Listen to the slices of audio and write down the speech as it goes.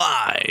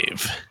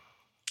live.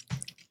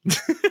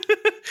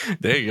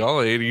 Dang,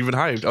 y'all ain't even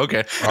hyped.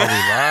 Okay. Are we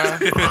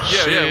live?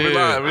 Yeah, we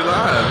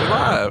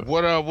live.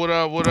 What up?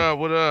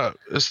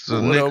 It's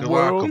the What up,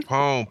 Nikolai world?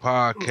 Capone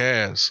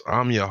podcast.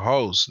 I'm your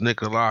host,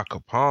 Nikolai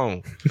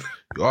Capone.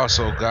 You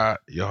also got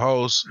your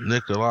host,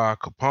 Nikolai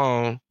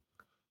Capone,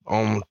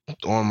 on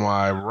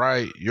my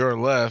right, your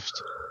left,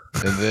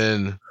 and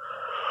then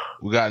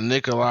we got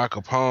Nikolai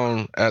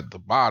Capone at the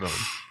bottom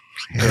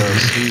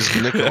because he's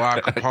Nikolai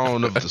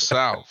Capone of the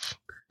South.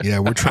 Yeah,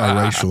 we're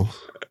triracial.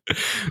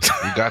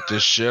 We got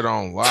this shit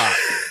on lock.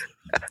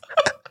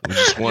 We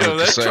just wanted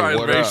to say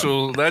what up.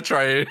 That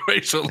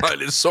triracial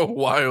line is so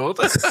wild.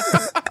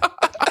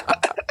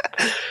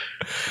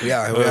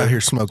 Yeah, we're out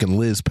here smoking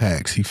Liz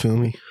packs. You feel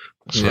me?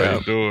 That's how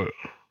you do it.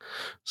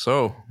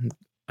 So,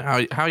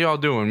 how y'all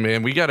doing,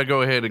 man? We got to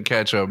go ahead and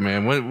catch up,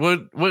 man.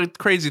 What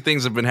crazy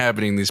things have been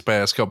happening these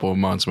past couple of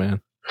months, man?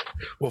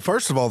 Well,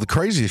 first of all, the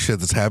craziest shit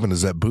that's happened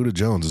is that Buddha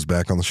Jones is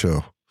back on the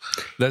show.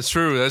 That's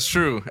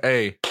true.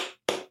 Hey,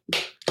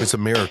 it's a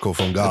miracle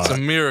from God. It's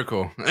a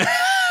miracle.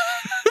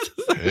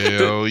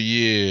 Hell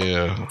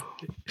yeah.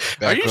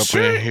 Back Are you up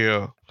sure? in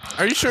here.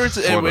 Are you sure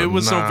it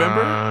was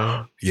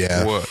November?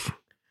 Yeah. What?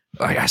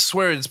 Like, I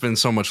swear it's been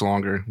so much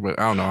longer, but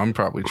I don't know. I'm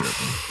probably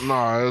tripping.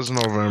 Nah, it was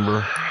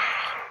November.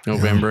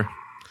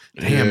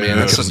 Damn, man,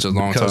 that's such a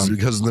long time.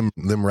 Because them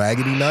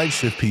raggedy night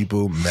shift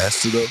people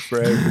messed it up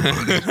for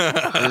everyone.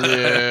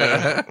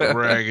 Yeah,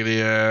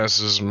 raggedy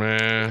asses,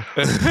 man.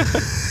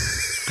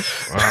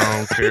 I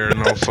don't care,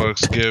 no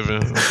fucks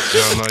given.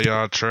 Y'all know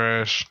y'all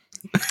trash.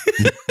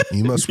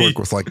 You must work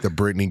with like the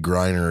Brittany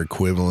Griner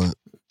equivalent.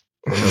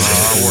 No,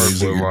 I work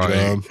with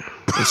like.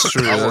 It's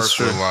true. I work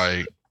with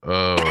like.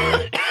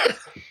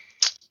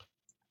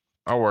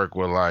 I work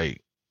with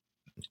like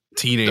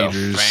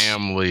teenagers, the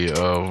family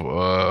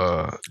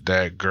of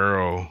that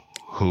girl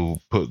who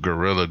put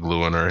Gorilla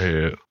Glue in her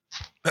head.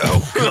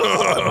 Oh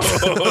God!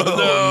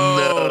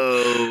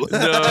 No!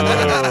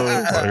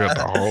 I got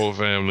the whole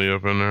family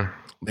up in there.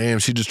 Damn,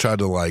 she just tried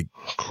to like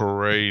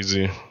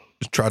crazy.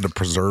 Just tried to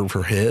preserve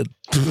her head.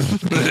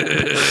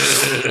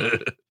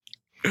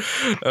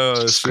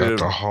 Oh, got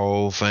the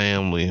whole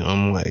family.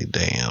 I'm like,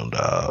 damn,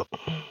 dog.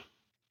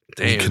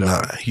 Damn,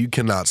 you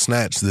cannot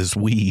snatch this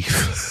weave.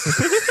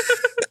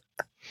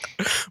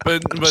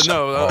 but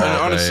no.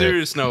 On a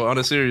serious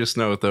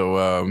note,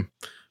 though,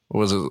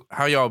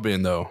 how y'all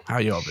been though? How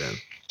y'all been?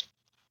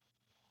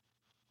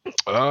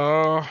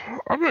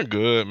 I've been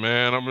good,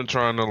 man. I've been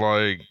trying to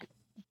like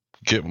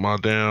get my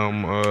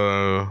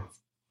damn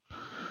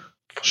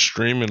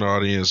streaming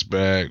audience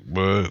back,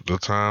 but the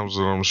times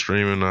that I'm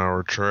streaming now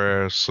are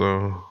trash,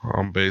 so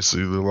I'm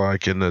basically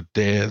like in the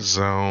dead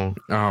zone.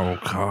 Oh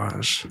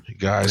gosh. You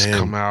guys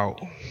come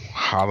out,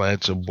 holla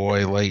at your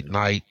boy late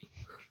night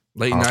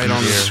on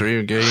the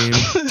stream game.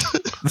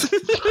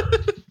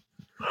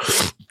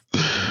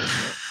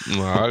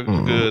 Nah,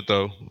 I'm good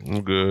though.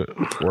 I'm good.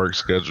 Work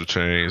schedule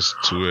changed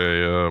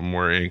to a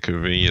more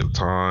inconvenient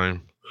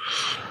time.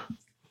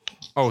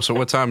 Oh, so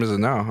what time is it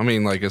now? I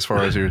mean, like, as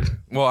far as your...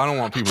 Well, I don't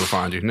want people to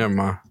find you. Never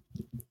mind.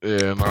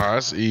 Yeah, nah,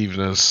 it's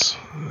evenings.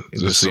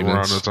 Just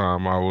around the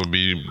time I would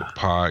be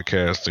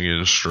podcasting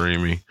and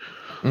streaming.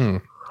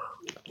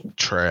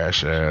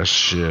 Trash ass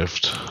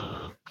shift.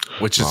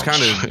 Which is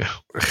kind of...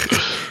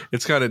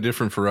 It's kind of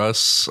different for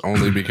us,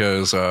 only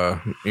because,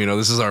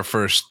 this is our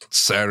first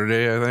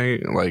Saturday, I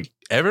think. Like,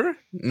 ever?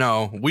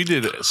 No, we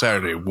did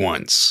Saturday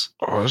once.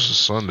 Oh, this is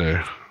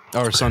Sunday.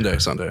 Or Sunday.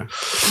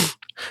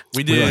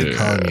 We did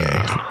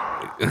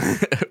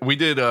Kanye. We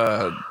did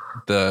the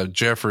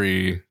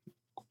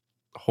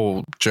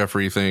whole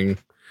Jeffrey thing,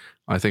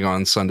 I think,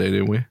 on Sunday,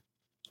 didn't we?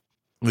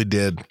 We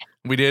did.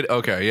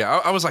 Okay,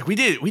 yeah. I was like, we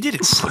did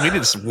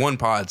this one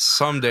pod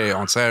someday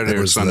on Saturday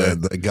or Sunday.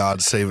 The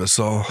God Save Us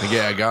All.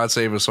 Yeah, God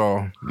Save Us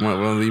All.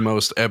 One of the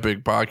most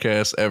epic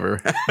podcasts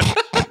ever.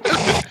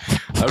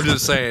 I'm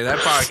just saying that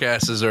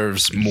podcast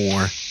deserves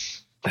more.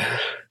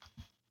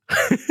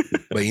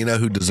 But you know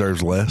who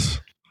deserves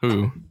less?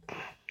 Who?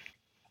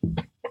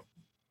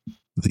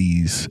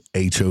 These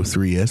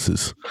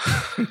HO3S's.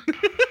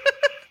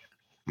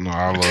 No,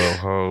 I love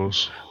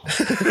hoes.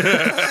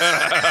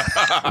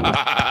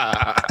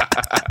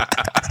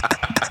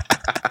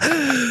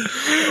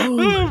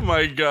 Oh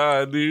my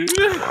God, dude.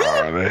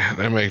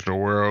 They make the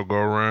world go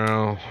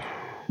round.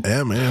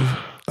 Yeah, man.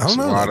 I don't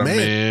know. A lot of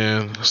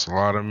men. It's a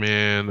lot of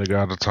men that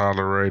got to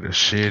tolerate a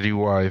shitty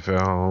wife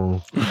at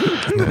home.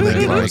 And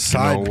they like, you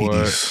know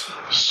what? It's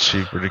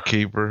cheaper to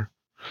keep her.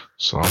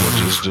 So I'm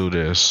gonna just do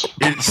this.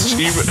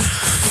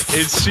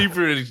 It's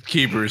cheaper to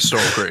keep her. So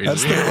crazy.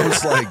 That's the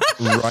most like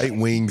right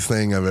wing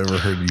thing I've ever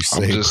heard you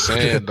say. I'm just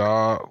saying,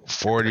 dog.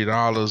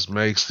 $40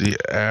 makes the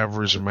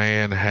average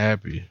man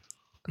happy.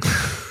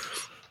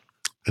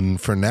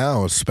 And for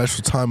now, a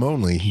special time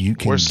only,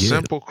 we're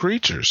simple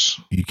creatures.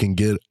 You can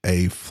get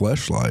a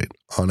fleshlight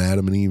on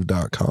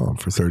adamandeve.com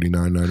for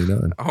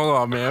 $39.99. Hold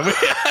on, man.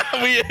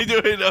 We ain't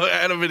doing no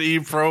Adam and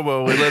Eve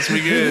promo unless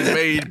we get it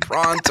made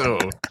pronto.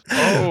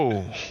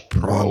 Oh,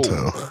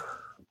 pronto.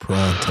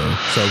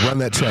 So run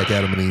that check,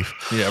 Adam and Eve.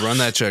 Yeah, run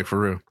that check for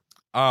real.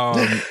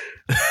 Have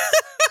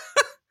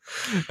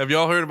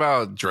y'all heard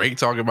about Drake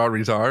talking about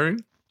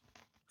retiring?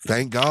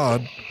 Thank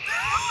God.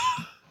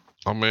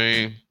 I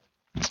mean,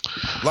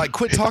 like,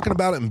 quit talking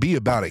about it and be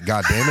about it,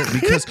 God damn it!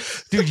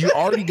 Because, dude, you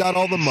already got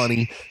all the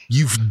money.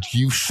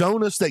 You've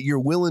shown us that you're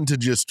willing to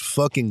just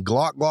fucking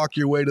glock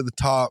your way to the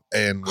top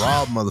and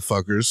rob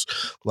motherfuckers.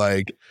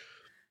 Like,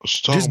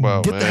 just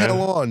about, get man. the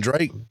hell on,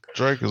 Drake.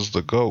 Drake is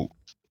the GOAT.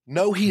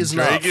 No, he is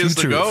Drake not. is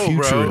the GOAT,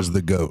 Future bro. is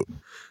the GOAT.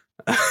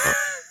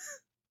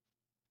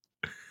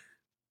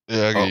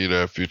 Yeah, I give you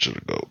that. Future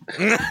the GOAT.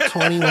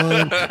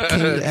 21. Can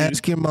you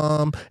ask your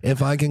mom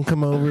if I can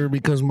come over?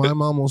 Because my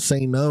mom will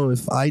say no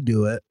if I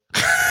do it.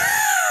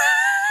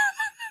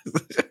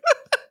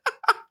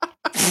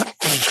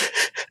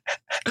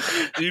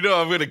 You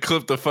know I'm gonna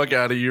clip the fuck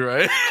out of you,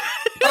 right?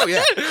 Oh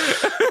yeah,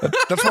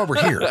 that's why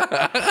we're here.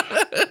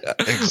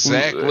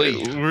 Exactly.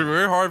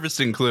 We're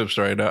harvesting clips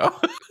right now.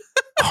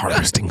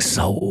 Harvesting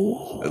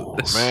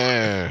souls.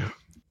 Man,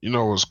 you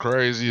know what's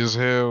crazy as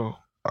hell?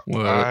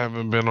 What? I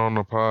haven't been on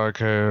the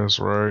podcast,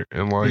 right,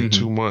 in like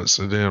 2 months,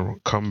 and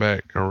then come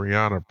back and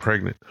Rihanna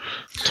pregnant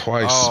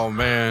twice. Oh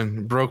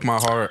man, broke my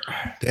heart.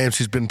 Damn,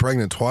 she's been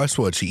pregnant twice.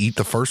 What? She eat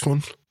the first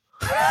one?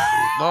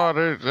 No,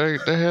 they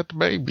had the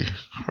baby.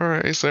 All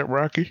right, ASAP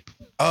Rocky.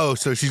 Oh,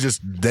 so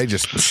they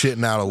just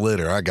shitting out a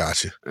litter. I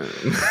got you.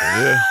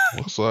 Yeah,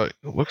 looks like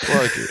it. Looks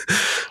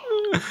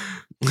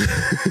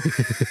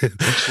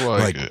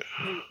like it.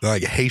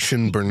 Like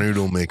Haitian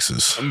Bernoodle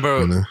mixes,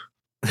 Bro. You know?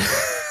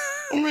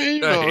 I mean,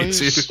 you know, I hate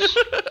you.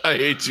 I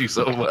hate you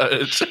so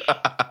much.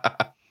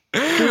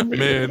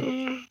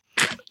 Man,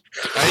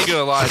 I ain't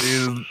gonna lie,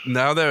 dude.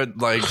 Now that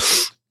like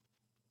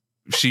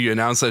she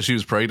announced that she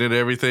was pregnant and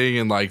everything,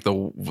 and like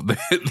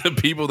the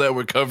people that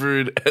were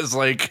covered as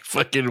like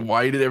fucking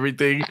white and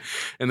everything,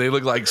 and they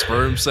look like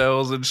sperm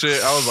cells and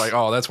shit, I was like,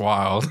 oh, that's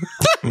wild.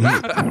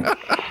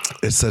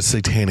 It's that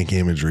satanic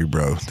imagery,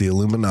 bro. The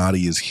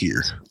Illuminati is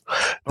here.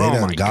 They Oh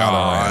done my got our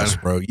God. ass,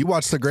 bro. You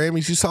watched the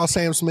Grammys, you saw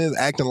Sam Smith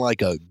acting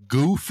like a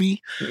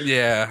goofy.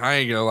 Yeah, I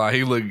ain't gonna lie.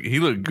 He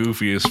looked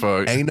goofy as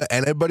fuck. And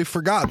everybody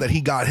forgot that he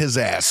got his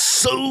ass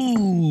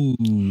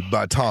sued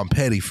by Tom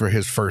Petty for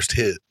his first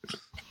hit.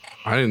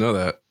 I didn't know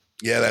that.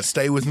 Yeah, that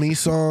Stay With Me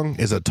song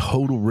is a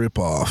total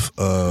ripoff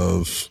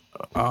of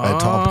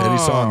that Tom Petty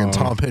song, and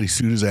Tom Petty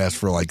sued his ass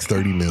for like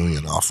 $30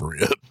 million off of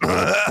it.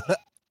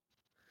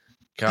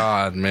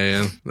 God,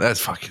 man, that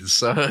fucking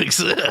sucks.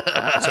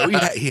 So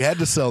he had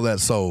to sell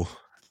that soul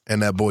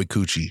and that boy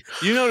coochie.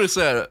 You notice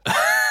that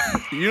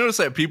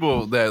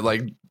people that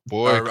like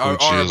boy, are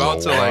Coochie about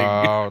is to a like.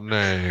 wild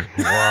name,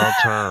 wild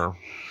term.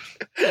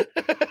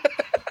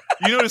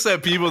 You notice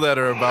that people that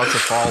are about to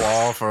fall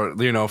off, or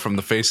you know, from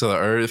the face of the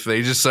earth,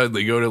 they just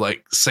suddenly go to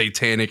like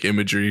satanic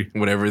imagery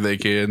whenever they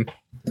can.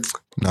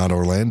 Not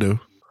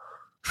Orlando.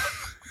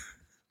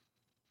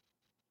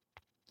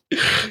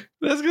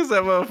 That's because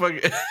that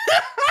motherfucker.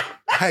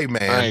 Hey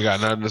man, I ain't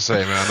got nothing to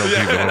say, man. I know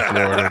people in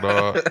Florida,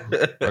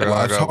 dog.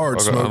 Life's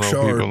hard. Smoke I know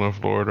shard. people in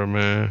Florida,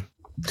 man.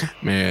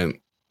 Man,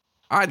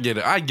 I'd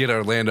get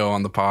Orlando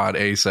on the pod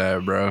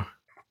ASAP, bro.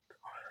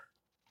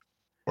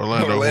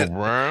 Orlando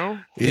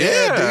Brown?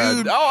 Yeah,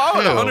 dude. Oh, I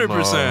would Hell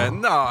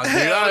 100%. No, dude.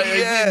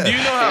 yeah. Do you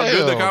know how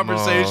good the Hell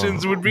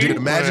conversations would be? Dude,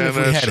 imagine Man, if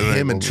we that had shit ain't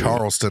him and gonna be-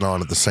 Charleston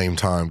on at the same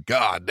time.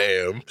 God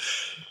damn.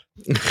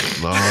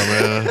 Nah,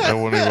 man. That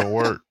wouldn't even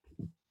work.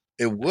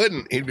 It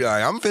wouldn't. He'd be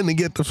like, I'm finna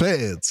get the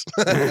feds.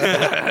 I'm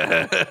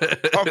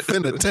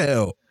finna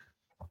tell.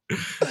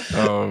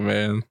 Oh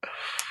man.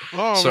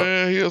 Oh, So-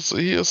 man. He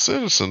a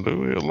citizen,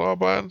 dude. He a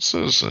law-abiding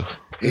citizen.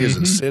 He is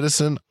a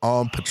citizen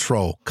on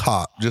patrol,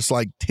 cop, just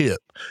like Tip.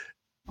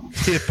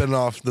 Tipping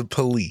off the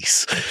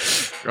police.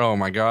 Oh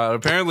my god.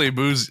 Apparently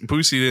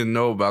Boosie didn't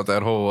know about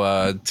that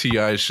whole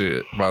T.I.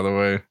 shit, by the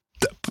way.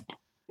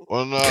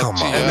 Well, no, Come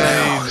on.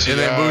 And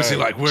then Boosie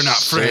like, we're not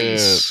said-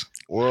 friends.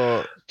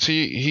 Well,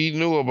 he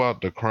knew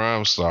about the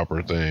Crime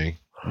Stopper thing,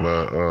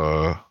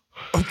 but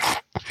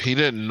he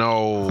didn't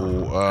know.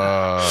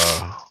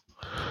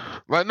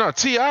 Like, no,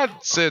 T.I.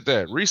 said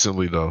that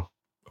recently, though.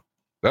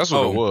 That's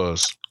what it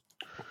was.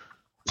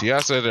 T.I.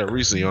 said that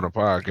recently on a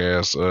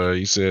podcast.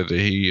 He said that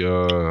he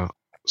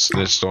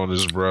snitched on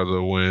his brother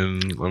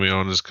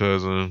on his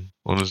cousin,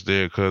 on his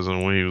dead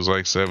cousin when he was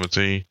like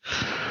 17.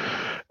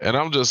 And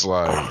I'm just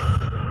like,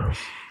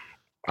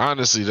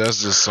 honestly,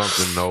 that's just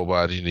something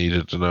nobody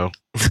needed to know.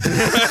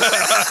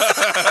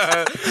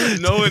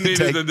 No one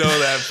needed to know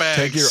that fact.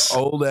 Take your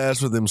old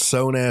ass with them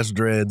sewn ass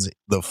dreads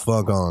the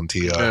fuck on,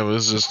 T.I. Man,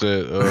 it's just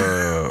that,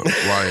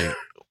 like,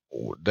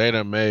 they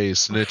done made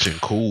snitching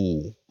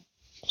cool.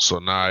 So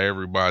now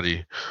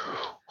everybody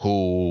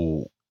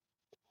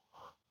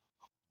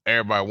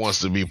wants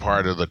to be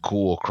part of the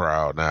cool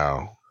crowd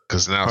now.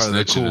 Because now Part of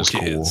the snitching is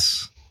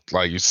kids. cool.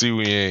 Like, you see,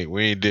 we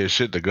ain't did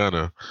shit to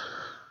Gunna.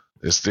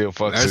 It's still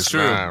fuck That's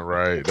 6ix9ine,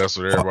 right? That's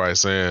what everybody's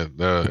saying.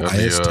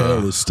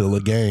 YSL is still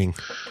a gang.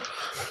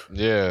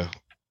 Yeah.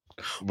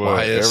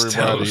 But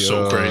YSL is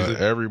so crazy.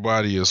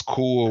 everybody is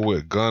cool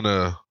with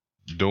Gunna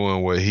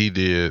doing what he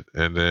did,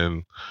 and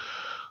then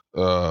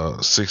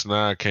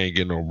 6ix9ine can't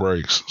get no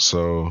breaks.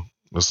 So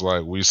It's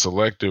like we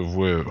selective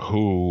with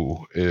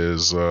who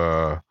is.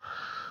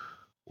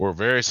 We're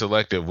very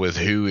selective with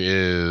who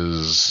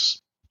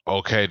is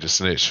okay to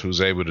snitch, who's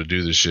able to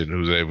do the shit,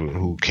 and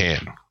who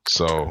can't.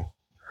 So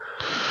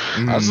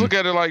I just look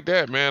at it like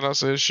that, man. I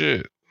said,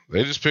 shit,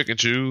 they just pick and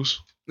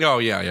choose. Oh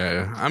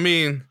yeah. I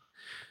mean,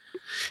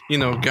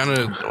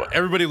 Gunna.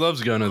 Everybody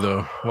loves Gunna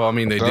though. Well, I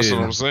mean, That's did.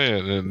 what I'm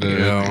saying. And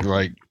then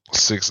like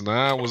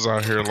 6ix9ine was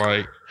out here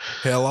like,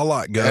 hell, I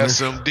like Gunna.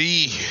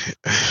 SMD.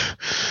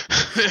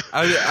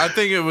 I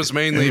think it was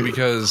mainly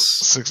because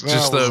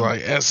 6ix9ine was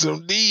like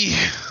SMD.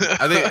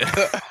 I think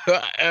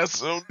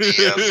SMD.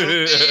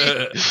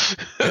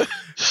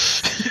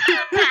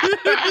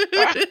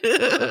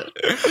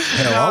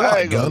 Hell, I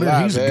like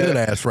Gunna. He's a good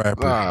ass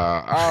rapper.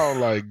 Nah, I don't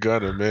like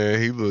Gunna,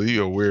 man. He a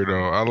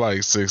weirdo. I like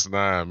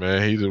 6ix9ine,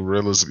 man. He the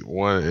realest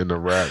one in the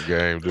rap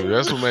game, dude.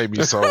 That's what made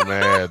me so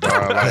mad,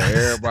 dog. Like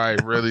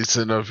everybody really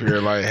sitting up here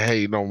like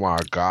hating on my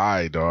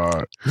guy,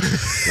 dog.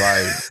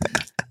 Like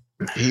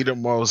he the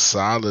most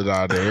solid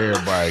out of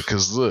everybody.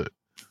 Cause look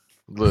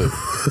what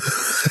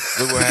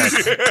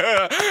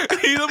happened.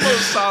 He's the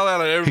most solid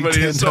out of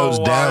everybody. He's 10 toes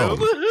down.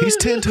 He's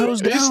 10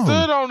 toes down. He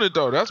stood on it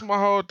though. That's my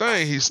whole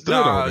thing. He stood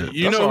on it.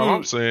 That's all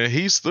I'm saying.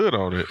 He stood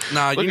on it.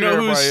 Nah, Look you at know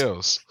everybody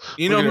else.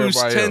 You know who's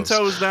 10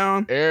 toes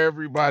down?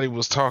 Everybody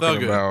was talking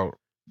Thugger. about.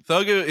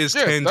 Thugger is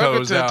 10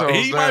 toes down.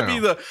 He might be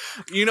the,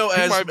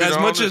 as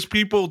much as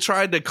people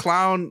tried to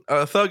clown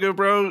Thugger,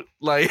 bro,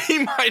 like he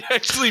might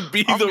actually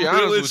be the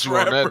realest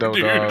rapper, on that, though,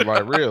 dude. Dog.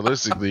 Like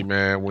realistically,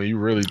 man, when you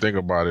really think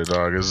about it,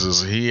 dog, it's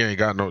just he ain't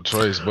got no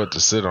choice but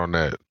to sit on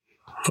that.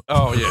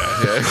 Oh yeah.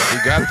 He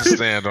got to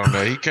stand on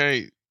that. He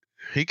can't.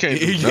 Do nothing.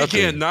 He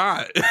can't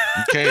not. You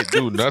can't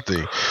do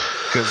nothing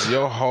because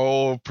your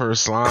whole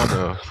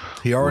persona.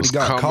 He already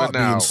got caught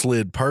being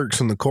slid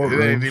perks in the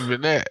courtroom. It ain't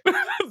even that.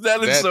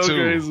 That is that so too.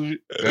 crazy.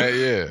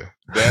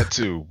 That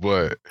too.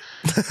 But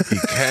he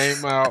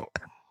came out.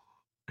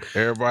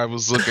 Everybody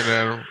was looking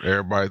at him.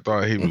 Everybody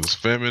thought he was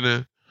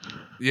feminine.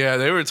 Yeah,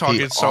 they were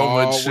talking so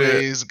much shit.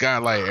 Always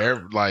got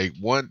like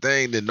one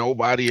thing that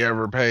nobody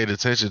ever paid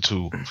attention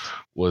to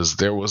was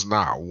there was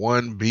not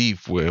one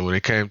beef when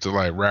it came to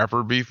like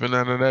rapper beef and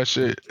none of that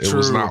shit. It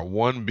was not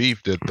one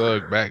beef that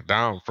Thug backed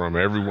down from.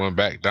 Everyone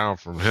backed down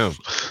from him.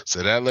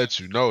 So that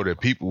lets you know that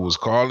people was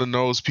calling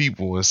those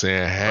people and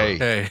saying,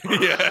 hey,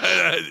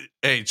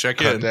 check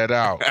cut that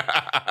out.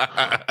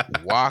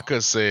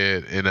 Waka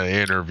said in an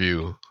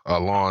interview a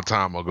long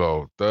time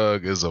ago,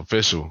 Thug is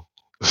official.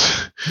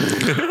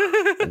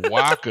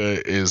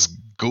 Waka is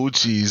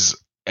Gucci's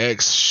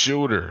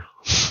ex-shooter.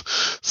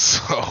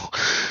 So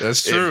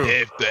that's true.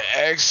 If the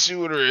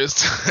ex-shooter is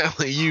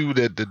telling you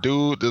that the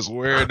dude that's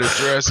wearing the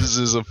dresses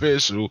is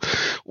official,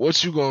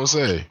 what you gonna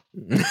say?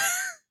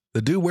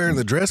 The dude wearing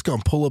the dress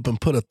gonna pull up and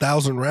put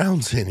 1,000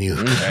 rounds in you.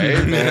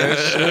 Hey man,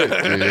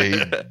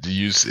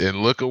 shit.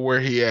 And look at where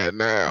he at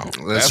now.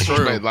 That's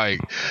true.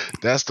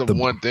 That's the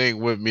one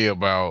thing with me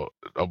about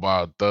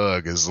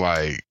Thug is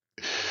like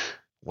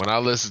when I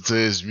listen to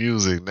his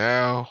music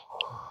now,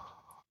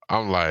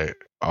 I'm like,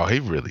 oh,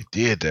 he really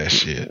did that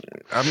shit.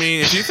 I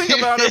mean, if you think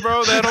about it,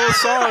 bro, that whole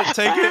song,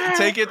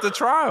 take it to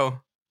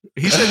trial.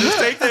 He said, just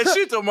take that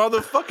shit to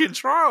motherfucking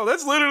trial.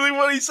 That's literally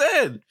what he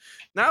said.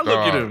 Now look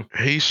at him.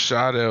 He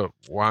shot up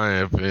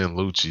YFN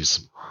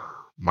Lucci's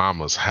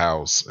mama's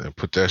house and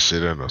put that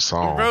shit in a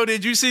song. Bro,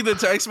 did you see the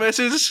text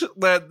message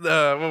that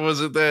what was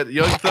it that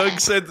Young Thug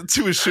sent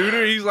to a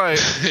shooter? He's like,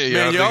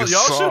 man, y'all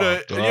should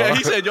have. Yeah,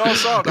 he said y'all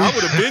soft. I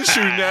would have been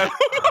shooting at him.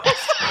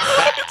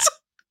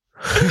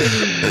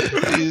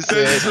 He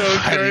said, so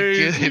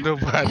crazy. Ain't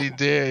nobody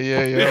there.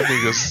 Yeah, y'all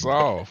niggas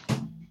soft.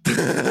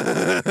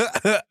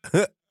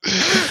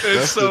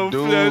 That's the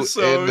dude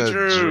in the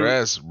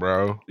dress,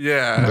 bro.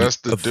 Yeah, that's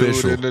the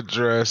dude in the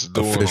dress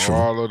doing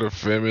all of the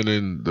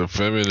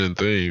feminine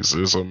things.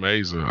 It's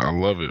amazing. I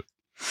love it.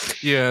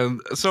 Yeah.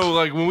 So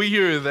like when we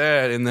hear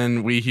that, and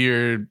then we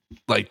hear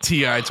like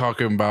T.I.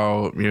 talking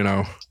about,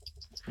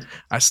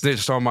 I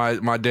snitched on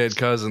my dead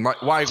cousin.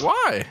 Like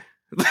why?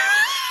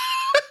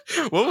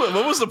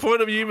 What was the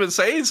point of you even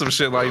saying some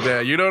shit like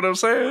that? You know what I'm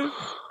saying?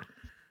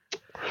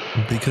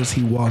 Because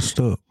he washed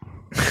up.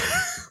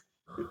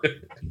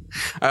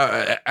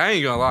 I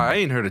ain't gonna lie, I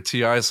ain't heard a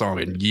T.I. song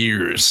in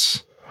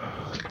years.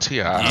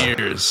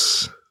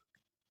 Years.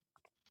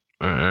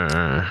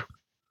 Wait,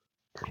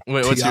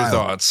 what's your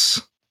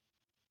thoughts?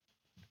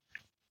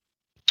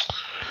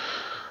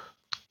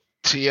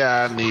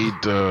 T.I. need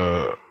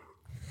to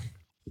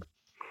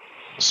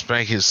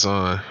spank his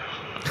son.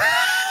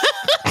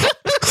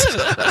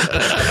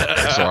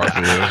 That's how I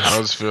feel. I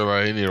just feel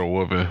like he need a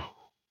whooping.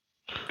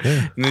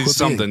 Yeah, needs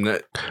something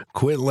that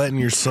quit letting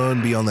your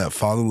son be on that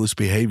fatherless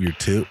behavior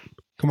tip.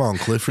 Come on,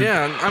 Clifford.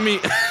 Yeah, I mean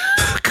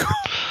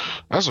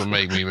that's what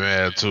make me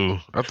mad too.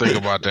 I think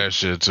about that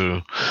shit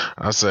too.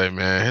 I say,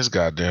 man, his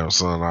goddamn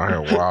son out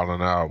here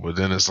wilding out, but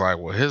then it's like,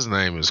 well, his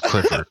name is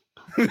Clifford.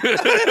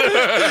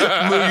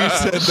 Moogie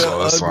said the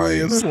So it's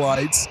ugliest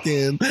light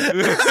skin.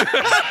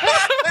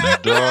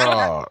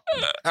 Dog.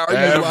 How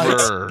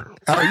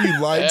are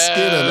you light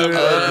skinned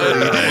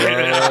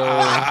and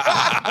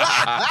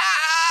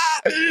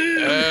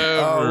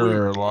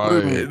Ever, like,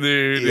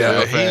 dude,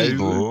 yeah, yeah, he's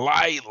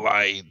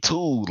light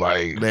too.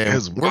 Like, Man,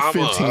 his we're mama,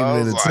 15 I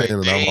was minutes like, in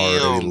and I'm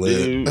already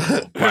lit.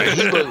 dude. Like,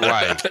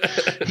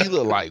 he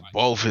looked like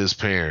both his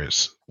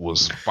parents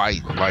was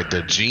fighting. Like,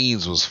 the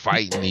genes was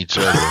fighting each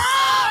other.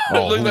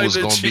 Oh, who like was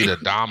the going to be the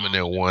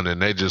dominant one?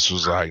 And they just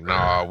was like,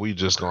 nah, we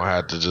just going to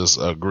have to just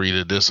agree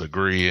to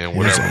disagree and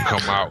whatever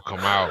come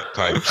out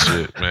type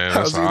shit, man.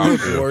 That's How's he how I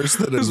look feel. worse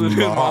than his His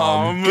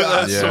mom?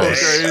 God, That's yes.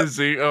 so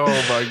crazy. Oh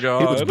my He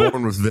god. was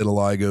born with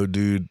vitiligo,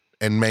 dude,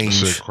 and That mange.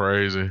 shit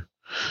crazy.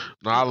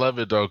 No, I love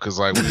it though, cause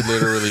like we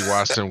literally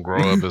watched him grow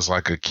up as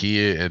like a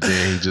kid, and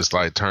then he just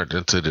like turned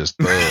into this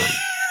thug.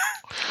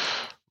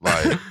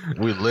 Like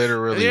we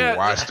literally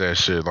watched that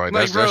shit. Like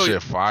that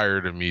shit fire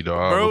to me,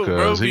 dog.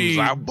 Because he was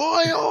like,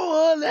 "Boy,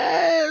 oh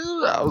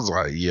that." I was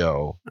like,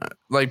 "Yo."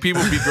 Like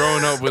people be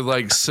growing up with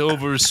like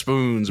silver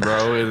spoons,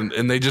 bro,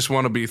 and they just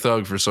want to be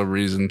thug for some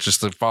reason,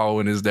 just to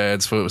follow in his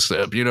dad's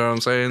footstep. You know what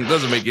I'm saying? It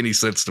doesn't make any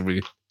sense to me.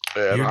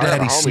 Yeah, Your I got a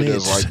daddy homie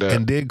that's snitched like that.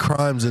 and did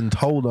crimes and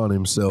told on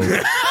himself,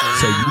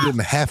 so you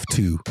didn't have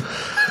to.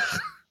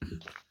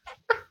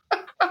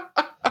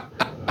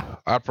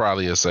 I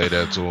probably would say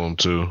that to him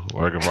too.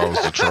 Like if I was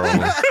to troll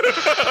him.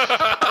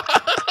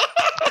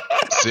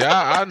 See,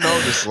 I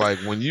noticed like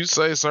when you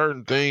say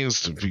certain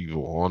things to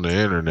people on the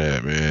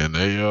internet, man,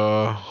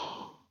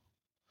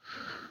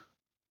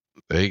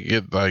 they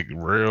get like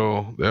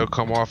real. They'll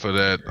come off of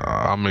that.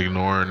 I'm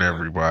ignoring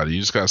everybody.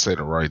 You just gotta say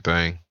the right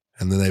thing.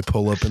 And then they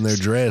pull up in their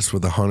dress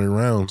with 100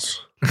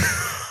 rounds.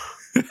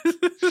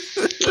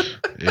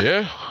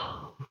 Yeah.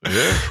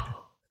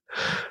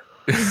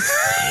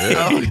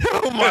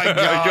 Oh my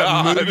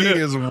God. Moogie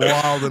is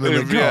wild in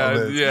the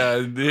comments.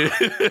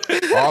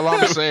 Yeah. All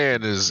I'm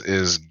saying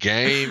is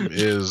Game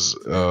is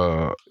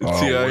a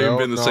ain't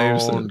been the same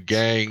well-known since.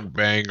 gang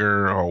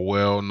banger, a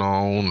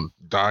well-known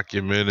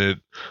documented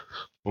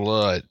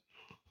blood,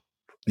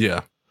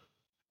 Yeah.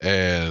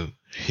 and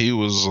he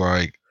was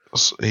like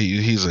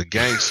he's a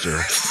gangster.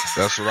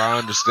 That's what I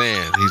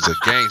understand. He's a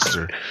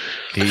gangster.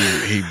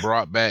 He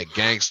brought back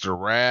gangster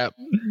rap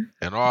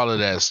and all of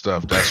that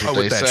stuff. That's what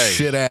they with that say.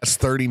 shit ass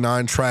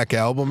 39 track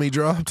album he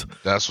dropped.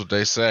 That's what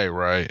they say,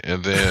 right?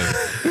 And then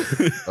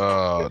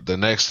the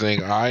next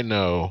thing I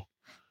know,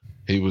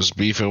 he was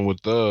beefing with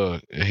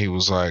Thug, and he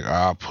was like,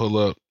 "I'll pull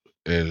up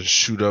and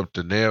shoot up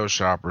the nail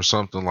shop or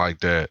something like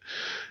that."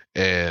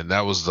 And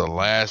that was the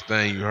last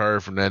thing you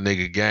heard from that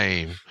nigga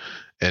Game.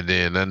 And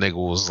then that nigga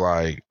was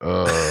like,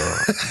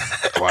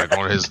 like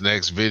on his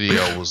next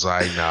video was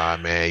like, "Nah,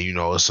 man, you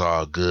know, it's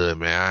all good,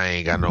 man. I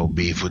ain't got no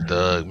beef with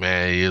Thug,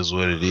 man. It is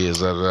what it is."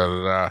 Da, da,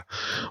 da, da.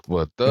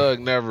 But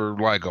Thug never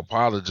like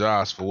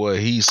apologized for what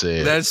he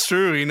said. That's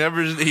true. He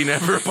never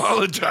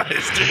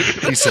apologized,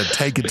 dude. He said,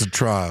 "Take it to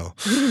trial."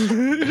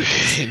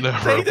 He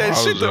never Take that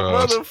shit to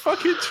apologized.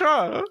 motherfucking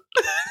trial.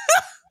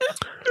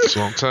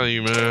 So I'm telling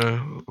you,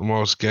 man, the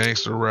most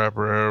gangster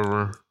rapper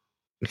ever.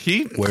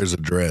 He Wears a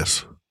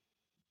dress.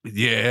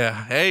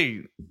 Yeah.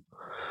 Hey.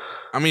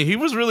 I mean, he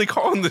was really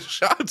calling the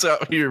shots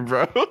out here,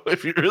 bro.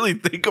 If you really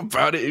think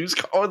about it, he was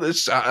calling the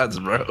shots,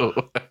 bro.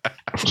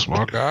 That's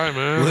my guy,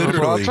 man.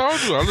 Literally. That's what I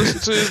told you. I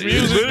listen to his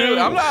music, dude.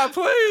 I'm not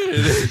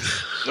playing.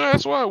 No,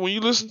 that's why when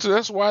you listen to,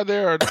 that's why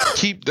they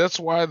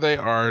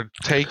are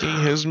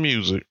taking his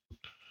music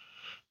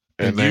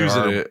And they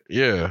using are- it.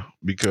 Yeah,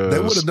 because They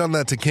would have done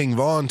that to King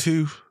Von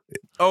too.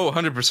 Oh,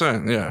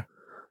 100%. Yeah.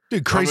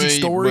 Dude, crazy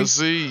story. But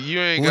see, you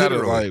ain't got to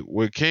Literally. like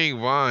with King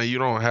Von. You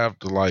don't have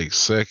to like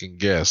second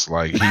guess.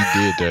 Like he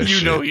did that. You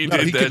shit. know he No,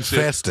 did he that shit.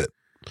 confessed it.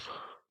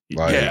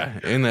 Like, yeah,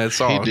 in that he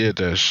song. did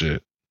that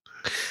shit.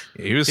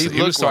 He was He was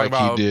looked talking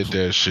like about he did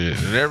that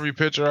shit. In every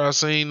picture I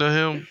seen of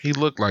him, he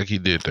looked like he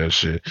did that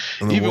shit.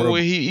 In the Even world-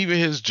 when even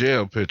his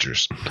jail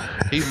pictures,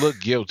 he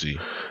looked guilty.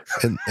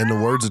 in the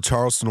words of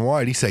Charleston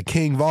White, he said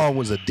King Von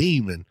was a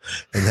demon,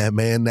 and that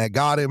man that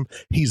got him,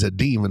 he's a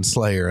demon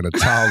slayer and a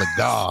child of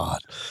God.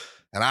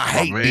 And I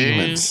hate man.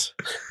 demons.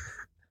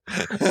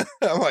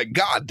 I'm like,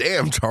 God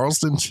damn,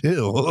 Charleston,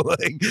 chill.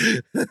 Like,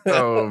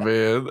 oh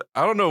man,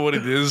 I don't know what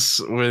it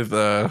is with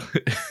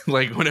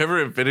like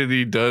whenever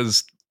Infinity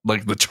does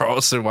like the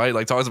Charleston White,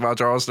 like talks about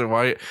Charleston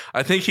White,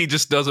 I think he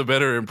just does a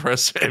better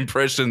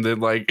impression than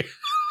like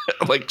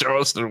like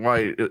Charleston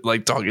White,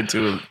 like talking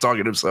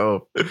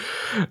himself.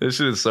 This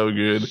shit is so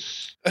good.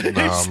 Nah,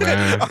 he said,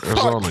 man, I there's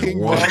thought only King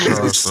one Von was a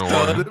Charleston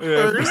stud White.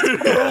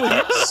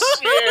 at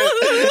first.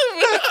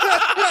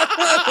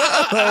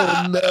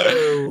 Oh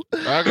no,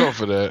 I go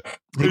for that.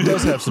 he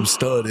does have some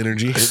stud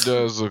energy. He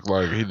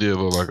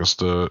look like a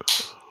stud.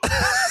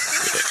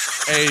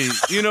 Hey,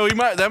 you know,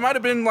 that might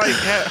have been like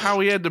how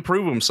he had to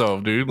prove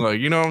himself, dude. Like,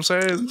 you know what I'm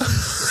saying?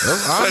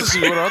 That's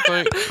honestly what I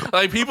think.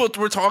 Like people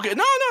were talking.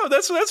 No,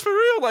 that's for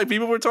real. Like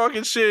people were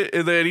talking shit,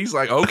 and then he's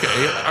like,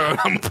 "Okay, I'm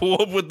gonna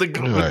pull up with the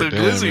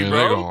glizzy, man,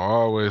 bro." They gonna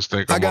always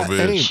think I'm a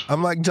bitch. aim.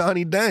 I'm like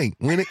Johnny Dang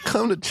when it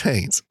come to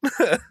chains.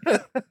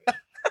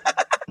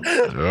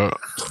 Yeah.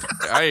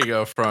 There you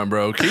go, from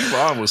bro. King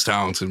Von was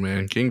talented,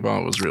 man. King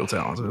Von was real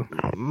talented.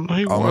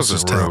 He Almost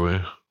wasn't as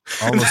really.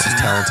 Almost as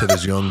talented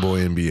as Young Boy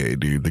NBA,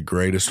 dude. The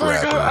greatest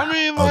rapper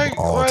of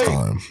all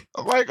time.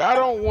 Like I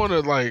don't want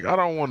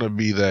to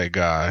be that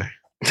guy.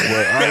 But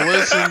I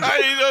listen.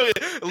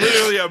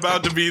 Literally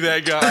about to be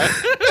that guy.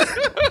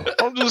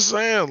 I'm just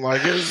saying,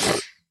 like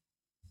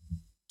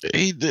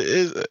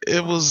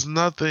it was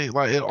nothing.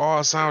 Like it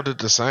all sounded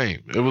the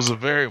same. It was a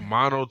very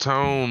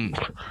monotone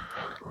rap.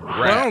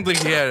 Well, I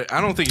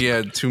don't think he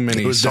had too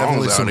many. It was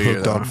songs definitely some out here,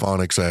 hooked on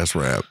phonics ass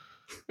rap.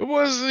 It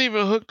wasn't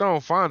even hooked on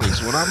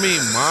phonics. When I mean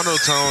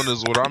monotone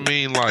is what I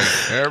mean. Like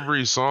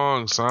every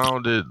song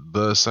sounded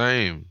the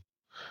same.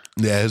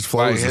 Yeah, his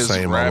flow is the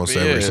same almost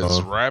every song.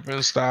 His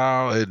rapping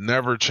style, it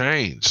never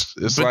changed.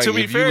 It's but like to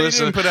be fair, he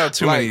didn't put out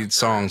too like, many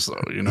songs though,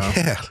 you know.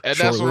 Yeah, and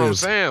that's what I'm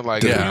saying.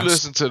 Like if you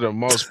listen to the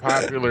most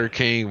popular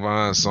King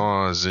Von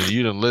songs, and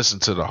you didn't listen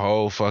to the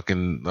whole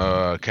fucking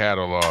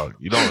catalog,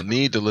 you don't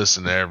need to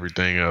listen to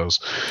everything else.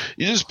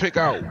 You just pick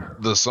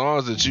out the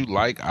songs that you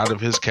like out of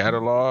his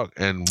catalog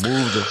and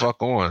move the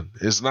fuck on.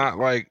 It's not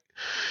like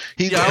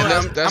I'm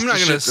not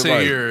gonna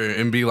sit here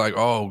and be like,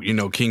 oh, you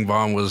know, King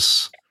Von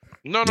was.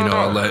 No,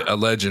 a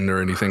legend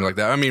or anything like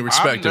that. I mean,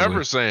 respectively. I'm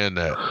never saying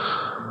that,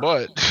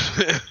 but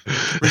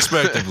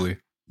respectively,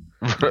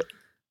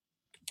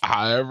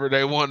 however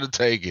they want to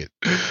take it,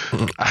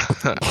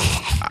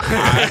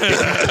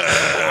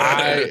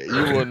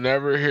 you will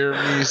never hear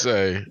me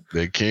say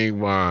that King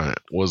Von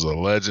was a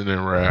legend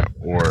in rap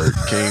or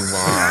King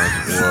Von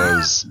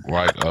was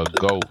like a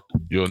GOAT.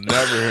 You'll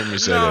never hear me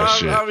say that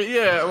shit. I mean,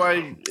 yeah,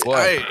 like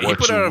he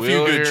put out a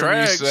few good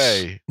tracks.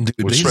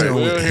 What you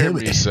will hear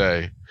me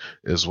say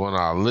is when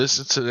I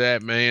listen to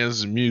that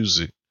man's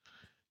music,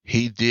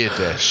 he did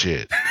that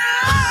shit.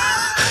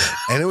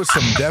 And it was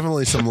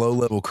definitely some low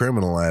level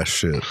criminal ass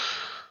shit.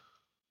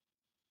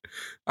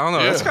 I don't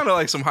know. That's kind of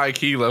like some high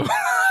key level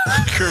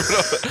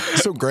criminal.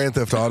 Some Grand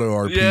Theft Auto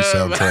RP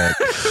soundtrack.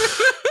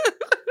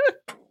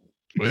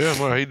 Yeah,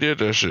 man, he did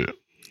that shit.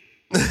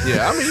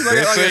 Yeah, I mean, like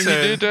I said,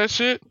 he did that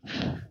shit.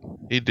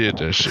 He did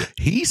that shit.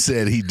 He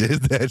said he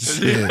did that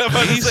shit.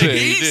 Yeah, he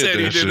said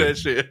he did that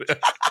shit.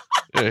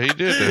 Yeah, he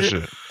did that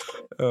shit.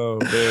 Oh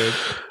man!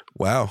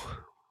 Wow,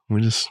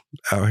 we're just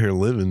out here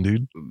living,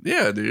 dude.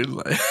 Yeah, dude.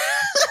 Like,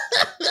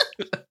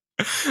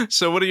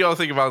 so, what do y'all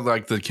think about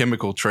like the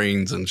chemical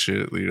trains and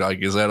shit? Like,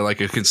 is that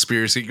like a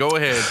conspiracy? Go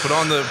ahead, put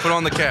on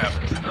the cap.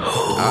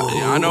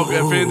 I know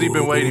Infinity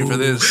been waiting for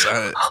this.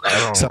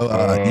 So,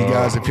 you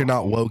guys, if you're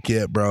not woke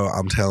yet, bro,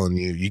 I'm telling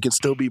you, you can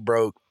still be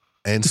broke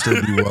and still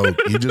be woke.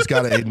 You just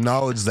got to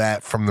acknowledge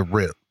that from the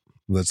rip.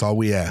 That's all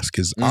we ask.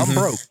 Because I'm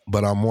broke,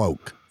 but I'm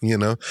woke. You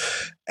know,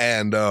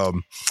 and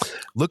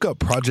look up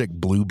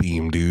Project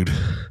Bluebeam, dude.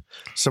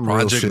 Some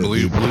Project real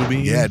shit,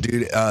 Bluebeam. Yeah,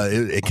 dude.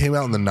 It came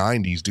out in the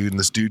 90s, dude. And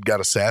this dude got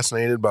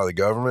assassinated by the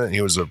government.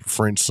 He was a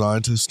French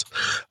scientist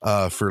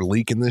for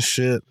leaking this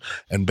shit.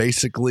 And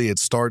basically, it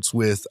starts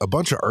with a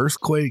bunch of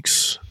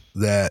earthquakes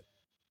that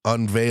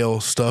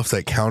unveil stuff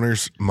that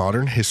counters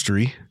modern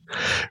history.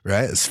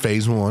 Right, it's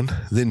phase 1.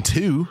 Then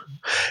 2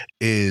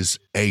 is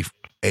a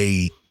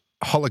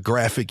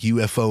holographic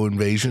UFO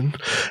invasion,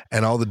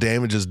 and all the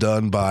damage is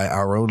done by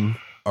our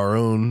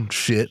own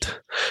shit,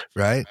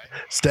 right?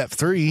 Step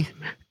 3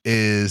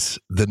 is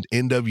the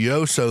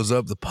NWO shows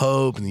up, the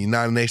Pope and the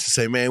United Nations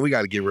say, man, we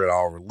got to get rid of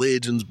all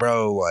religions,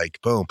 bro. Like,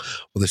 boom.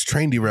 Well, this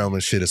train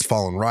derailment shit has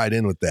fallen right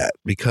in with that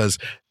because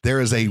there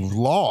is a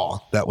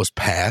law that was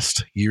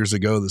passed years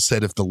ago that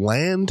said if the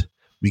land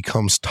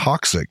becomes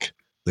toxic,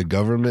 the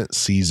government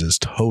seizes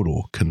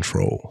total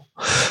control.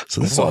 So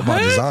this is all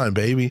by design,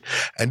 baby.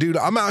 And dude,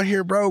 I'm out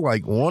here, bro.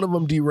 Like one of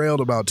them derailed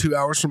about 2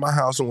 hours from my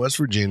house in West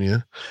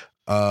Virginia.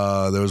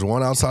 There was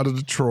one outside of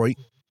Detroit.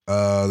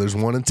 There's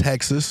one in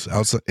Texas,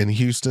 outside in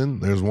Houston.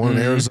 There's one in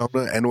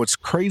Arizona. And what's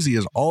crazy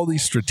is all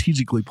these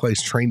strategically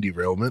placed train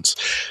derailments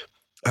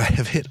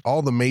have hit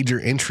all the major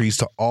entries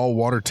to all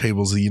water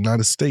tables of the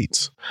United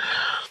States.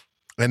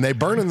 And they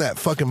burning that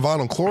fucking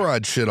vinyl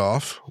chloride shit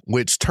off,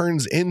 which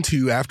turns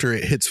into, after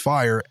it hits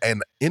fire,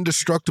 an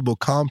indestructible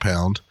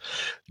compound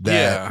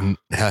that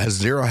has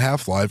 0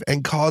 half-life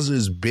and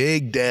causes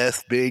big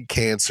death, big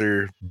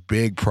cancer,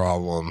 big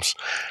problems.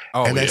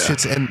 Oh, and that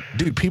shit's, and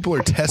dude, people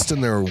are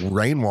testing their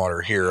rainwater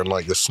here and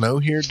like the snow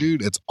here,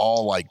 dude, it's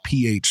all like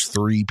pH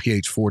 3,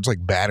 pH 4. It's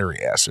like battery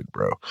acid,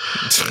 bro.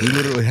 We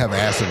literally have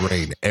acid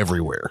rain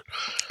everywhere.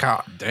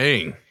 God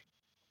dang.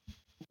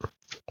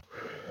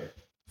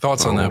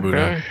 Thoughts on that,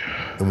 Buddha?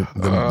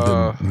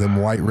 Them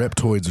white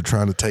reptoids are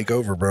trying to take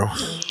over, bro.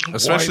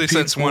 Especially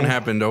since one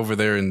happened over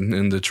there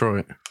in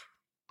Detroit.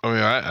 I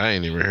mean, I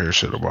ain't even hear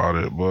shit about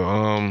it,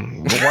 but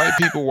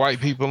the white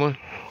people,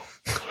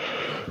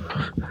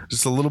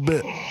 just a little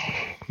bit.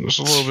 Just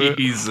a little bit.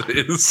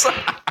 Jesus.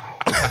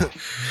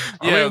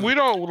 I mean, we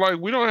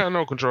don't have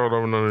no control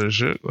over none of this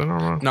shit. I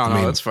don't know.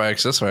 No, that's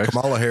facts. That's facts.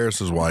 Kamala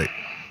Harris is white.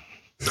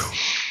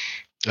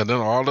 And then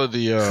all of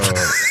the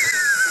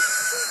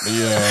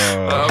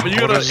but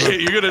you're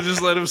gonna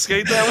just let him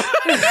skate that way?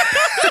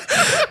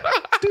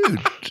 Dude,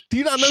 do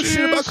you not know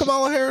shit about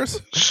Kamala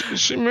Harris?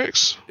 She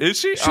mixed. Is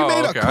she? She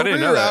made a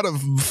career out of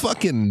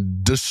fucking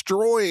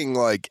destroying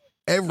like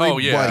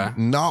every like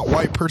not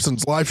white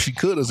person's life she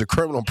could as a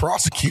criminal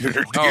prosecutor.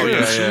 Dude. Oh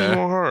yeah, she's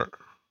on her.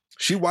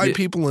 She white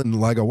people in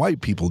like a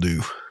white people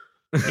do.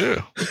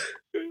 Yeah.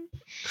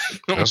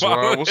 That's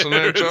why what's the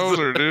name chose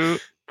her,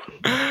 dude.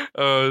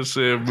 Oh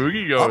shit,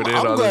 Moogie going in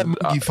I'm on glad this.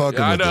 Moogie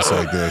fucking with us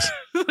like this.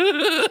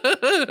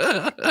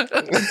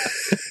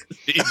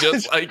 He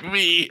just like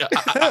me.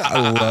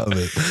 I love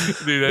it,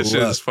 dude. That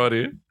shit is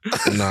funny.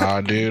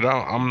 Nah, dude,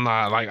 I'm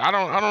not like I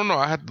don't know.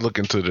 I had to look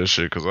into this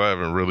shit because I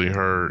haven't really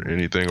heard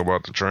anything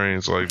about the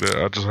trains like that.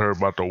 I just heard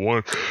about the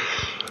one.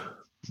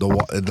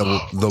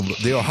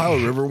 The Ohio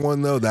River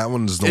one though. That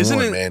one's the isn't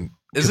one, it, man.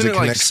 Isn't it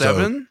like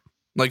 7?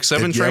 Like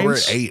 7 trains? Yeah, we're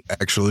at 8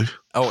 actually.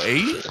 Oh,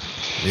 8?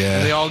 Yeah.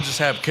 And they all just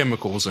have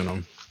chemicals in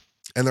them.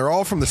 And they're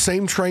all from the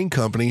same train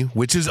company,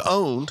 which is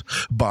owned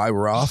by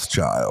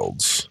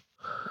Rothschilds.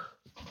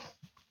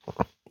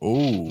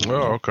 Oh,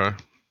 okay.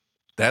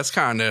 That's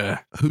kind of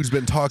who's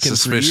been talking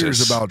suspicious. for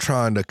years about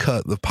trying to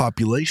cut the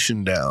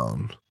population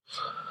down.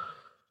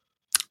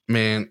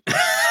 Man.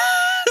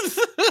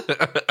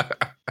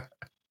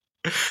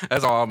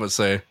 That's all I'm gonna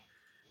say.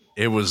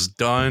 It was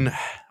done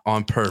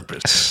on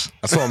purpose.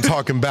 That's what I'm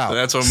talking about.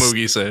 That's what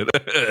Moogie said.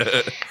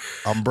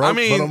 I'm broke,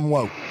 but I'm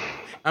woke.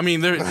 I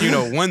mean, there.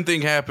 One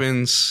thing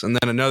happens and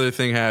then another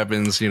thing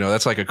happens.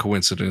 That's like a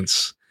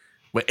coincidence.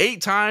 But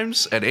 8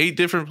 times at 8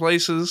 different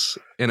places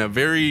in a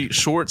very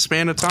short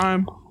span of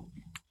time.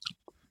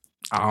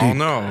 I don't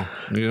know.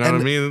 You know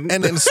what I mean?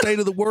 And in the state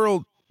of the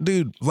world,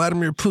 dude,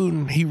 Vladimir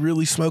Putin, he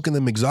really smoking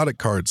them exotic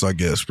cards, I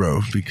guess,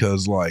 bro.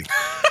 Because like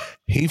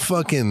he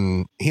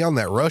on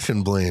that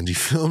Russian blend, you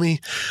feel me?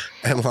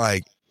 And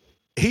like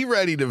he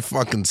ready to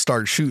fucking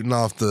start shooting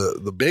off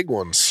the big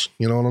ones.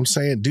 You know what I'm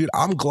saying? Dude,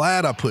 I'm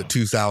glad I put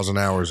 2,000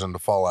 hours into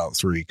Fallout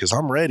 3 because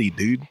I'm ready,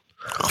 dude.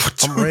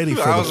 I'm ready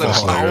for the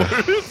Fallout.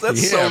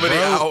 That's so many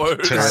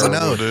hours. Terrible, I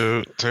know,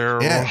 dude.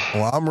 Terrible. Yeah,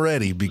 well, I'm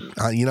ready.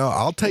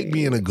 I'll take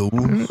being a ghoul.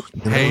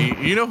 Hey,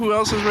 you know who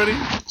else is ready?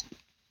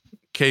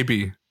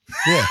 KB.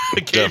 Yeah,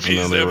 KB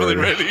is definitely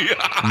ready. Me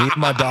and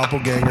my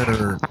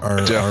doppelganger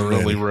are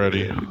definitely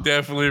ready.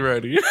 Definitely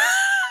ready.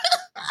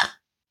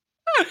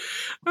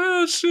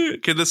 Oh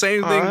shit! Can the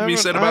same thing be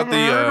said about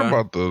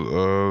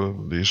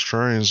these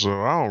trains?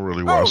 So I don't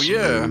really watch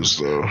the news.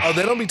 So. Oh,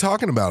 they don't be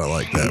talking about it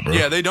like that, bro.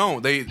 Yeah, they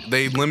don't. They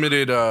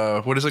limited.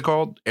 What is it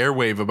called?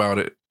 Airwave about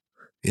it.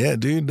 Yeah,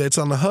 dude, that's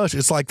on the hush.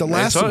 It's like The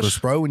Last of Us,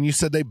 bro. When you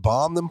said they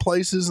bomb them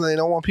places and they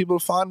don't want people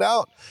to find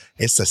out,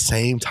 it's the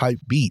same type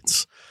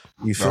beats.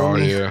 You feel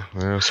me?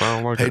 Yeah,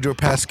 sound like Pedro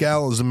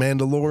Pascal is the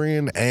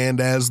Mandalorian,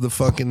 and as the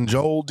fucking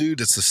Joel, dude,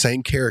 it's the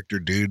same character,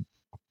 dude.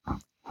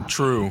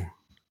 True.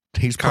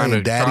 He's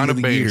playing Daddy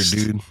of the Year,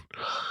 dude.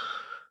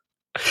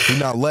 He's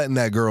not letting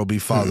that girl be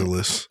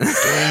fatherless.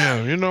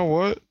 Damn, you know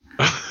what?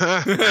 Now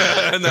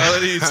that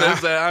he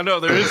says that, I know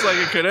there is like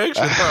a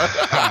connection.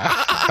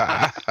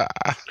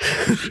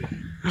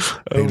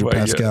 Pedro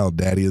Pascal,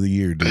 Daddy of the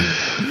Year, dude.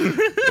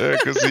 Yeah,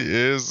 because he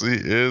is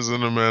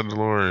in the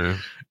Mandalorian.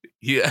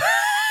 Yeah.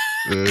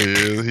 Yeah,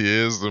 he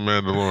is the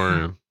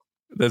Mandalorian.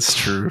 That's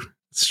true.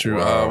 It's true.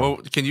 Wow.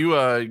 Can you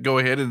go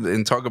ahead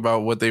and talk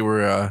about what they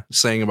were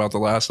saying about The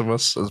Last of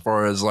Us as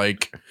far as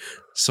like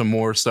some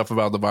more stuff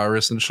about the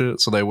virus and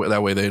shit? So that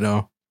way they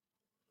know.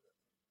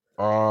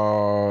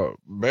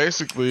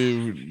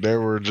 Basically, they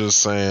were just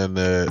saying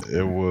that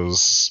it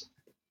was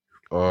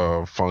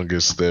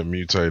fungus that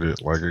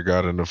mutated, like it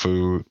got in the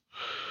food.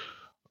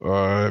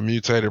 It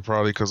mutated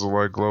probably because of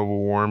like global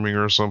warming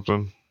or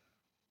something.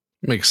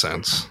 Makes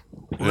sense.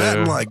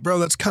 That, like, bro,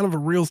 that's kind of a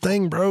real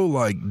thing, bro.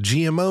 Like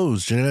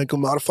GMOs, genetically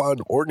modified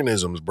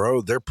organisms,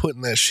 bro. They're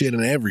putting that shit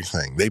in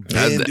everything. They've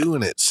been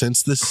doing it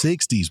since the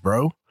 60s,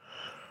 bro.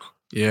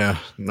 Yeah,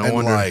 no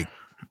wonder. Like,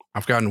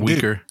 I've gotten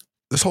weaker. Dude,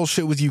 this whole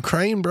shit with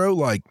Ukraine, bro.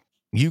 Like,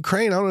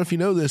 Ukraine, I don't know if you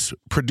know this,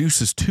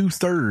 produces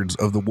 2/3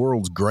 of the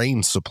world's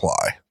grain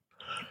supply.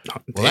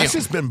 Well, that's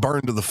just been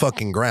burned to the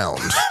fucking ground.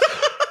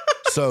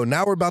 So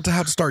now we're about to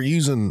have to start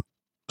using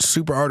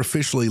super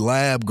artificially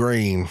lab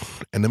grain,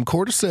 and them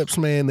cordyceps,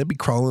 man, they be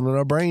crawling in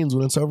our brains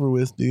when it's over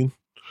with, dude.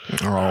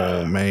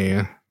 Oh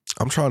man,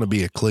 I'm trying to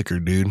be a clicker,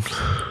 dude.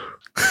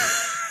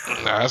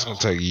 That's gonna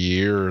take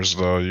years,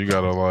 though. You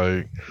gotta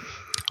like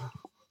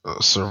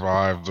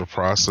survive the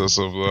process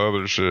of the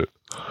other shit.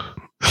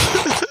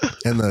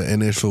 And the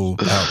initial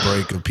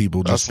outbreak of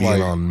people just being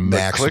like on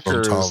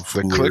maximum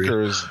tomfoolery. The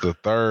clicker is the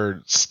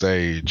 3rd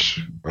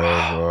stage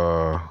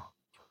of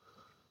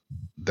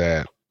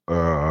that.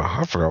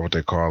 I forgot what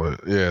they call it.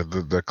 Yeah,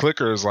 the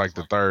clicker is like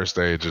the 3rd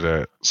stage of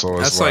that. So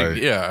it's like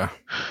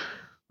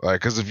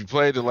because if you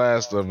played The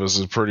Last of Us,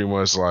 it's pretty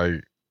much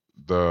like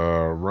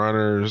the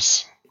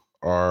runners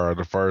are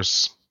the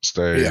 1st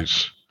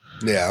stage.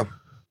 Yeah.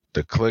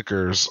 The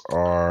clickers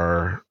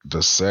are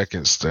the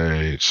second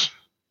stage.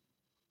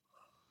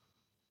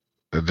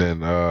 And then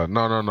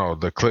no.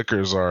 The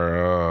clickers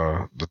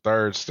are the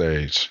third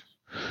stage.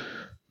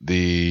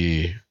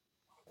 The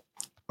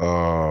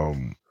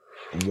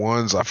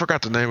ones, I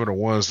forgot the name of the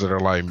ones that are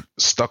like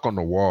stuck on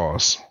the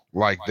walls.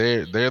 Like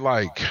they're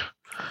like,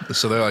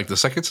 So they're like the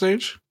second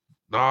stage?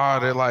 nah,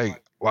 they're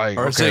like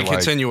Or is it a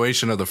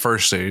continuation of the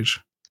first stage?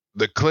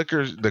 The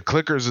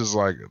clickers is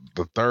like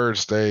the third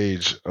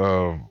stage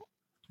of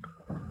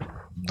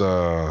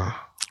the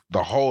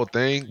whole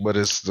thing, but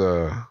it's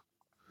the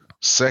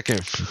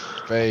second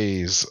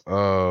phase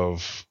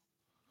of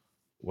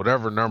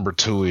whatever number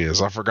 2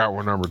 is. I forgot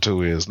what number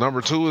 2 is.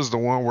 Number 2 is the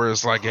one where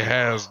it's like it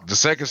has the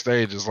second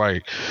stage is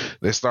like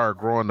they start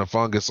growing the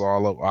fungus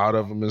all up out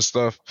of them and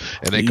stuff,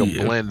 and they can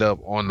blend up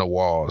on the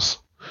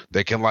walls.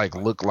 They can like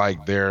look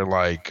like they're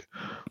like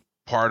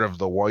part of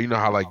the wall. You know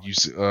how like you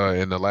see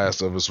in The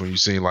Last of Us when you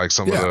see like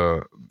some of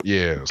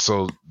the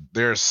so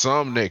there's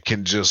some that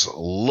can just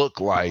look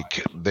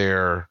like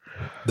they're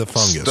the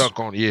fungus stuck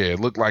on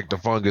look like the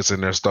fungus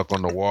and they're stuck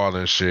on the wall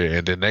and shit,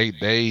 and then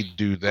they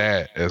do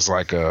that as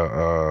like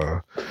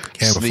a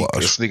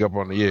camouflage. sneak up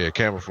on the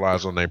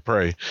camouflage on their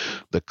prey.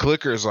 The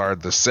clickers are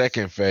the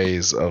second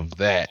phase of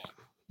that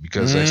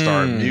because they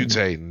start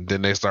mutating,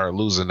 then they start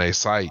losing their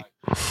sight,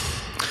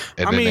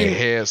 and then their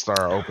heads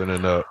start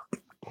opening up.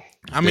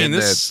 I mean,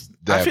 that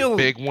I feel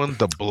big one,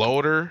 the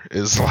bloater,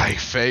 is like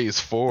phase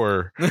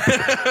 4.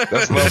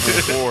 That's level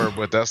 4,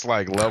 but that's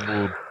like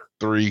level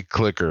 3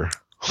 clicker.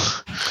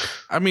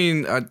 I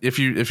mean, if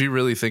you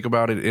really think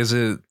about it, is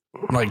it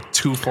like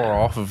too far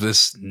off of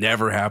this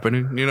never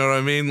happening? You know what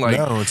I mean? Like,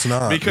 no, it's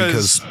not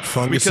because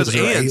funguses are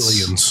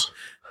aliens.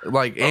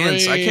 Like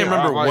ants, I can't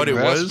remember what it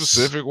was.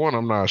 Specific one,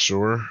 I'm not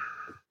sure.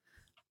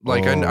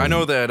 Like I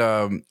know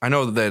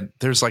that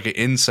there's like an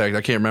insect,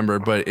 I can't remember,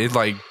 but it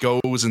like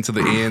goes into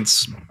the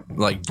ant's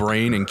like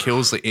brain and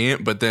kills the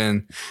ant, but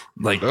then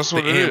like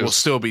the ant will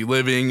still be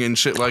living and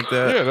shit like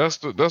that. Yeah, that's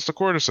the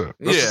cordyceps.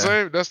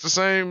 That's the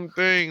same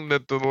thing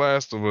that The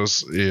Last of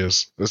Us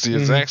is. It's the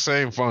exact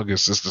same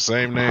fungus. It's the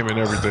same name and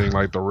everything,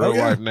 like the real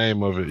life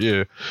name of it.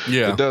 Yeah.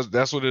 It does.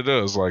 That's what it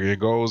does. Like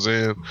it goes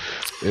in.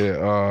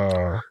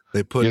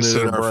 They put it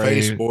in our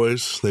face,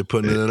 boys. They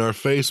put it in our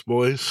face,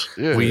 boys.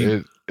 Yeah.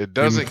 It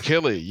doesn't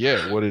kill it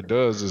yet. What it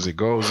does is it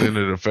goes in,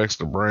 it affects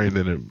the brain,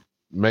 and it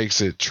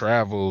makes it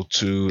travel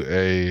to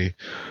a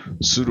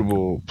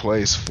suitable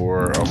place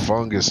for a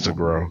fungus to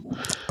grow.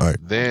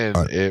 Then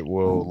it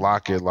will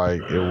lock it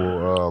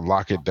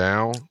lock it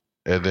down,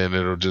 and then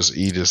it'll just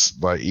eat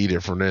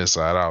it from the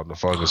inside out, and the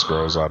fungus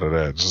grows out of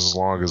that. Just as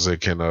long as it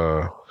can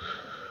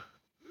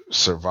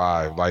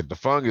survive. Like the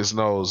fungus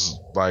knows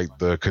like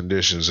the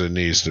conditions it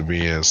needs to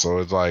be in, so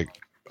it's like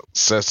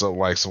sets up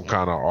like some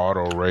kind of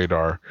auto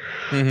radar,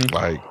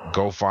 like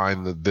go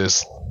find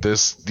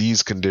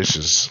these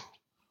conditions.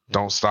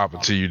 Don't stop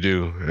until you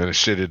do, and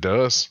shit, it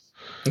does.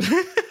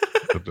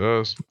 It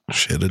does.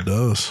 Shit, it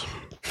does.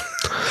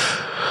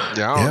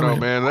 Yeah, I don't know,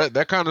 man.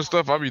 That kind of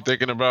stuff I be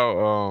thinking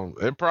about.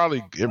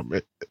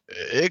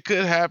 It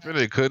could happen.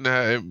 It couldn't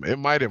happen. It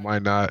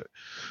might not.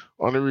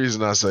 Only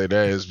reason I say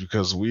that is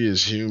because we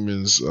as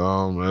humans,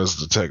 as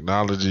the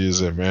technology is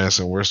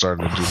advancing, we're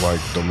starting to do like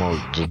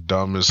the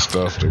dumbest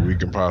stuff that we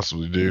can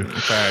possibly do.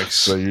 Facts.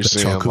 So you're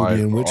seeing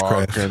like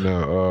all kind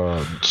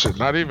of shit.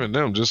 Not even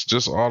them,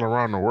 just all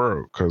around the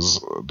world.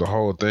 Because the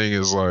whole thing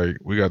is like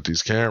we got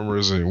these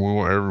cameras and we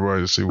want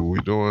everybody to see what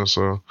we're doing.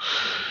 So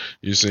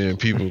you're seeing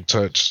people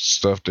touch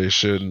stuff they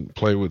shouldn't,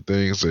 play with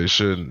things they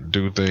shouldn't,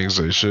 do things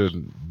they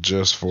shouldn't,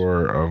 just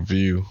for a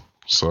view.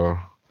 So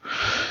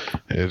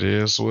it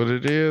is what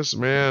it is,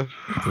 man.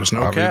 There's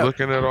no I cap. be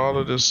looking at all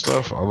of this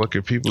stuff. I look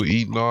at people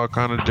eating all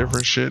kind of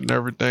different shit and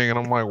everything, and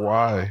I'm like,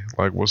 why?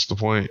 Like, what's the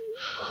point?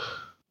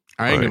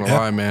 I ain't gonna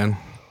lie, man.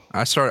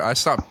 I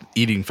stopped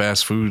eating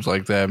fast food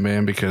like that,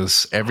 man,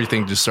 because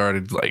everything just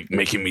started like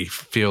making me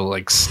feel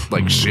like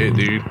shit,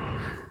 dude.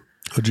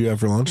 What'd you have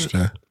for lunch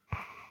today?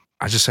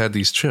 I just had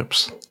these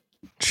chips.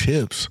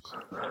 Chips?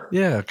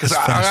 Yeah, because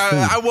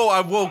I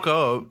woke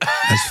up.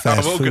 That's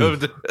fast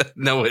food.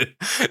 No,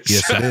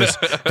 yes, it is.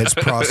 It's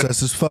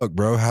processed as fuck,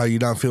 bro. How you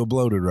not feel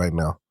bloated right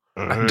now?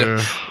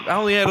 I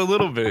only had a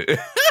little bit.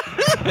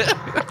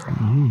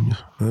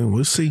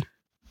 We'll see.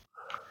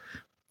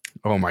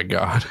 Oh my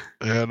god.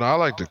 Yeah, no, I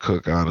like to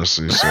cook,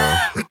 honestly. So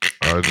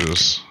I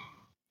just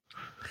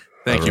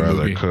I'd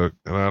rather cook,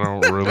 and I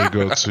don't really I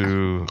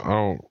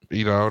don't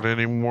eat out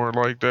anymore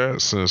like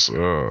that since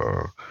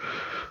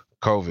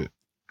COVID.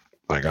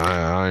 Like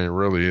I ain't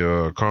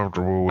really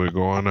comfortable with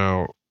going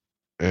out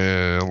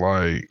and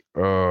like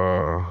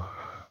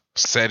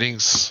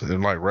settings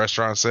and like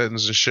restaurant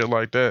settings and shit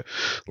like that.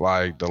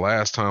 Like the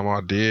last time I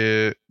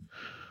did,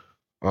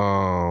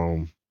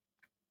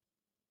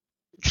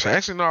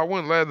 actually no, I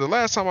went. The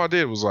last time I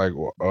did was like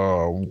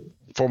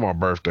for my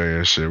birthday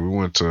and shit. We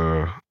went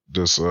to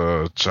this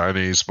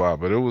Chinese spot,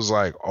 but it was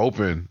like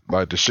open.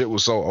 Like the shit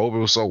was so open,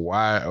 it was so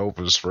wide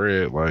open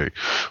spread. Like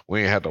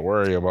we ain't had to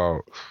worry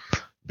about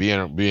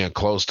being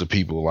close to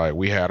people. Like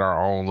we had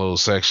our own little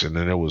section,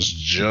 and it was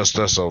just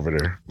us over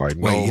there. Like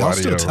Wait, y'all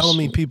nobody still else. telling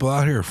me people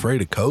out here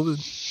afraid of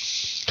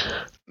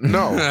COVID?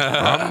 No,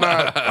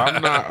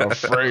 I'm not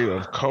afraid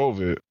of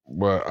COVID,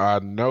 but I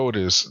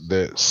noticed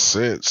that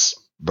since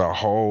the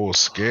whole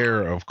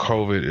scare of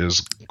COVID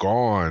is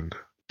gone,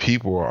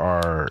 people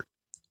are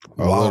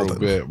a little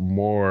bit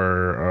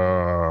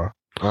more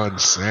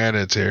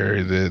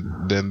unsanitary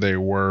than they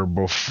were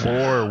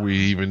before we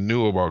even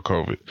knew about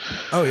COVID.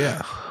 Oh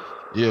yeah.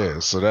 Yeah,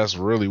 so that's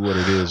really what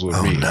it is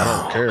with me. No. I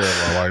don't care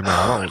about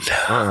like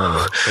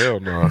hell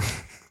no.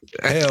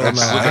 Hell I no.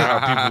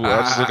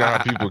 just look at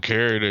how people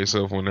carry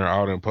themselves when they're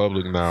out in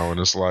public now, and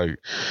it's like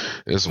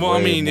it's. Well,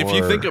 I mean, if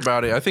you think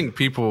about it, I think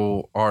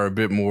people are a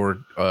bit more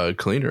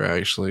cleaner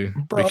actually,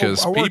 Bro,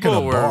 because I work people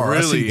in a bar. were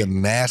I see really the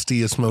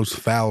nastiest, most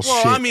foul shit.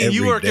 Well, I mean,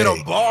 you work day. in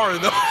a bar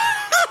though.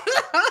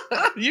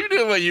 You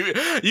knew what you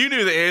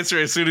knew the answer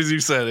as soon as you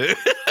said it.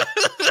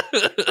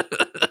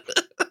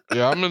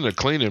 Yeah, I'm in the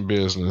cleaning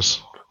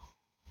business.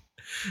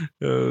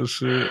 Oh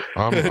shit!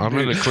 I'm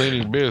in the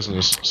cleaning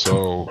business,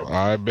 so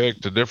I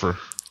beg to differ.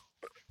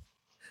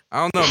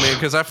 I don't know, man,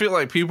 because I feel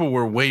like people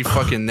were way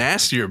fucking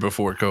nastier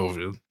before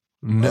COVID.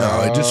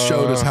 No, it just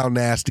showed us how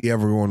nasty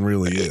everyone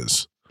really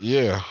is.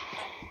 Yeah.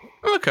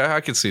 Okay, I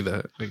can see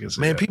that.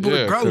 Man, people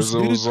are gross,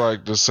 dude. It was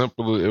like it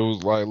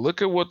was like,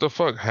 look at what the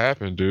fuck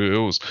happened, dude. It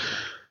was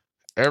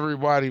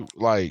everybody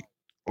like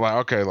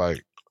okay,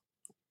 like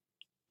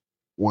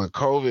when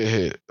COVID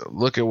hit,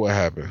 look at what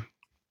happened.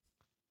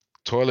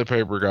 Toilet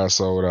paper got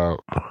sold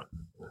out.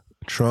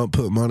 Trump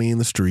put money in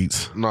the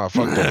streets. Nah,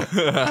 fuck that.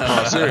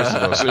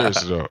 No,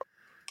 seriously though.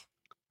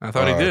 I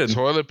thought he did.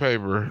 Toilet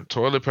paper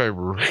started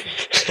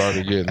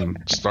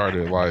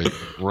like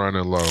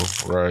running low,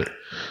 right?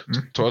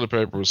 Toilet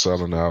paper was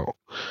selling out.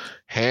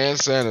 Hand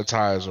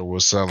sanitizer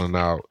was selling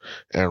out,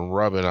 and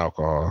rubbing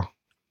alcohol.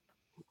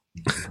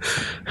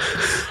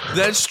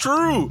 That's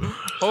true.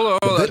 Hold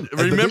on.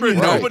 Remember,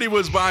 nobody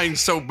was buying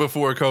soap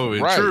before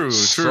COVID. Right.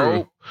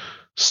 True.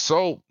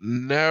 Soap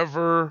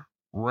never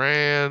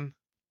ran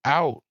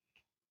out.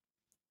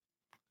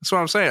 That's what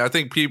I'm saying. I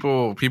think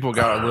people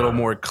got a little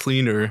more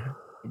cleaner.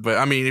 But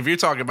I mean, if you're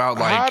talking about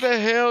like, how the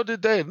hell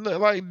did they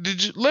like?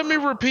 Did you let me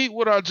repeat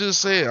what I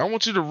just said? I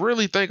want you to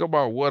really think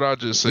about what I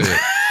just said. All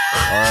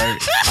right,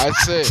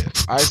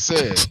 I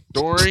said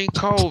during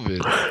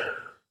COVID,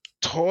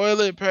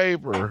 toilet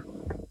paper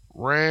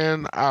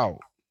ran out.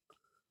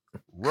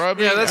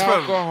 Rubbing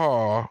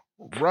alcohol.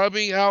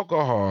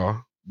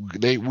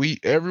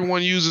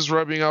 Everyone uses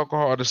rubbing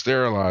alcohol to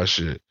sterilize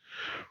shit.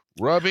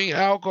 Rubbing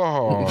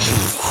alcohol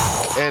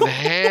and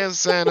hand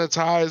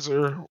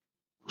sanitizer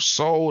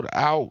sold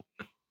out.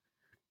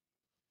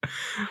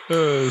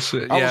 Oh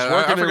shit! I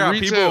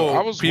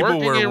was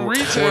working in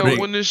retail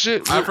when this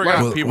shit. I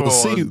forgot people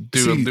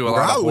do a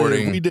lot of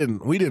hoarding.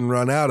 We didn't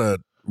run out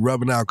of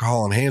rubbing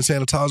alcohol and hand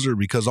sanitizer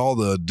because all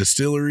the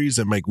distilleries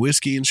that make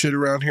whiskey and shit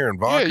around here and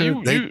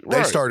vodka,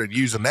 they started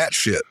using that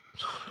shit.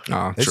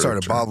 They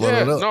started bottling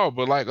it up. No,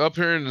 but like up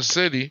here in the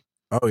city.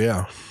 Oh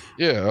yeah.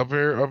 Yeah, up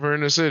here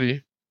in the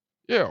city.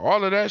 Yeah,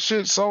 all of that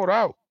shit sold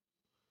out.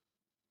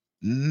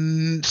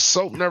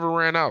 Soap never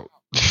ran out.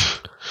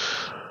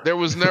 There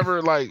was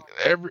never like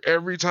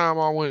every time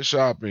I went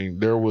shopping,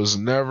 there was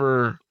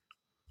never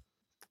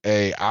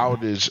a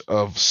outage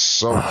of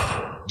soap.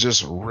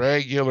 Just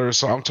regular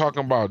soap. I'm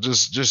talking about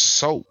just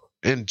soap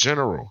in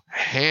general.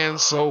 Hand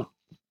soap,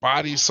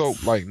 body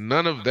soap, like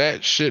none of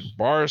that shit,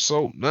 bar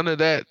soap, none of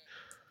that.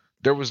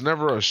 There was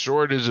never a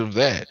shortage of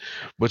that.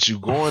 But you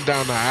going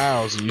down the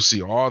aisles and you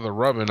see all the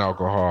rubbing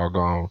alcohol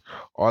gone,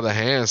 all the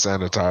hand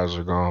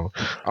sanitizer gone.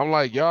 I'm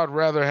like, y'all would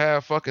rather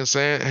have fucking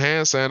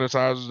hand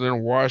sanitizer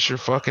than wash your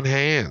fucking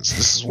hands.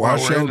 This is why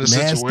we're in this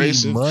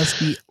situation.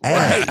 Musty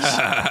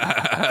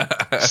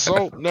ass.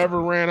 Soap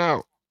never ran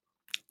out.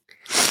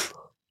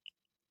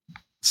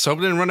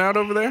 Soap didn't run out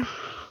over there?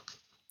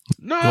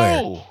 No.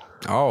 Where?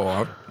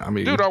 Oh, I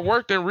mean, dude, I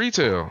worked in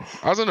retail.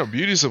 I was in a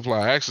beauty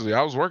supply. Actually,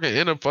 I was working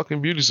in a fucking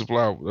beauty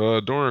supply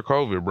during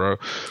COVID, bro.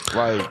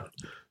 Like,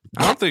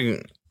 I don't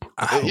think.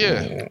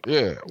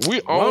 Yeah.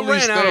 We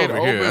only stayed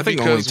open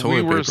because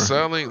we were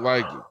selling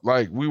like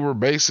we were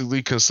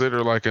basically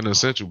considered like an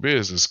essential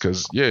business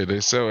because they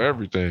sell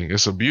everything.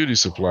 It's a beauty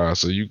supply,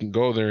 so you can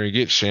go there and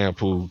get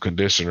shampoo,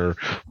 conditioner,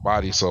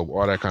 body soap,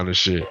 all that kind of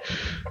shit.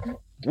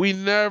 We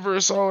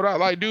never sold out.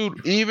 Like,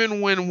 dude,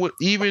 even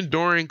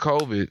during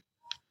COVID.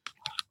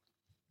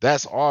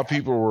 That's all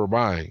people were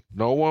buying.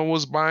 No one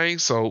was buying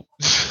soap.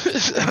 No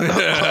one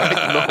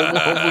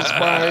was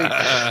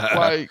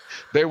buying,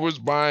 they was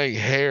buying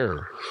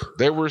hair.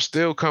 They were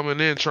still coming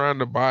in trying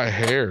to buy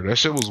hair. That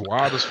shit was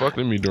wild as fuck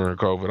to me during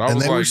COVID. I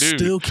was like, dude.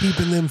 Still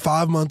keeping them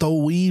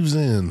 5-month-old weaves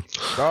in.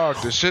 Dog,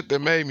 the shit that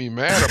made me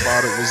mad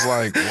about it was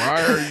like,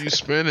 why are you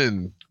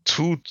spending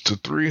 $200 to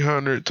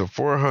 $300 to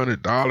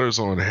 $400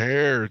 on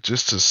hair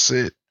just to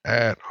sit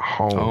at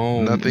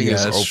home? Nothing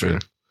is open. True.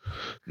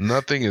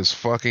 Nothing is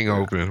fucking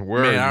open.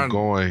 Where are you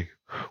going?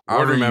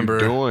 What are you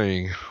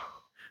doing?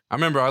 I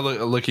remember I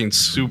looking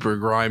super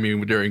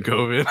grimy during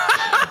COVID.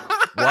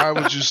 Why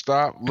would you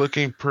stop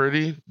looking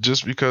pretty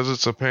just because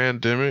it's a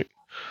pandemic?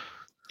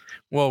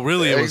 Well,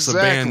 really, it was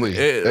exactly.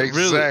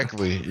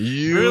 Exactly.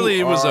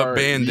 It was a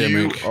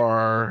pandemic. You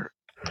are.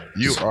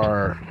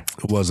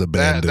 It was a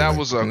pandemic. That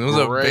was a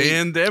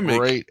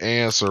great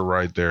answer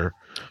right there,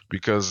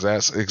 because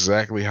that's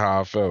exactly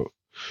how I felt.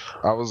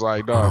 I was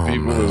like, dog,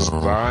 people is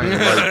dying. Like,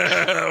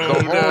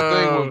 the whole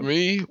thing with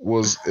me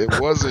was, it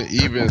wasn't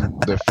even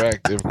the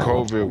fact if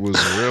COVID was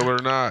real or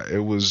not. It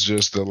was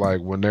just that, like,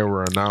 when they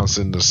were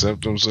announcing the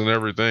symptoms and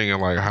everything,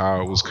 and like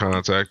how it was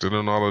contacted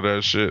and all of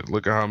that shit.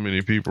 Look at how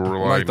many people were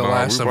like, "Nah,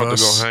 we're about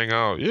to go hang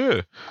out."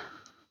 Yeah,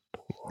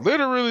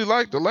 literally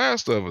like The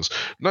Last of Us.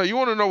 No, you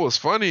want to know what's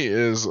funny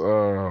is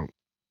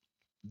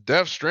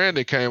Death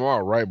Stranding came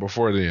out right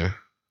before then.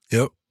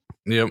 Yep.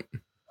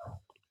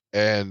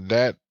 And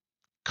that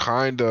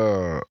kind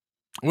of,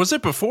 was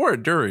it before or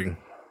during?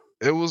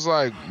 It was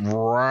like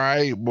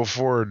right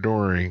before or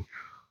during.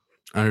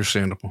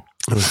 Understandable.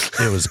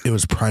 It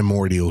was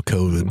primordial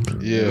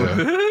COVID.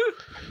 Yeah.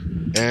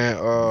 And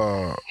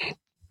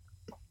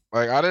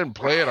like, I didn't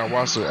play it. I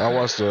watched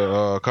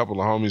a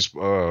couple of homies.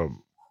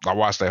 I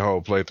watched that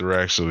whole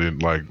playthrough actually,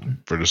 like,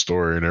 for the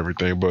story and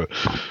everything. But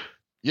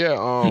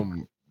yeah,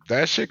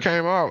 that shit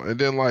came out, and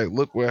then, like,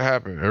 look what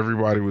happened.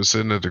 Everybody was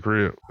sitting at the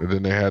crib, and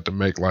then they had to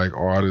make, like,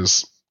 all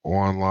this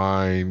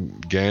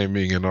online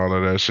gaming and all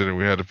of that shit, and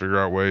we had to figure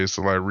out ways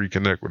to, like,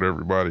 reconnect with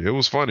everybody. It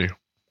was funny.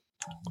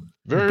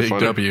 Very funny.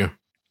 Big W. I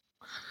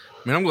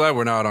mean, I'm glad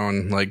we're not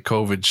on, like,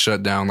 COVID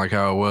shutdown like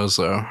how it was,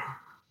 though. I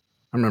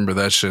remember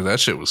that shit. That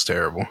shit was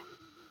terrible.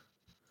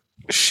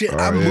 Shit,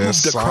 I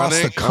moved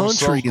across the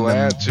country in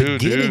the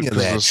beginning of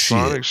that shit.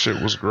 Sonic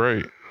shit was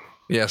great.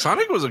 Yeah,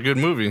 Sonic was a good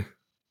movie.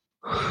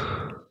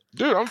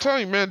 Dude, I'm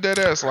telling you, man, dead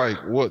ass, like,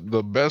 what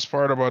the best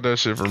part about that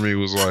shit for me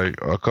was, like,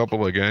 a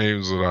couple of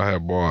games that I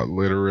had bought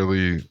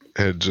literally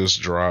had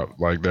just dropped,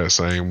 like, that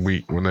same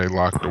week when they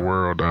locked the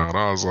world down.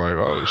 I was like,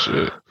 oh,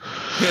 shit.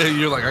 Yeah,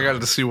 you're like, I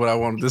got to see what I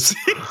wanted to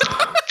see.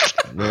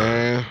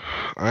 Man,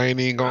 I ain't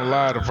even gonna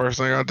lie. The first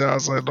thing I did, I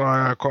was like, no,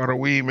 I caught a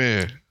Wii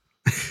Man.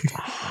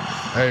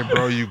 Hey,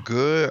 bro, you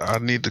good? I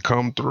need to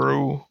come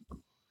through. All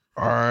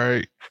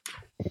right.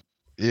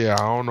 Yeah,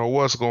 I don't know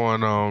what's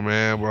going on,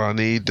 man, but I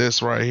need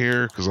this right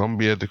here because I'm going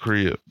to be at the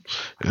crib.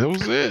 And that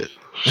was it.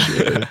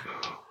 Shit.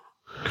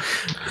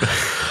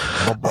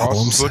 My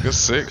boss was looking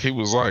sick. He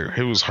was hurt.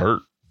 He was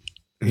hurt.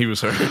 He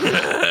was hurt.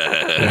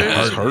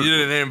 You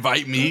didn't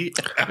invite me. He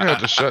had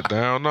to shut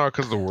down. No,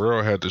 because the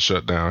world had to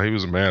shut down. He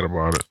was mad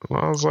about it. And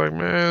I was like,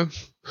 man.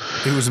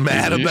 He was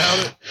mad about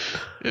it?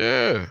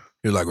 Yeah.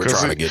 You're like, we're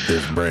trying to get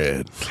this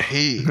bread.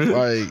 He,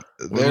 like,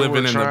 they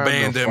were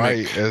trying to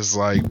fight as,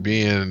 like,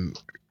 being...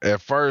 At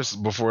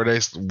first, before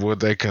what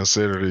they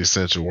considered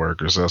essential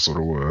workers, that's what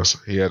it was.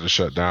 He had to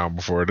shut down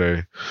before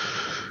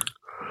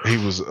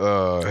his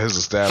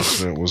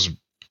establishment was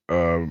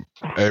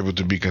able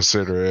to be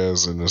considered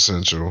as an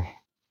essential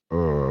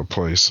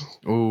place.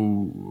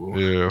 Ooh.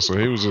 Yeah, so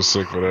he was just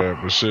sick for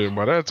that. But shit,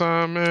 by that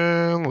time,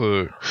 man,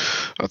 look,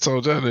 I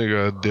told that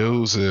nigga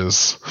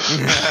deuces.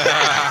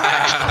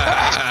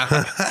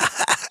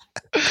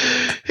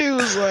 He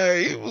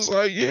was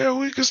like, yeah,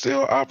 we can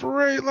still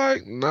operate.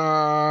 Like,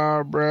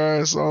 nah,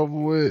 bruh, it's over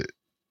with.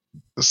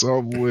 It's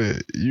over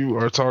with. You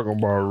are talking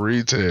about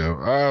retail.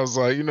 I was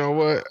like, you know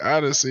what? I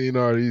done seen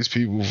all these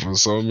people for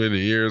so many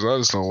years. I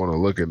just don't want to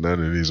look at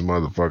none of these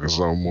motherfuckers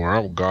no more.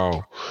 I'm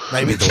gone.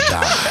 Maybe they'll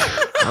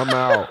die. I'm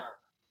out.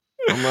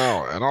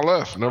 And I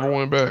left. Never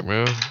went back,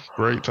 man.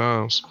 Great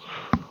times.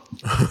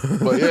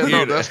 But yeah,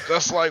 no,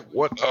 that's like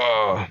what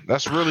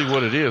that's really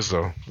what it is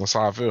though. That's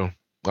how I feel.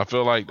 I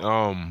feel like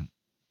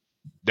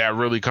that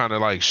really kind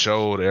of like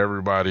showed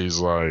everybody's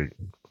like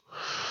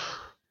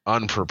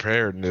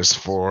unpreparedness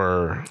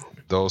for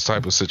those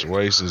type of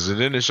situations, and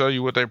then it show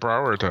you what they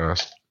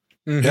prioritize.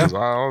 Yeah,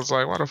 I was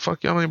like, why the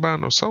fuck y'all ain't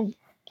buying no soap?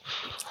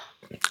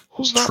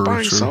 Who's not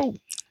buying soap?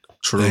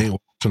 True. They ain't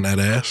watching that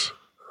ass.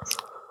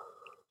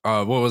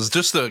 What was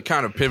just to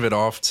kind of pivot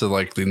off to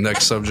like the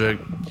next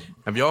subject?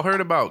 Have y'all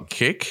heard about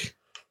Kick?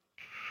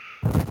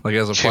 Like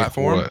as a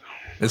platform? What?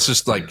 It's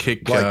just like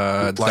Kick.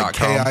 Like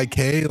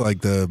KIK,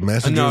 like the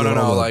messenger.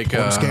 No, like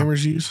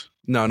scammers use.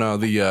 No,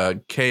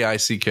 the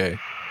KICK.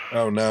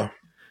 Oh no.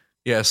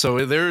 Yeah,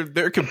 so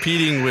they're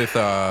competing with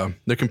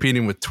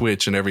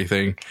Twitch and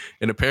everything,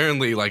 and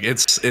apparently like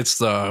it's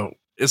the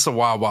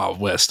wild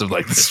wild west of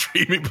like the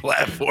streaming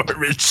platform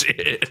and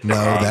shit. No,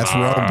 that's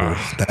Rumble.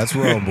 That's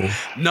Rumble.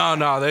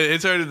 No,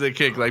 it turned into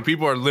Kick. Like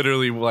people are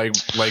literally like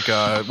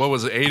what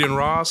was it, Aiden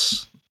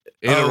Ross?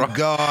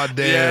 God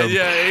damn.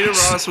 Yeah, Aiden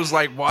Ross was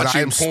like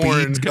watching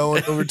porn.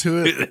 Going over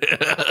to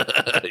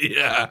it.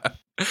 Yeah.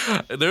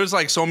 There's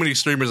like so many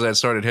streamers that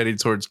started heading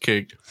towards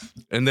Kick.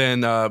 And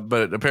then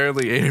but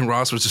apparently Aiden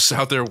Ross was just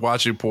out there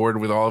watching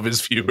porn with all of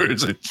his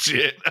viewers and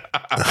shit.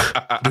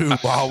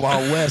 Dude, Wild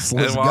Wild West.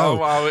 Let's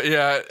go.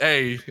 Yeah,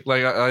 hey,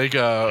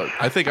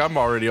 I think I'm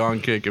already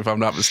on Kick if I'm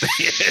not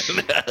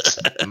mistaken.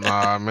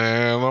 Nah,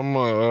 man, I'm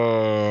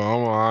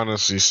gonna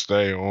honestly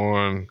stay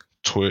on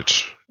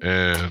Twitch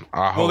and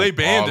I hope they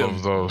banned all him.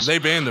 of those. They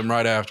banned him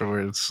right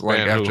afterwards. Like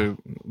Banned after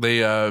they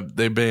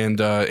banned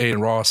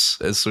Aiden Ross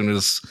as soon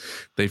as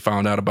they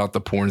found out about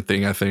the porn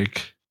thing. I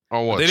think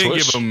On what? they didn't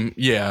Twitch? give him.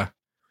 Yeah,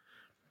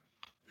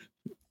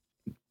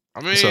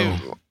 I mean,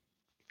 So-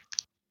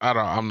 I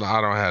don't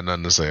have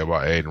nothing to say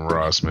about Aiden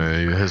Ross,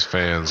 man. His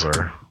fans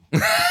are.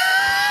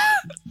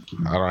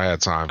 I don't have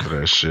time for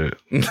that shit.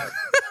 I'm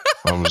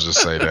gonna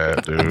just say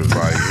that, dude.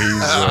 Like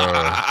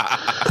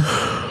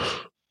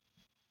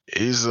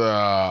he's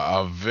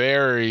a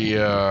very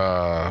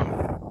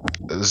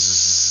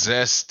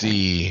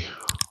zesty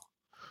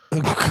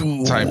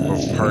type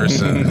of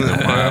person, in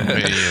my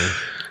opinion.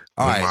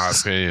 All in right. my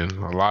opinion,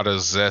 a lot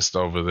of zest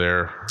over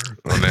there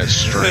on that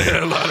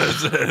stream. a lot of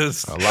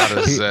this. A lot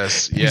of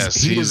zest. Yes,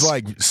 he was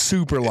like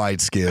super light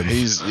skinned.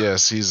 He's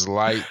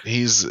light.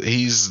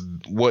 He's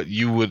what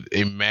you would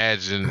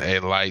imagine a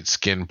light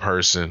skinned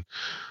person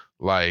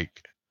like.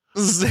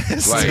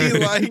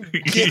 Zesty, like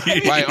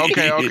Like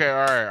okay, all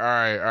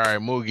right,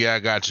 Moogie, I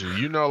got you.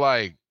 You know,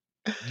 like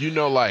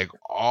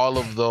all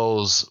of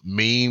those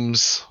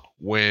memes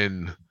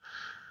where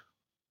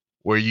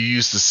you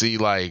used to see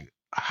like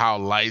how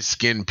light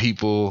skinned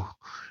people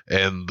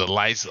and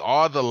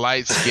all the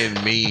light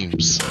skinned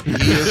memes.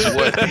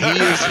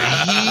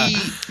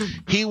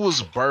 He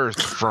was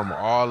birthed from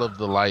all of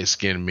the light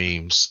skinned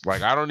memes.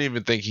 Like I don't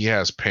even think he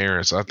has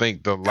parents. I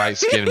think the light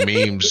skinned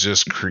memes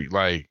just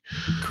created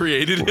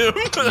him.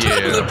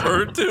 Yeah.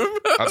 Birthed him.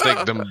 I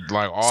think them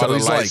like all So the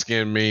he's light like-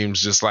 skinned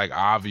memes just like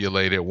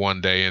ovulated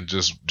one day and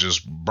just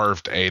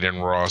birthed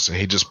Aiden Ross, and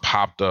he just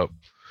popped up.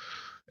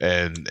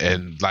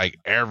 And like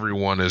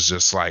everyone is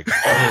just like,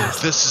 oh,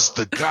 this is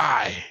the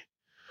guy.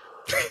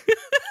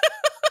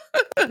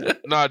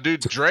 Nah, dude,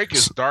 Drake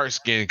is dark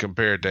skinned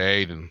compared to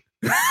Aiden.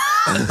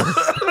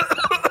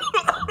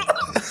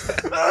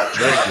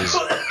 Drake is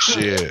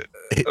shit.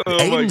 Oh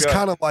my Aiden's God.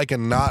 kind of like a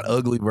not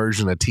ugly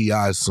version of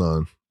T.I.'s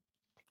son.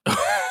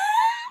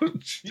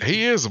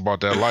 He is about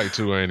that light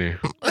too, ain't he?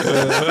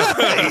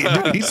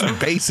 He's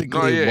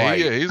basically No, yeah, white.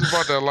 he's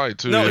about that light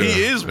too. No, yeah.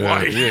 he is Yeah,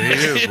 white. Yeah, he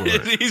is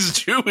white. He's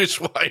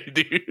Jewish white,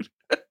 dude.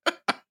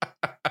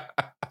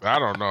 I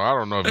don't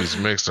know if he's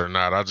mixed or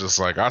not.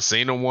 I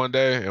seen him one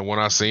day, and when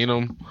I seen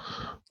him,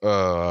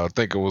 I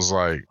think it was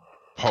like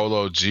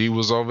Polo G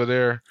was over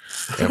there,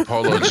 and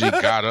Polo G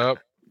got up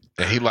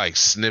and he like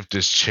sniffed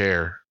his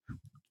chair.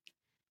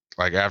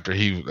 Like after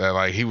he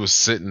was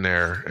sitting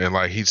there and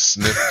like he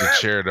sniffed the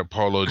chair that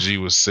Polo G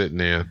was sitting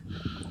in.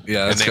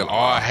 Yeah, And that's they kinda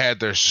all wild. had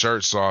their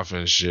shirts off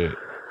and shit.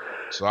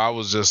 So I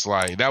was just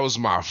like, that was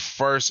my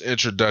first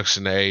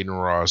introduction to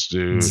Aiden Ross,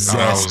 dude. I was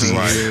Zesty.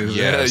 like,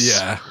 yes.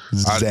 Yeah.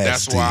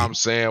 That's Zesty. why I'm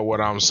saying what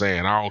I'm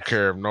saying. I don't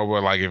care if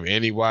nobody like if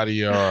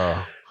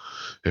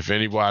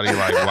anybody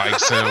like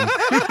likes him or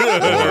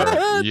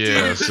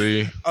yeah,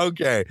 see.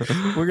 Okay,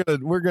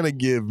 we're gonna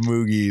give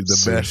Moogie the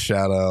See. best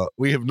shout out.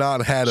 We have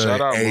not had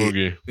Shout out a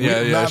Moogie. we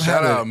have Yeah, not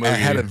shout had out Moogie.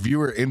 had a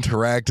viewer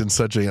interact in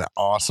such an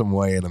awesome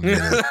way in a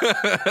minute.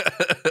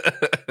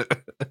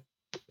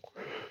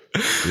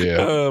 Yeah.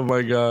 Oh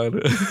my God.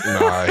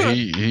 Nah,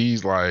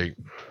 he's like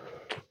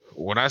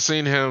when I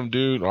seen him,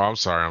 dude. Oh, I'm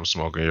sorry, I'm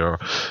smoking,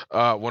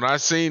 y'all. When I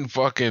seen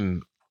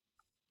fucking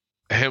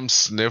him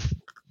sniff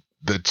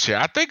the chair,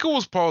 I think it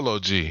was Polo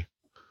G.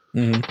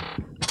 Mhm.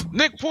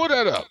 Nick, pull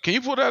that up. Can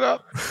you pull that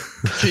up?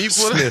 Can you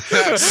pull Sniff-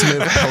 that?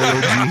 sniff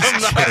Polo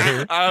G's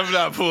chair. I'm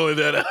not pulling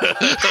that up.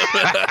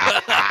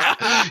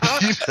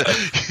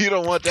 you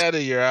don't want that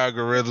in your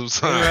algorithm,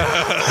 son.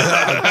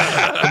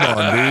 Come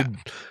on, dude.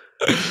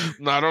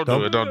 No,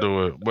 don't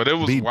do it. But it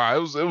was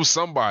wild. It was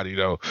somebody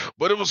though.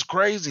 But it was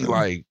crazy.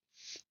 Like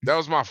that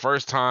was my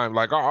first time.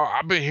 Like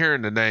I've been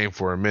hearing the name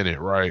for a minute,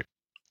 right?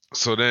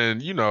 So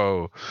then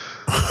I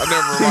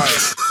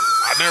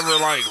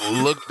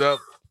never looked up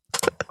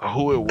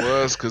who it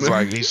was because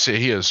like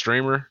he a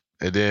streamer.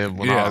 And then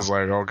when I was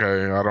like,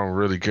 okay, I don't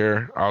really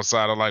care.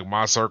 Outside of like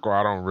my circle,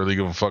 I don't really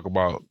give a fuck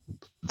about.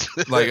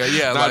 Like,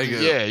 yeah, Not- like,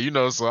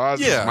 so I was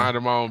just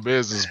minding my own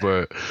business.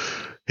 But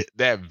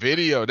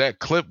that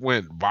clip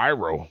went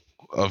viral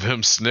of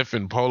him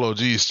sniffing Polo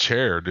G's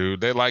chair,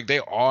 dude. They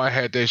all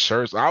had their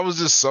shirts. I was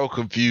just so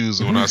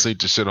confused when I seen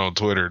the shit on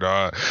Twitter,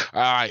 dog.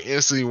 I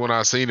instantly, when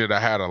I seen it, I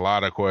had a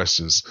lot of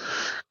questions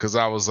because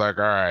I was like,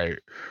 all right,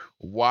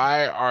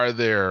 why are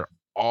there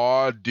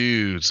all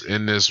dudes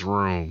in this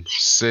room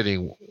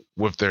sitting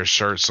with their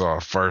shirts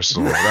off? First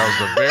of all, that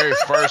was the very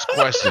first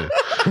question.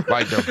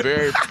 Like the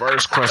very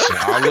first question.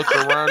 I looked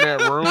around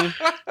that room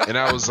and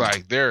I was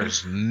like,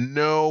 there's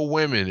no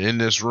women in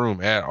this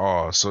room at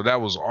all. So that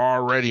was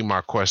already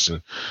my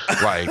question.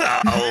 Like,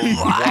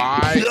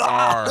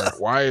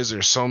 why is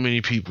there so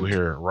many people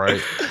here,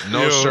 right?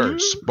 No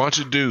shirts. Bunch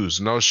of dudes,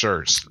 no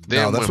shirts.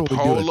 Then that's when what we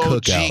do at Polo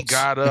G cookouts.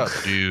 got up,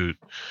 dude,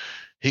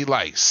 he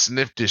like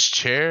sniffed his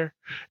chair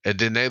and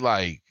then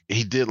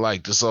he did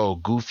like this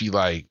old goofy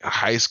like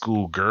high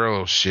school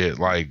girl shit,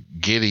 like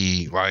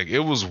giddy, like it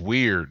was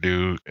weird,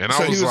 dude. And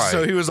I was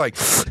like, he was like,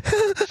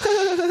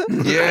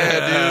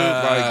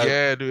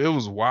 yeah, dude, it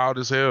was wild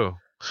as hell.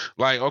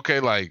 Like, okay,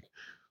 like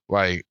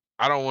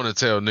I don't want to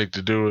tell Nick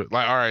to do it.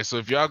 Like, all right, so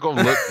if y'all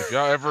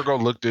ever go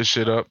look this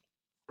shit up,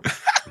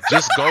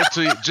 just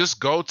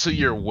go to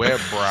your web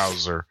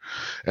browser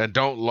and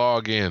don't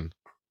log in.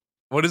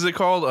 What is it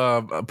called?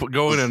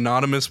 Go in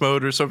anonymous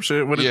mode or some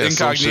shit? What is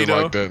incognito? Some shit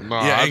like that.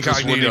 No, yeah,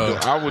 incognito.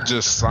 I would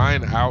just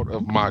sign out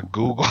of my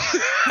Google.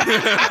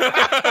 Just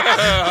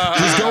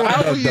go on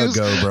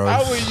DuckDuckGo, bro.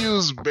 I would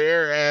use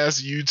bare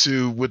ass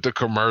YouTube with the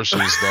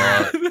commercials,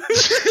 dog.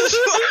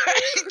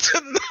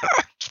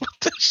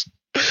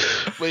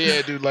 But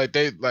yeah, dude,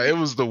 it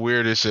was the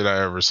weirdest shit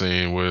I ever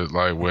seen with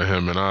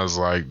him, and I was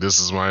like, this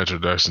is my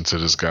introduction to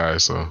this guy.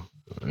 So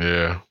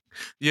yeah.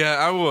 Yeah,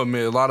 I will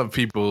admit, a lot of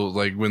people,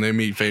 like, when they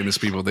meet famous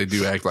people, they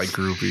do act like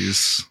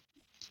groupies.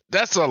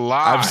 That's a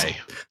lie. I've seen it.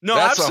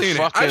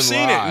 I've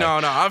seen it. No,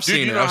 I've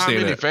seen it. You know how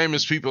many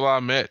famous people I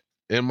met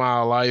in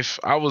my life?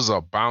 I was a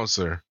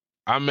bouncer.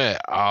 I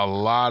met a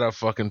lot of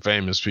fucking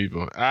famous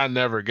people. I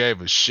never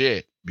gave a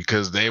shit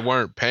because they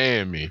weren't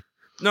paying me.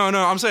 No,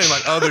 I'm saying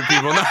like other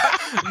people,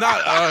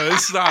 not us.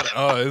 It's not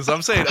us.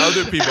 I'm saying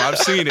other people. I've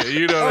seen it.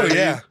 You know?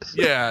 Yeah.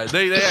 Yeah,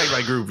 they act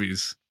like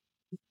groupies.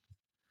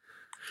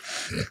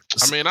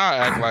 I mean, I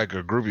act like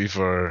a groupie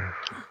for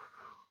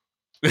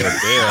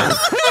Adele.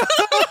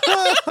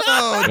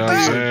 Oh, you know what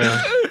I'm saying?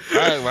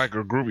 I act like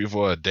a groupie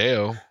for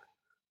Adele.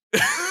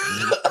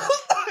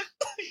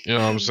 You know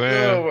what I'm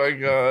saying? Oh my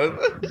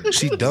god,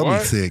 she dummy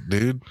thick,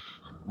 dude.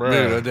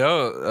 Dude,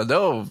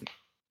 Adele.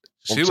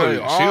 She look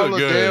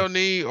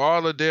good.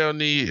 All Adele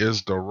need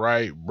is the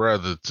right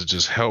brother to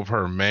just help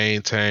her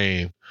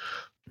maintain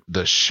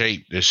the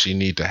shape that she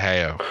need to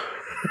have.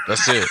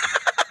 That's it.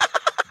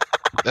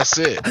 That's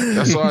it.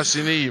 That's all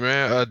she need,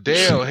 man.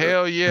 Adele,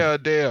 hell yeah,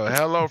 Adele.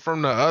 Hello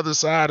from the other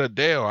side,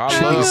 Adele. I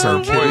love her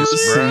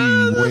voice, bro.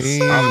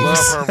 I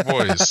love her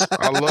voice.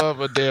 I love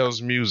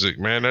Adele's music,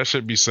 man. That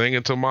should be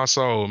singing to my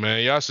soul,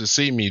 man. Y'all should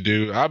see me,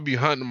 dude. I be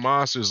hunting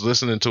monsters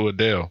listening to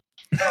Adele.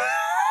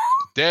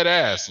 Dead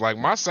ass. Like,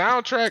 my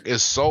soundtrack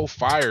is so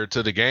fire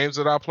to the games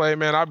that I play,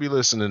 man. I be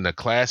listening to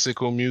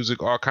classical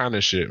music, all kind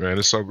of shit, man.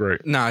 It's so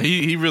great. Nah,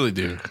 he really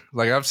do.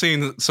 Like, I've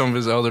seen some of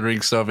his Elden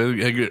Ring stuff.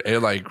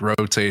 It like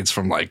rotates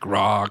from like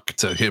rock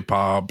to hip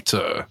hop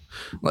to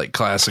like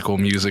classical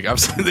music. I've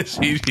seen this.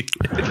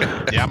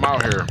 Yeah, I'm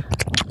out here.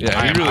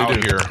 Yeah, he really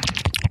do. Here.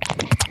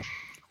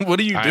 What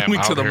are you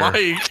doing to the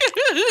mic?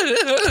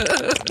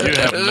 You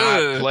have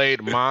not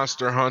played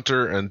Monster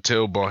Hunter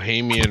until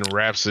Bohemian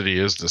Rhapsody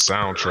is the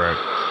soundtrack.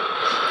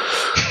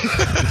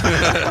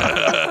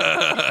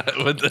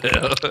 What the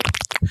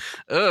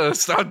hell?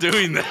 Stop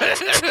doing that.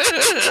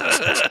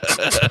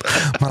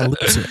 My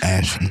lips are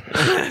ashy.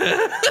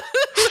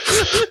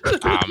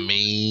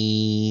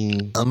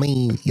 I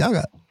mean, y'all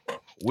got.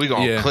 We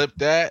gonna clip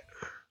that.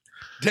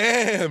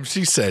 Damn,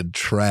 she said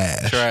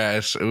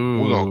trash.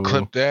 Ooh. We're gonna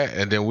clip that,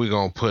 and then we're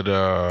gonna put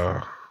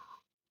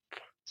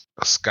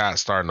Scott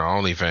starting the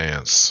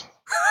OnlyFans.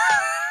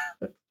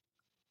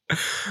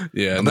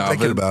 Yeah, I'm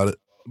thinking about it.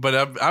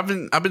 But I've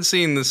been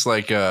seeing this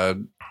like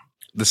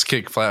this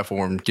Kick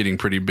platform getting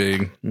pretty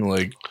big.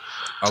 Like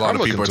a lot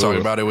of people are talking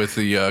about it with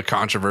the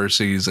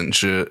controversies and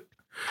shit.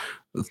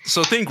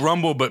 So think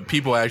Rumble, but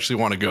people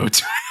actually want to go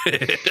to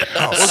it.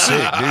 Oh,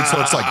 sick, dude!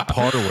 So it's like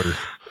Parler.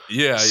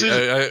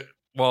 Yeah.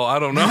 Well, I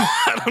don't know.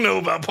 I don't know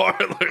about Parler.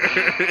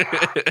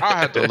 I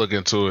have to look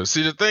into it.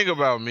 See, the thing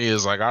about me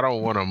is like I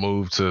don't want to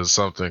move to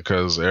something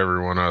because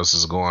everyone else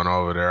is going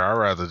over there. I'd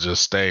rather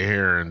just stay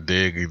here and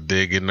dig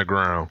in the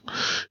ground.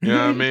 You know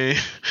what I mean?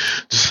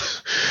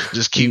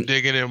 Just keep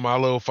digging in my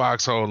little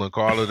foxhole and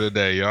call it a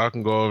day. Y'all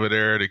can go over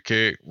there to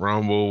Kick,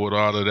 Rumble with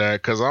all of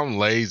that because I'm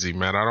lazy,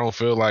 man. I don't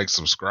feel like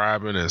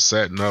subscribing and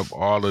setting up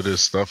all of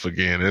this stuff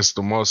again. It's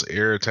the most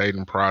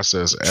irritating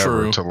process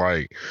ever to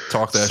like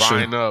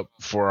sign up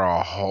for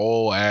a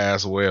whole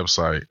ass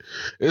website.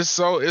 It's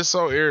so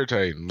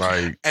irritating.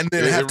 Like, and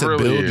then have to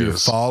really build your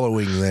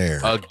following there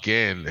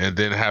again, and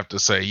then have to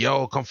say,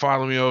 "Yo, come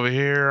follow me over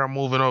here. I'm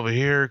moving over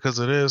here because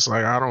of this."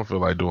 Like, I don't feel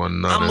like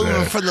doing none of that. I'm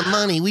moving for the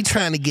money. We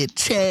trying to get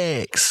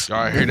checks.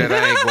 Y'all hear that?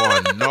 I ain't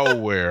going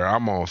nowhere.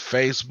 I'm on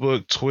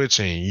Facebook, Twitch,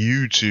 and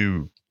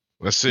YouTube.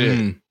 That's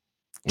it.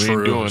 We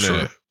ain't doing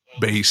that.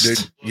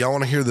 Based. Y'all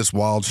want to hear this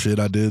wild shit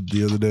I did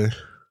the other day?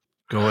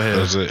 Go ahead.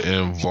 Does it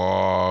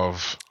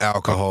involve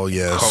alcohol?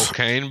 Yes.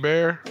 Cocaine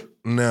Bear?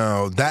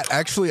 No, that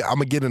actually, I'm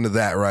gonna get into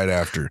that right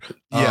after.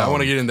 Yeah, I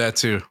want to get into that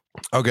too.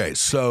 Okay,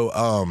 so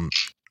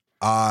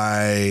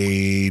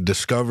I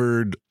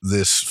discovered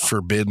this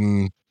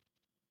forbidden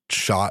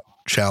shot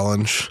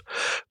challenge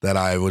that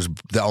I was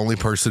the only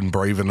person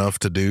brave enough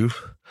to do,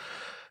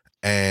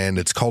 and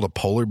it's called a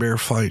polar bear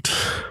fight,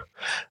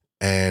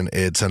 and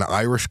it's an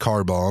Irish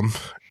car bomb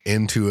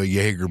into a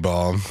Jaeger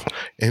bomb,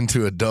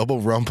 into a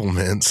double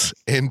Rumpelmints,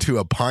 into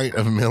a pint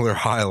of Miller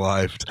High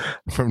Life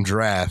from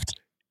draft,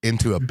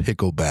 into a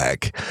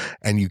pickleback,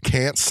 and you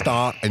can't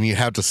stop, and you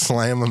have to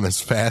slam them as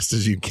fast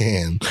as you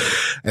can.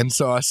 And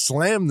so I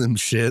slammed them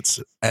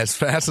shits as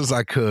fast as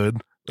I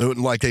could.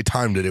 Like they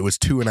timed it. It was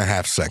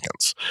 2.5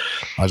 seconds.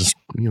 I just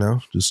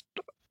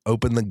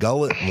open the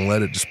gullet and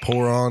let it just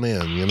pour on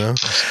in, you know?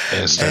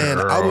 And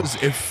I was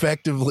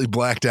effectively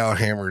blacked out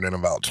hammered in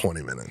about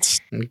 20 minutes.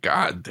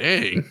 God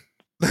dang.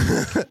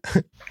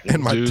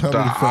 And my Dude, tummy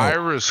the felt.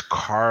 Irish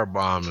car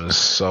bomb is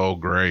so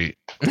great.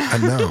 I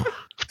know.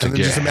 And then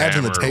just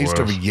imagine the taste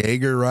of a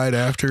Jaeger right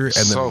after, and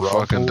so then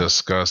fucking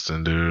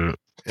disgusting, dude.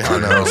 I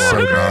know, oh so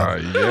my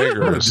bad. god,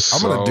 Jaeger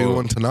I'm gonna do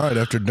one tonight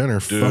after dinner.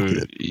 Dude,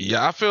 Fuck it.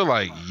 yeah, I feel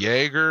like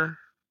Jaeger.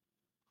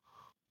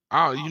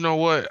 You know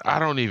what? I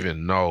don't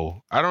even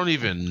know.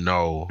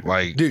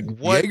 Like, Dude,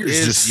 what Jaeger's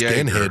is just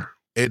Jaeger? skinhead.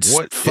 It's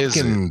What is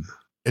fucking.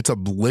 It's a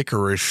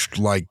licorice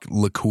like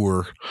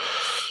liqueur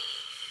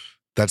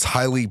that's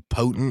highly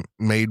potent,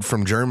 made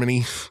from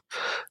Germany,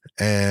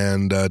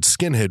 and it's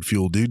skinhead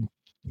fuel, dude.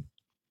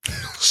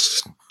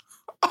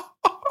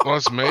 Well,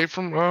 it's made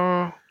from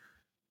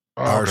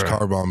Irish okay.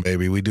 car bomb,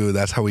 baby. We do it.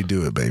 That's how we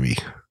do it, baby.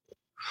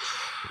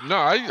 No,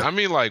 I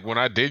mean, like, when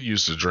I did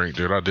used to drink,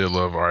 dude, I did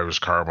love Irish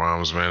car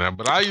bombs, man.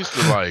 But I used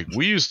to like,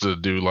 we used to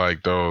do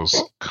like those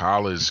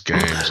college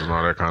games and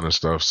all that kind of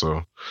stuff.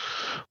 So,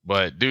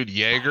 but dude,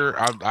 Jaeger,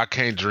 I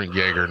can't drink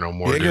Jaeger no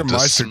more. Dude. The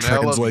Jägermeister smell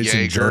of translates in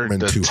Jaeger, German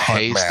the to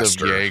taste of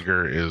Huntmaster.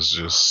 Jaeger is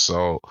just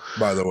so.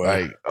 By the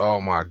way, Like,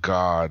 oh my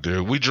god,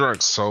 dude, we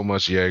drank so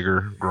much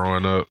Jaeger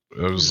growing up.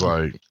 It was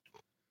like,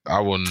 I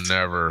will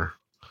never.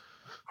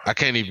 I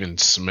can't even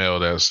smell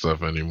that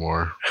stuff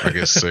anymore. I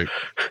get sick.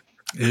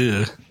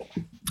 Yeah.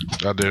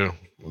 I do.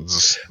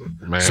 Just,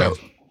 man.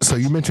 So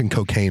you mentioned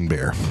Cocaine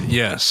Bear.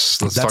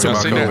 Yes. Let's That's talk a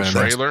about seen that Cocaine.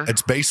 trailer?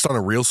 It's based on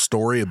a real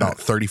story about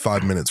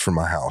 35 minutes from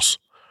my house.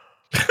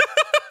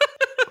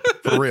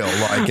 For real,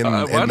 like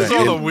why does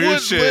all the weird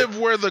would shit live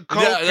where the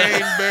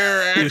Cocaine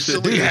Bear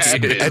actually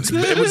happened.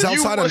 it was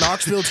outside You of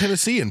Knoxville,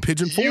 Tennessee, in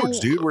Pigeon Forge,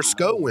 dude, where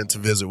Sco went to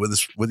visit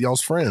with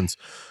y'all's friends.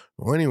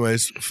 Well,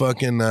 anyways,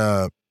 fucking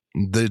the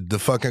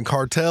fucking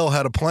cartel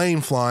had a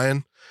plane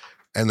flying,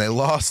 and they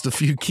lost a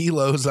few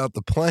kilos out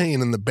the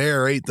plane, and the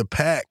bear ate the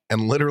pack,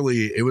 and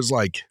literally it was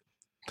like,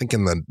 I think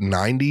in the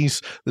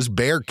 90s, this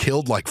bear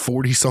killed like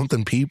 40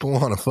 something people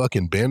on a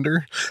fucking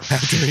bender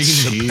after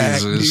eating the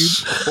pack,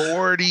 dude.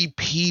 40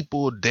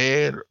 people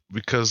dead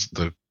because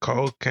the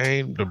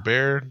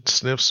bear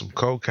sniffed some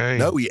cocaine.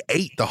 No, he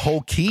ate the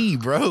whole key,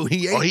 bro.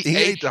 He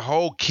ate the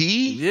whole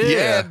key?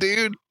 Yeah,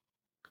 dude.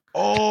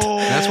 Oh,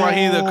 That's why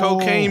he's the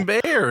Cocaine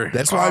Bear.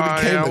 That's why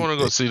I became. I want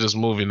to go see this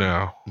movie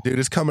now, dude.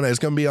 It's coming. It's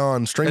going to be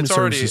on streaming It's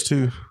already- services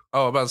too.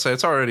 Oh, about to say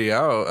it's already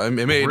out. I mean,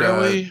 it made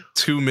Really?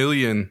 2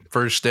 million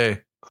first day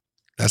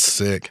That's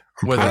sick.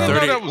 I'm with proud. I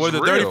didn't know a that was with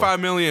a real. 35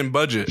 million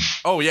budget.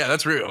 Oh yeah,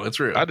 that's real. That's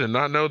real. I did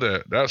not know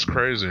that. That's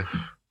crazy,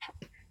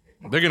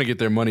 They're gonna get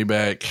their money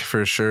back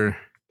for sure.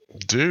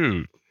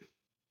 dude.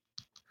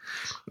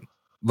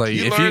 Like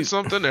You if learn you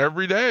something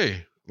every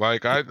day.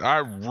 Like I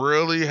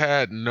really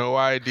had no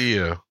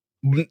idea.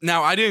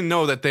 now, I didn't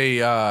know that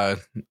they. I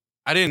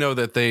didn't know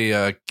that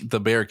the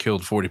bear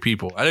killed 40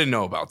 people. I didn't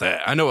know about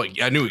that. I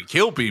knew he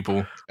killed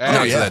people.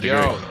 Not to that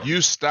Yo, degree.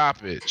 you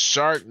stop it.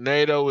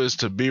 Sharknado is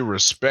to be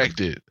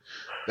respected.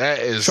 That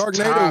is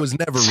Sharknado was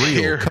never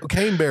tier. real.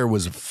 Cocaine Bear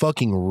was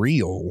fucking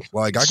real.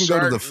 Like I can go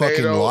to the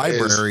fucking Sharknado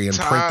library and is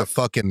print the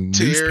fucking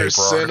tier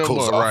newspaper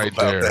articles cinema off right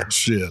about there. that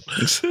shit.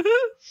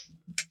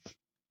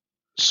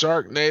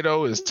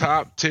 Sharknado is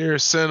top tier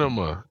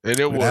cinema, and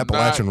it will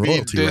Appalachian not be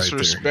royalty right there.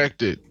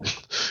 disrespected.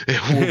 It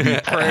will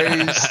be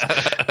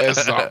praised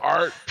as the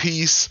art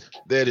piece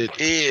that it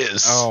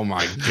is. Oh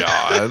my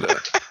god.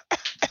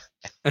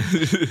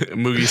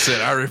 Moogie said,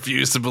 "I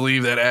refuse to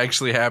believe that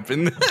actually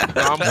happened."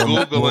 I'm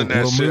googling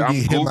that shit. I'm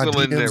Moogie hit my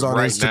googling DMs it on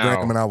right Instagram,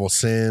 now. and I will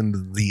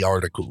send the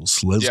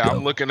articles. Let's Yeah, go.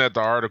 I'm looking at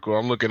the article.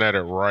 I'm looking at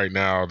it right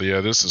now.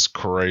 Yeah, this is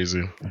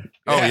crazy.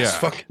 Oh, It's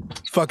yeah.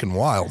 fucking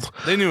wild.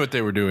 They knew what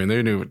they were doing.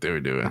 They knew what they were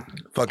doing.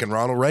 Fucking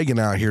Ronald Reagan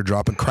out here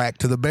dropping crack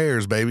to the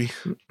Bears, baby.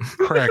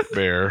 Crack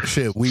bear.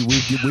 Shit, we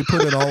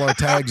put in all our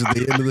tags at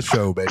the end of the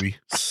show, baby.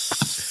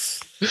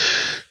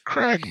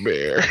 Crack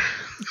bear.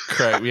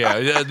 Correct. Yeah.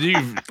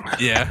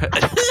 Yeah.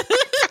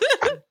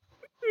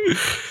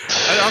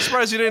 I'm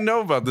surprised you didn't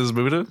know about this,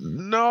 Buddha.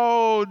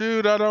 No,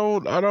 dude, I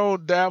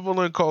don't dabble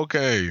in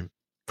cocaine.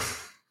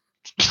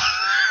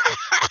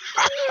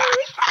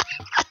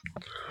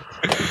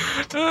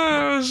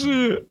 Oh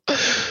shit.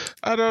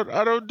 I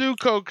don't do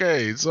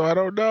cocaine, so I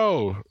don't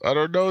know. I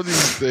don't know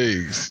these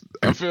things.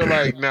 I feel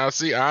like now,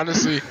 see,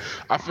 honestly,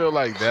 I feel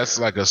like that's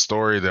like a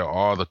story that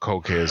all the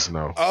cokeheads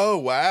know. Oh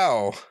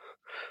wow.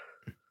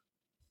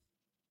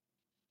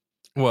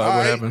 What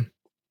happened?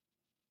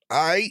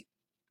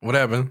 What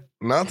happened?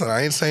 Nothing.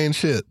 I ain't saying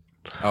shit.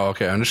 Oh,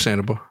 okay,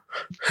 understandable.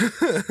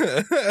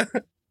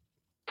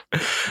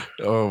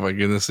 Oh my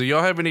goodness. So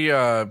y'all have any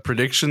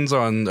predictions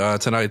on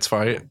tonight's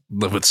fight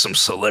with some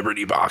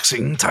celebrity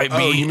boxing type Oh,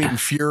 beat? you mean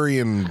Fury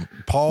and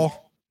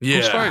Paul? Who's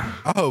Yeah. fighting?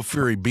 I hope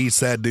Fury beats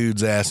that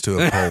dude's ass to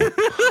a pole.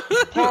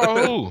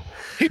 Paul who?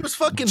 He was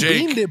fucking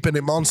Jake. bean dipping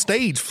him on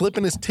stage,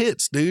 flipping his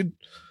tits, dude.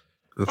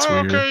 That's Oh,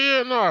 weird. okay,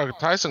 yeah, no,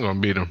 Tyson gonna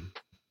beat him.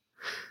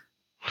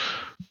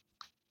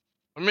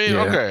 I mean,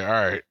 Yeah. okay,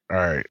 all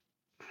right.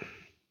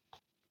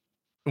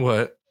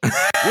 What?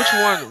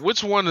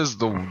 Which one is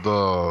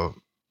the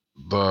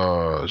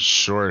The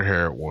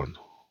short-haired one.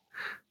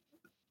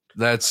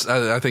 That's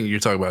I think you're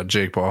talking about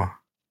Jake Paul.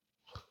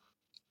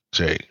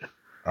 Jake.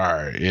 All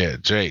right, yeah,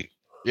 Jake.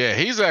 Yeah,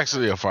 he's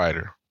actually a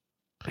fighter.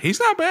 He's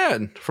not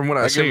bad from what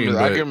I've seen.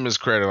 I give him his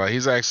credit. Like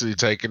he's actually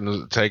taking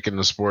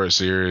the sport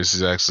serious.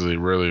 He's actually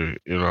really,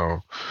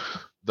 the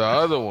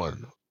other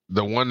one,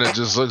 the one that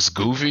just looks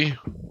goofy.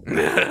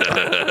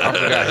 I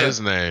forgot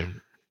his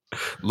name.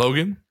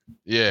 Logan?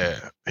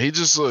 Yeah. He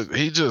just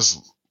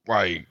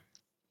like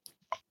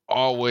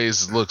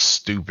always looks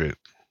stupid.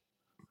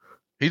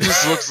 He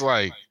just looks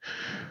like,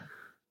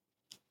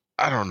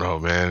 I don't know,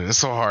 man. It's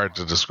so hard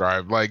to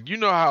describe. Like, you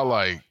know how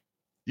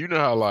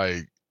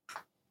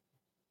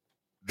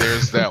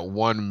there's that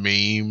one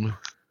meme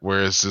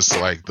where it's just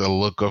like the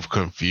look of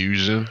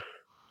confusion.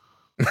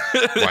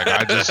 Like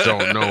I just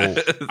don't know.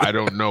 I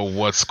don't know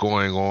what's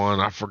going on.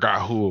 I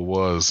forgot who it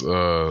was.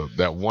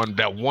 That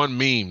one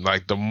meme,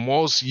 like the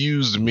most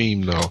used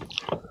meme though.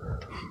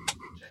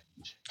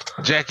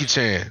 Jackie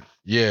Chan.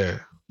 Yeah.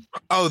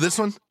 Oh, this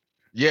one?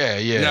 Yeah.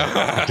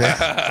 Okay.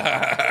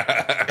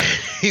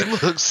 He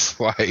looks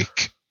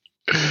like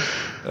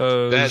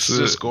that's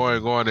just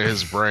going on in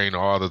his brain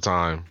all the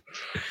time.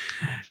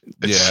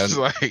 It's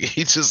like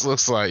he just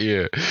looks like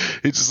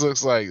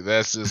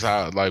that's just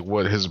how like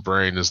what his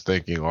brain is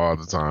thinking all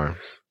the time.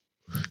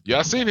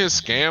 Y'all seen his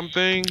scam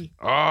thing?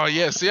 Oh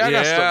yeah, see I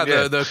got stuff.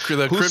 Yeah, the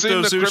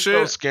crypto zoo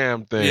shit?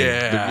 Scam thing.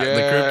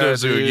 The crypto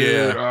zoo.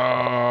 Yeah.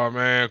 Oh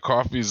man,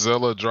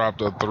 CoffeeZilla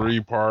dropped a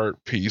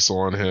 3-part piece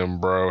on him,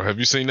 bro. Have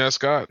you seen that,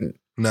 Scott?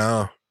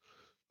 No.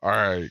 All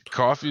right,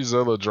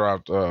 CoffeeZilla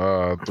dropped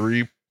a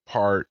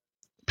 3-part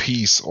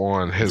piece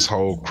on his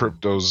whole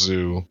crypto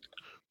zoo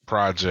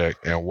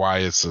project and why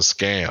it's a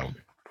scam.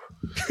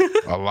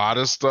 A lot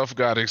of stuff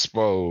got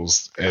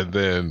exposed, and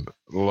then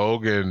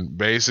Logan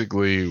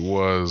basically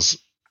was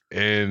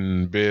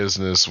in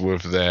business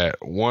with that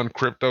one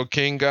Crypto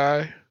King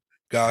guy.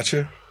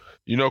 Gotcha.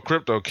 You know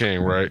Crypto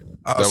King, right?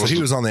 Oh, so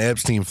he was on the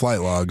Epstein flight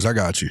logs. I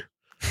got you.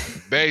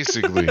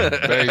 Basically,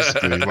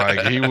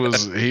 like he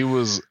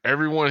was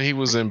everyone he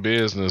was in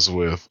business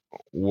with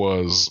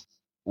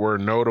were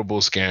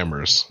notable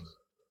scammers.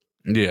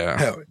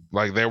 Yeah.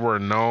 Like they were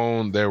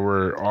known, they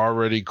were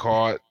already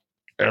caught,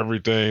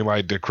 everything.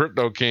 Like the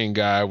Crypto King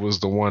guy was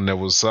the one that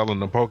was selling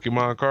the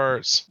Pokemon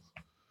cards.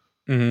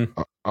 Mm-hmm.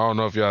 I don't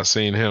know if y'all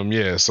seen him.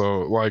 Yeah.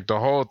 So like the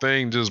whole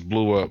thing just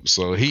blew up.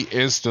 So he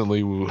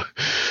instantly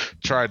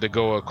tried to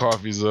go at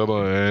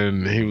CoffeeZilla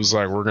and he was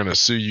like, we're going to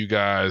sue you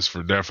guys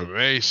for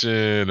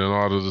defamation and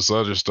all of this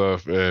other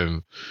stuff.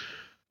 And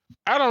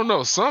I don't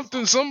know,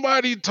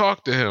 somebody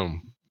talked to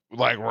him.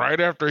 Like right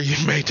after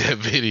he made that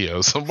video,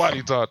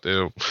 somebody talked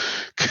to him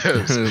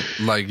because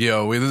like,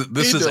 yo,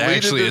 this is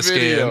actually a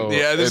scam.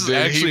 Yeah, this is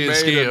actually a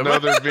scam.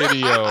 Another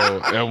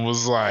video and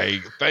was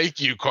like,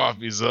 "Thank you,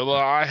 CoffeeZilla.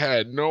 I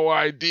had no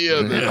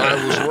idea that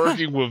I was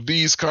working with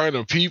these kind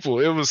of people."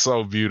 It was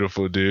so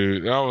beautiful,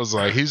 dude. And I was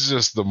like, he's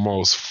just the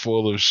most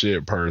full of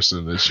shit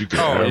person that you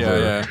could ever.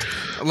 Yeah.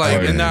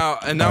 Like, and now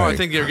I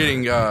think they're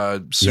getting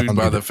sued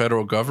by the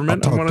federal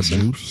government. I want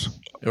to say.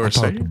 I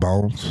talk to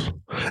Bones.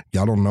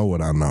 Y'all don't know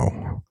what I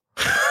know.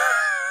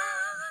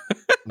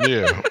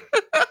 Yeah.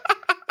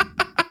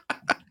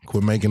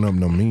 Quit making up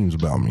no memes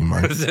about me,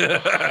 Mike.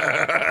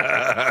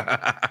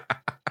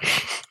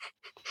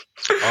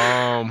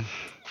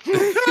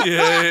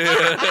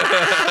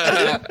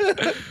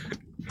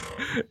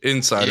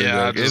 Insider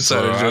joke.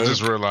 I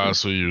just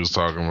realized who you was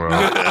talking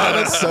about.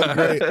 That's so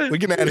great. We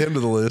can add him to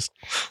the list.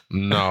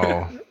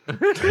 No.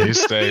 He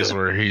stays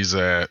where he's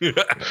at.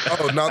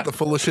 Oh, not the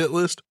full of shit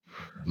list?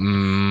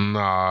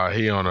 Nah,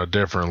 he on a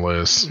different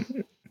list.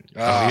 He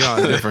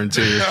on a different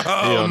tier.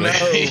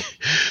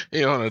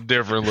 He on a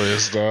different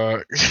list,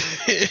 dog.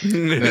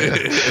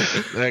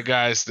 That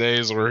guy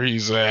stays where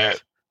he's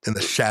at. In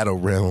the shadow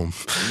realm.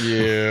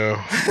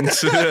 Yeah.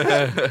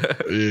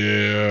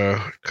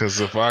 Yeah. Because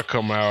if I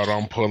come out,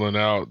 I'm pulling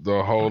out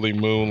the Holy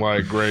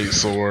Moonlight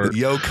Greatsword.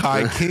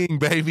 Yokai King,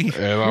 baby.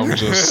 And I'm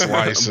just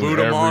slicing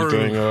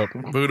everything up.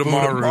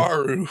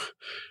 Budamaru.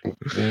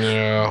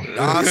 Yeah.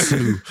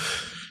 Asu.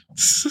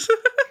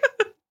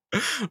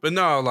 But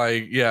no,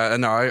 like, yeah,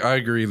 no, I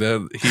agree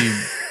that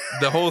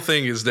the whole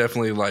thing is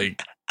definitely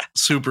like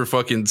super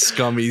fucking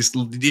scummy,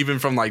 even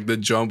from like the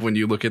jump when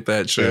you look at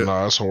that shit. Yeah,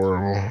 no, it's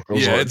horrible.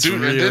 It's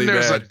really and then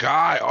there's bad. a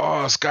guy.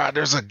 Oh, Scott,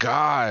 there's a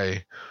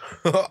guy.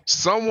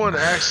 Someone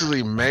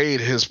actually made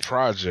his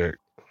project.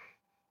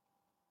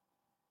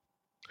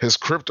 His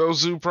Crypto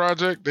Zoo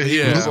project that he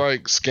was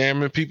like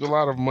scamming people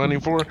out of money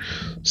for.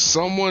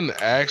 Someone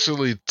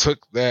actually took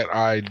that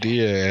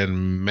idea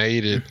and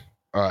made it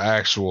an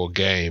actual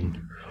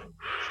game.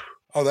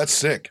 Oh, that's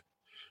sick.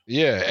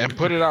 Yeah, and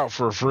put it out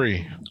for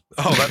free.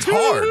 Oh, that's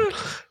hard.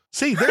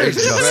 See, there is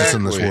justice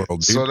in this world,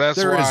 dude. So that's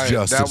there why is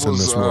justice in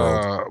this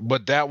world.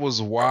 But that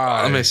was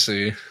why Let me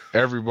see.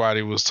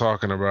 everybody was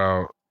talking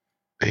about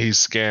he's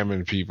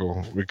scamming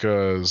people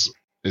because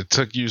it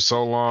took you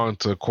so long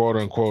to quote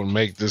unquote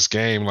make this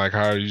game. Like,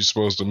 how are you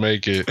supposed to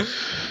make it?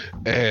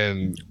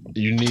 And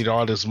you need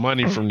all this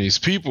money from these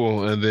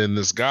people, and then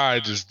this guy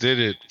just did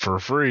it for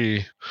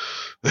free.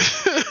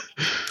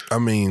 I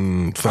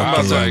mean, I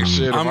was like,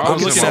 shit. I'm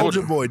a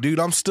Soldier Boy, dude.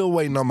 I'm still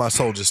waiting on my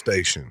Soldier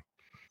Station.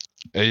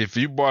 Hey, if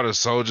you bought a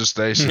Soldier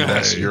Station,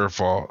 that's your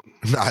fault.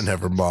 I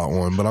never bought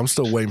one, but I'm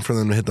still waiting for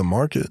them to hit the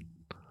market.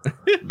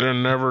 They're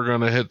never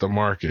gonna hit the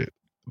market.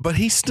 But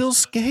he's still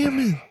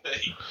scamming.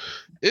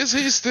 Is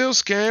he still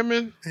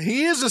scamming?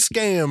 He is a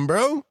scam,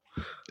 bro.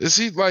 Is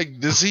he like?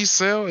 Does he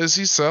sell? Is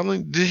he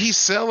selling? Did he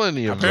sell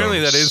any of Apparently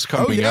those? that is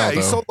coming out.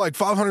 He sold like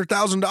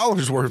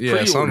 $500,000 worth.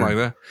 Yeah, something like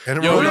that.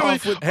 And Yo, ran really?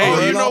 off with,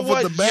 Oh, you know with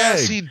what? the bag.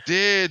 Yes, he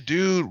did,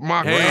 dude.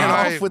 My Hey,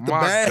 guy, off with the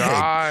my bag.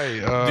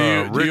 guy. Do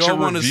you Richard all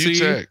want to see?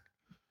 Revutek.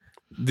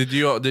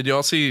 Did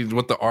y'all see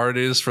what the art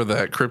is for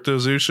that crypto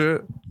zoo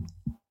shit?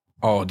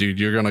 Oh, dude,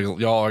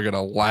 y'all are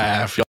gonna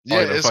laugh. Y'all Yeah,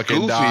 are gonna it's fucking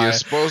goofy. die. It's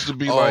supposed to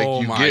be Oh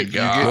like you my get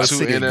God. Let's two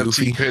see it, NFT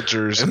Goofy.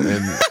 pictures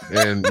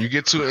and you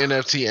get two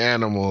NFT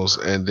animals,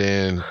 and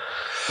then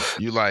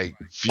you like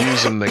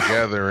fuse them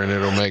together, and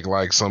it'll make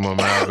like some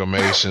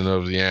amalgamation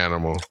of the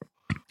animal.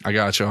 I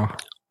got y'all.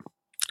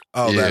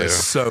 Oh, that Yeah. is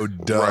so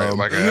dumb. Right,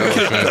 like an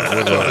elephant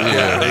with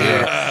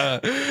a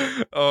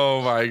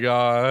Oh my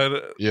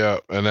god. yeah,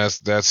 and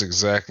that's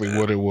exactly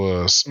what it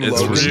was. It's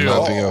There was real.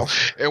 nothing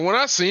else. And when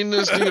I seen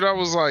this, dude, I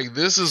was like,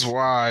 this is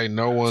why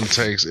no one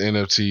takes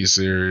NFT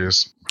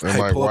serious. And Hey,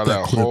 like pull why up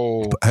that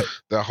clip.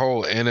 that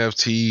whole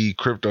NFT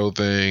crypto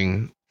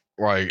thing,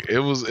 like it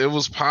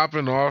was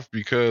popping off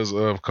because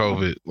of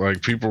COVID.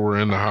 Like people were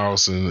in the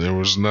house and there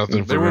was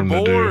nothing for They were them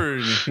to do.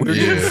 bored. We were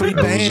getting free they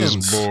was bands.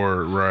 just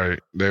bored, right?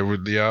 They were,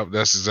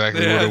 that's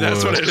exactly Yeah, what it that's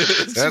was. what it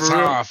is. That's for how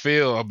real. I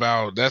feel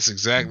about. That's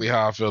exactly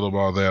how I feel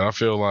about that. I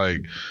feel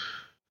like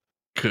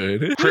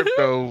Good.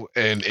 crypto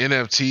and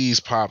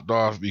NFTs popped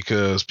off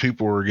because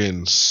people were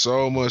getting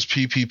so much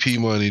PPP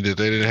money that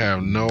they didn't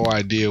have no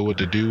idea what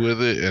to do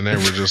with it, and they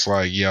were just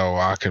like, "Yo,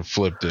 I can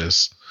flip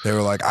this." They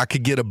were like, I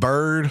could get a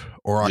bird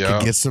or I Yeah.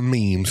 could get some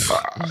memes.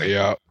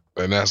 Yeah.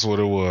 And that's what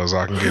it was.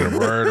 I can get a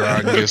bird or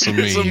I can get some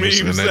memes. Some memes.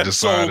 And they That's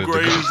so decided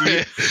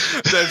crazy.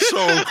 That's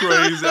so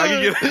crazy. I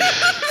can get.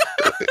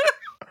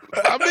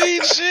 I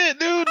mean, shit,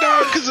 dude,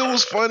 dog, because it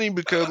was funny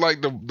because,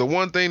 like, the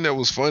one thing that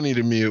was funny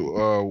to me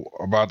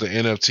about the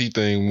NFT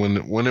thing,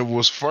 when it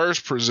was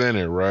first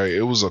presented, right,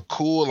 it was a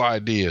cool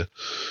idea.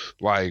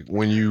 Like,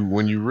 when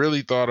you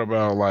really thought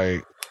about,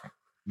 like,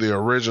 the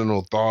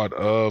original thought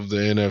of the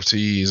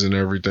NFTs and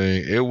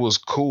everything, it was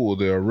cool.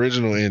 The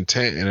original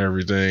intent and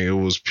everything, it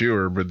was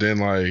pure. But then,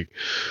 like,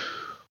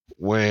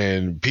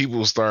 when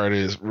people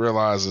started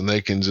realizing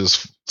they can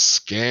just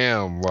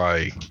scam,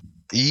 like,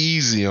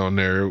 easy on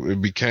there,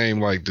 it became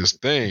like this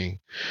thing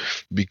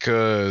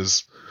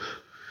because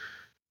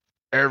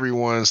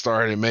everyone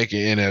started making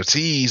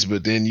NFTs,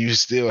 but then you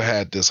still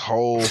had this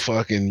whole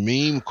fucking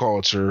meme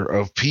culture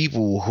of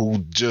people who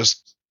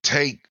just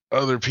take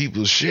other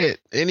people's shit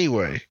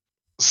anyway.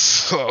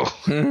 So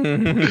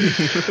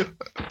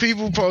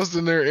people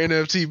posting their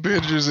NFT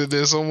pictures and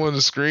then someone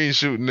is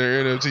screenshooting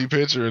their NFT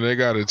picture and they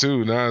got it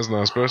too. Now it's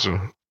not special.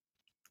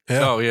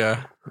 Yeah. Oh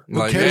yeah.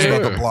 Who cares yeah.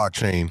 about the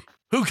blockchain?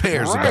 Who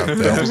cares Right. about That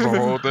that? was the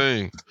whole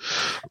thing.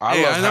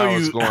 I love how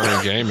it's going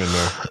in gaming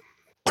though.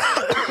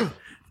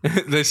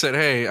 They said,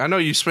 "Hey, I know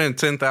you spent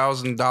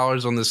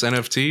 $10,000 on this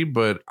NFT,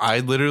 but I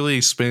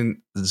literally spent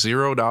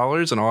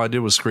 $0, and all I did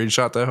was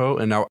screenshot that hoe,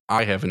 and now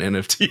I have an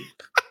NFT."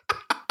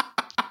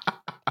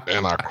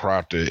 And I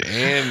cropped it.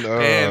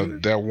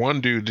 And that one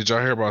dude, did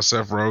y'all hear about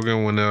Seth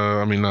Rogen when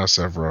I mean not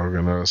Seth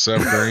Rogen,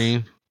 Seth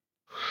Green?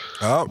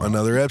 Oh,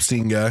 another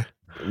Epstein guy.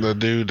 The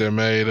dude that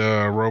made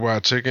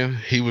Robot Chicken.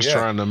 He was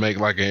trying to make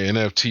like an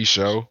NFT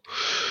show,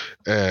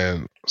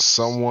 and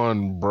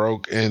someone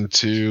broke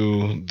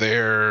into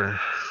their,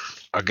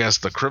 I guess,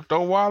 the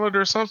crypto wallet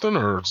or something,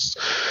 or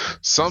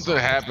something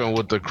happened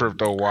with the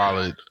crypto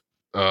wallet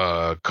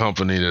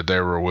company that they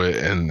were with,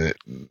 and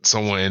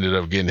someone ended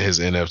up getting his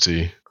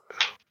NFT.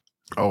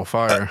 Oh,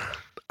 fire.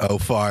 Oh,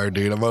 fire,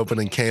 dude. I'm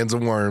opening cans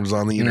of worms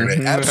on the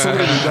internet.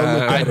 Absolutely. Go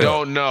look I that up.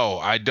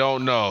 don't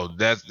know.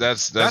 That's a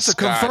Scott.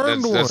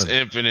 confirmed That's one.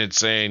 Infinite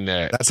saying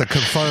that. That's a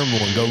confirmed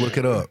one. Go look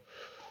it up.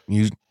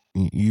 Use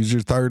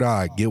your third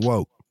eye. Get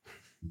woke.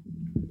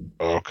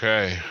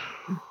 Okay.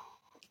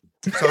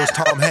 So is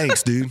Tom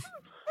Hanks, dude.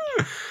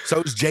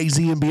 So is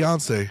Jay-Z and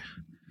Beyonce.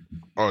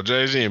 Oh,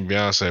 Jay-Z and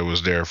Beyonce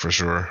was there for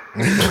sure.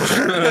 No, I'm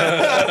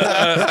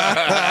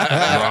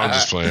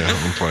just playing.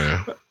 I'm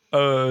playing.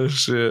 Oh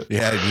shit.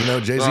 Yeah, you know,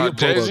 Jay-Z No, will pull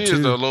Jay-Z up is too.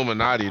 the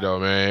Illuminati though,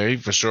 man. He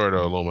for sure the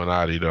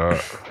Illuminati,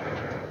 dog.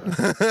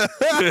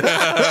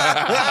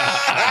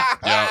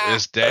 Yeah,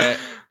 it's that,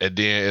 and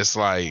then it's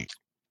like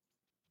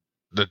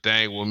the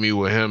thing with me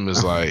with him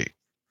is like,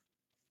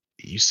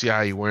 you see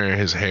how he wearing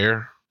his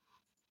hair?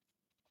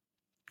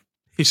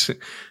 He's,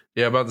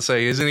 yeah, about to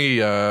say, isn't he?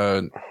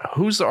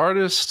 Who's the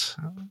artist?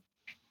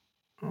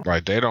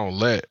 Like they don't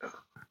let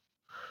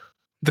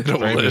They don't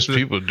famous let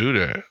people do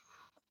that.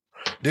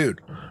 Dude,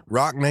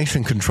 Rock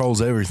Nation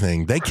controls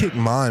everything. They kicked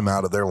Mime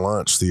out of their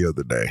lunch the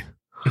other day.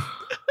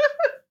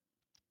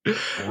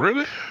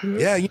 Really?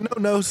 Yeah, you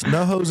know,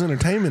 No Hose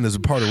Entertainment is a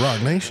part of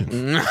Rock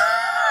Nation.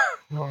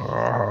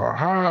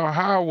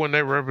 How when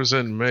they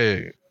represent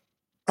Meg?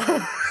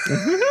 That's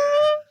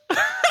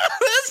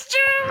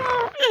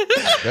true.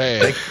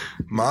 Bad.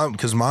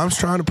 Because mom's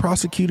trying to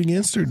prosecute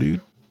against her,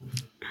 dude.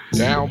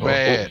 Down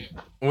bad.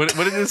 What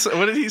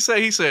did he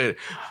say? He said,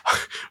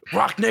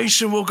 "Rock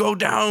Nation will go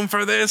down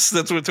for this."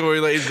 That's what Tory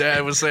Lane's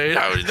dad was saying.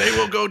 Oh, they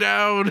will go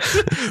down.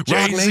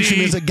 Rock Nation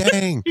is a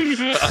gang.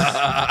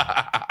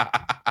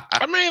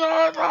 I mean,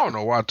 I don't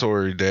know why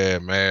Tory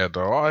dad mad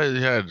though. All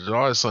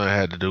his son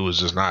had to do was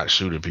just not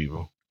shoot at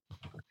people.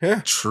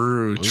 Yeah,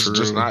 true.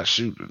 Just not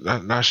shoot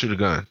a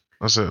gun.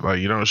 That's it. Like,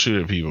 you don't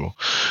shoot at people.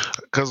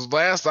 Because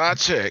last I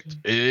checked,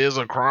 it is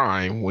a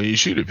crime when you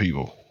shoot at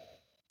people.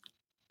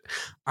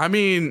 I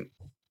mean,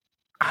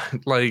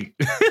 like,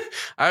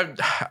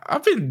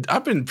 I've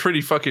been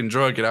pretty fucking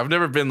drunk, and I've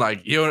never been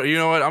like, you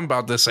know what? I'm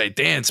about to say,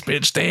 dance,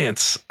 bitch,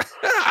 dance.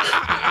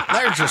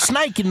 there's a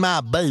snake in my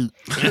boot.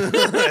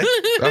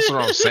 That's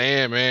what I'm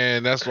saying,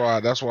 man. That's why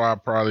I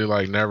probably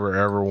like never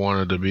ever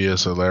wanted to be a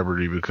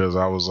celebrity, because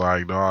I was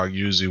like, dog,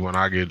 usually when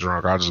I get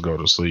drunk, I just go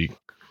to sleep.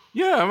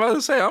 Yeah, I'm about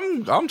to say,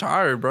 I'm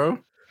tired, bro.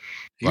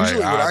 Usually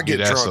when I get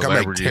drunk,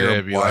 I make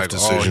terrible life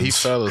decisions. Oh, he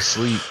fell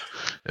asleep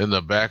in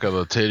the back of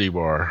the titty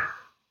bar.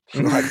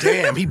 Like,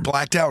 damn, he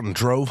blacked out and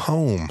drove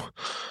home.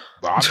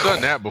 I've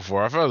done that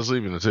before. I fell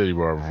asleep in the titty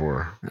bar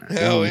before.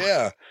 Hell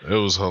yeah. It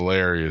was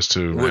hilarious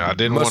too, man. I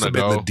didn't want to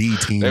go. The D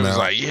team they was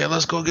like, yeah,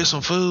 let's go get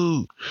some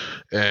food.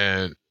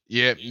 And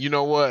yeah, you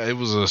know what? It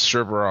was a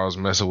stripper I was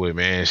messing with,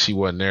 man. She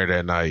wasn't there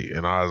that night.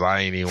 And I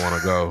ain't even want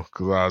to go,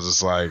 because I was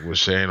just like, well,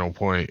 she ain't on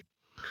point.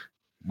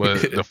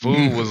 But the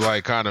food was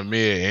like kind of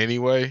mid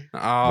anyway.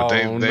 Oh, but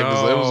it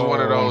was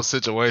one of those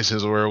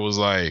situations where it was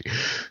like,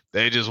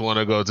 they just want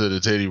to go to the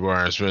titty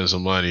bar and spend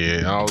some money.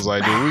 And I was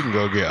like, dude, we can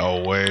go get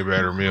a way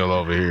better meal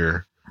over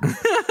here.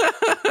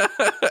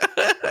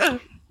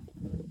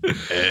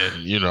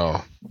 And, you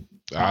know,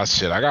 I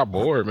got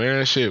bored,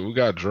 man. Shit, we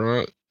got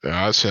drunk.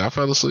 I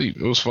fell asleep.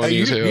 It was funny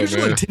as hell,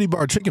 usually man. titty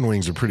bar chicken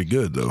wings are pretty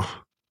good, though.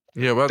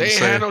 Yeah, about they to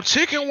say. had no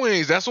chicken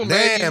wings. That's what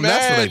made me mad,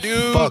 that's what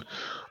dude. fuck.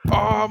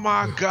 Oh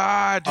my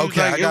god, dude! Okay,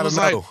 like, I gotta it was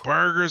know. like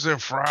burgers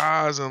and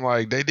fries, and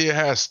like they did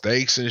have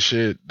steaks and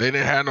shit. They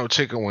didn't have no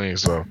chicken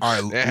wings though.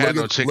 All right, They had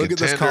no chicken look at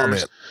tenders. this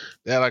comment.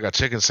 They had like a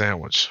chicken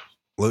sandwich.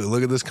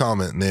 Look at this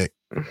comment, Nick.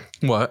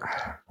 What?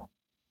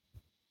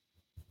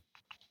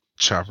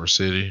 Chopper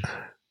City.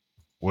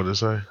 What did it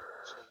say?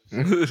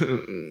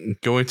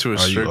 Going to a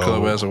strip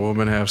club as a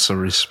woman, have some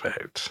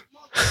respect.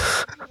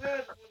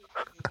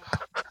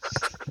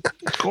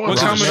 What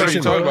comment are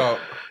you talking about?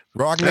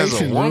 Rock As a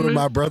Nation woman? ruined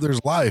my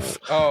brother's life.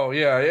 Oh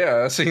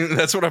yeah. See,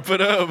 that's what I put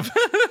up.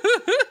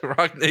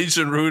 Rock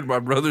Nation ruined my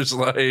brother's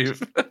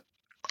life.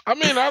 I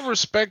mean, I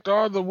respect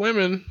all the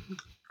women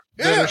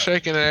that are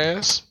shaking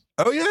ass.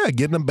 Oh yeah,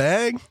 getting a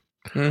bag,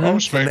 Mm-hmm. I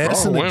respect all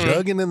finessing the and women.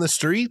 jugging in the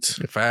streets.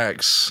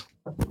 Facts.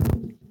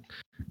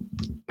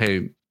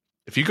 Hey,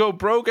 if you go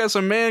broke as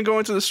a man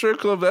going to the strip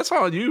club, that's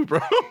on you,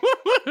 bro.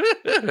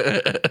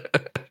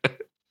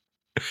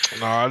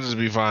 No, I just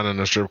be finding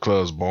the strip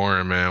clubs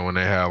boring, man. When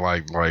they have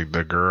like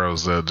the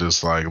girls that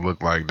just like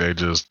look like they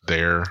just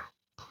there.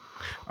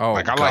 Oh,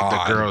 like I like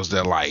the girls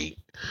that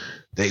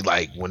they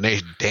when they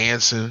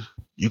dancing,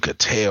 you could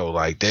tell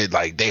like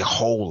they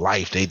whole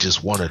life they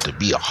just wanted to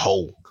be a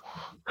hoe.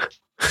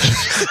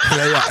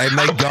 And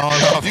they gone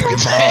off You can the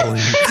tell,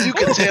 Molly. you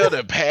can tell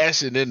the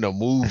passion in the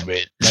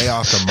movement. They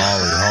off the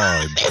Molly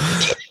hard.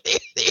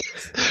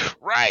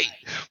 Right.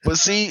 But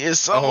see, it's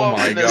some Oh of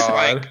my them that's God.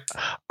 like,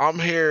 I'm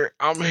here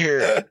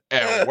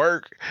at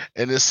work,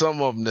 and there's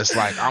some of them that's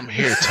like, I'm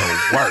here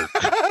to work.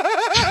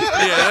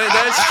 Yeah,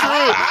 that's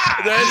true.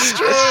 That's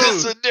true.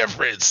 It's a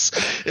difference.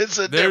 It's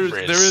a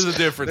difference. There is a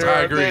difference.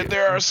 I agree.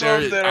 There are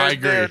some that are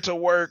there to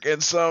work,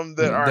 and some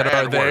that are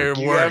at there work.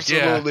 to You're work,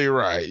 absolutely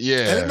right. Yeah.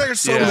 And then there's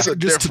some Yeah. that It's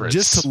a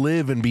just to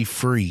live and be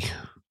free.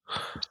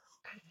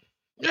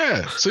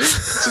 Yeah. See,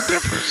 it's a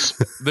difference.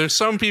 There's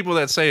some people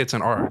that say it's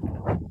an art.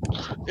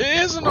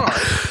 It is an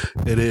art.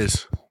 It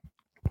is.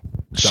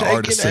 The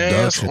art of Shaking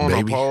ass seduction, on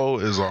baby. a pole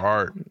is an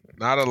art.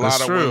 Not a lot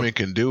of true. women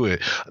can do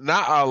it.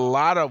 Not a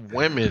lot of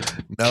women.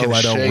 No, can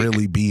I don't shake.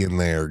 really be in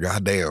there.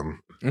 Goddamn.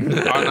 Oh,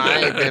 no, I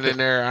ain't been in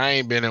there. I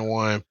ain't been in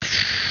one.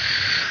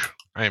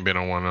 I ain't been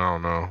in one. I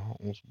don't know.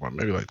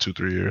 Maybe like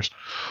 2-3 years.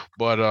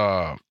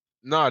 But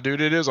no,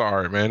 dude, it is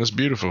art, man. It's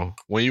beautiful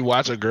when you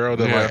watch a girl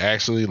that like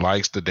actually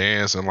likes to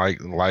dance and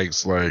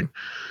likes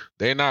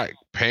they're not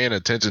paying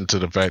attention to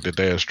the fact that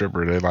they're a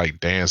stripper. They like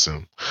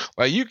dancing.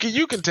 Like you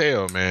can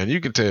tell, man.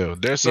 You can tell.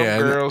 There's some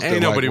girls ain't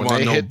that nobody like, want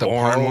when they no hit the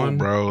boring pole, one.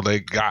 bro,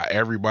 they got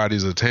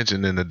everybody's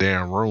attention in the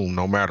damn room,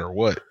 no matter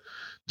what.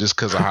 just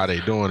because of how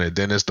they doing it.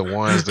 Then it's the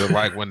ones that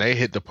like when they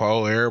hit the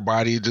pole,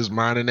 everybody just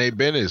minding their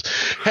business.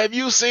 Have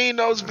you seen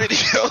those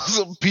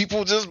videos of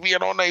people just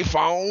being on their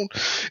phone?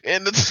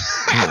 And it's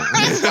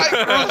like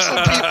groups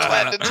of people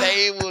at the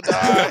table,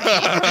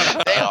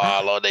 dog. They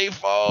all on their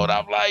phone.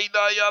 I'm like,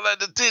 no, y'all at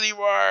the titty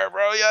bar,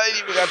 bro. Y'all ain't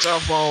even got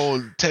your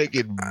phone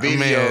taking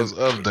videos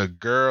of the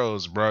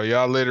girls, bro.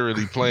 Y'all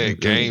literally playing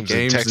games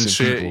and texting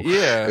people.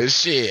 Yeah, and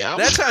shit.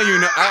 That's how you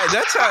know.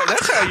 That's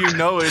how you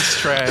know it's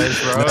trash,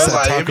 bro. That's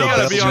Like, that if you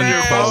gotta be on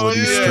your phone,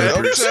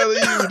 I'm telling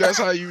you, that's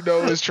how you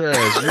know it's trash.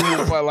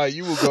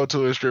 You will go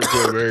to a strip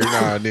club every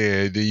now and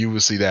then you will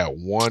see that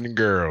one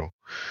girl,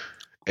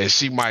 and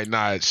she might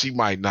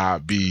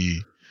not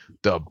be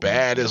the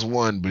baddest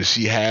one, but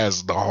she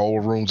has the whole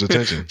room's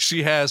attention.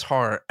 She has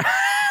heart.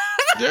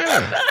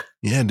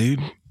 Yeah, dude.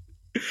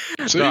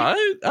 See? No,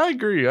 I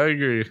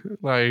agree.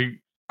 Like,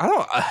 I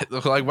don't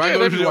like why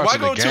go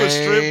to a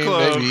strip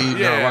club.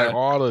 Maybe like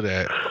all of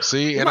that.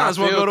 See, you and might I as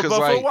well feel go to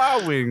Buffalo like,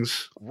 Wild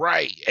Wings.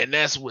 Right, and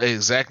that's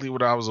exactly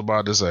what I was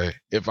about to say.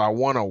 If I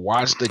want to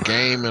watch the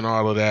game and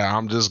all of that,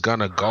 I'm just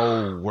gonna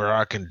go where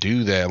I can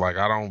do that. Like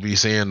I don't be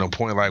seeing the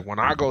point. Like when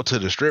I go to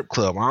the strip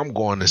club, I'm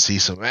going to see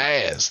some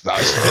ass.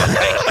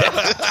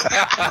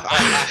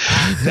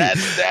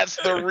 That's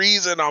the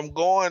reason I'm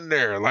going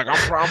there. Like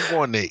I'm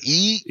going to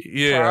eat.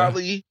 Yeah.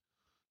 Probably.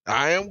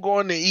 I am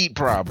going to eat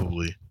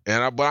probably.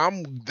 But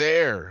I'm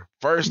there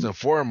first and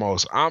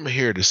foremost. I'm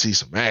here to see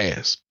some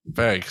ass.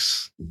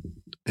 Facts.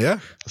 Yeah,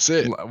 that's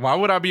it. Why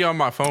would I be on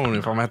my phone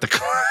if I'm at the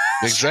club?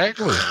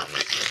 Exactly.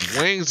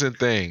 Wings and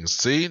things.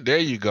 See, there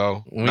you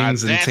go.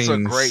 Wings and that's things. A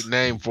great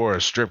name for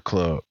a strip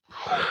club.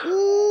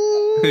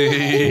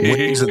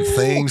 Wings and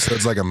things. So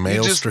it's like a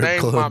male strip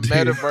club. My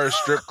metaverse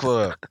strip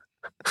club.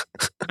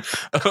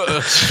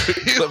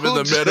 Strip club in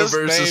the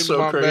metaverse is so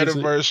my crazy.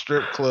 Metaverse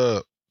strip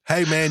club.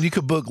 Hey man, you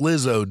could book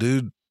Lizzo,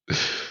 dude.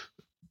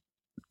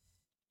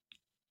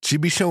 She'd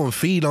be showing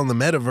feed on the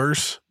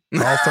metaverse.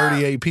 All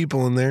 38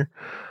 people in there.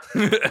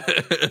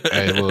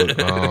 Hey, look,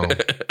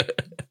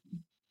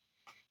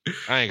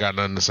 I ain't got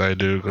nothing to say,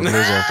 dude, because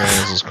Lizzo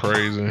fans is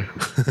crazy.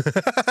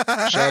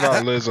 Shout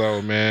out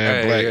Lizzo,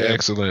 man. Black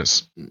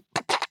excellence.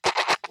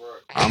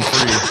 I'm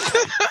free.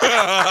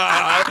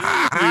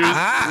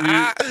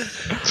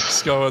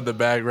 Just go in the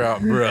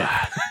background, bruh.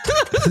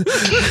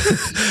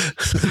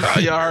 Oh,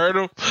 y'all heard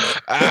him?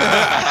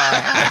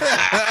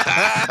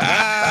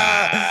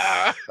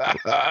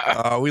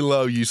 We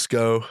love you,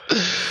 Sco.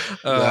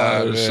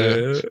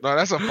 Shit. No,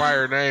 that's a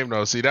fire name,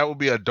 though. See, that would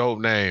be a dope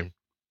name.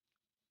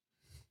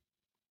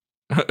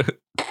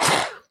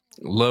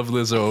 Love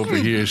Lizzo over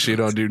here. She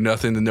don't do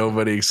nothing to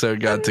nobody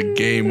except got to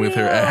game with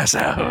her ass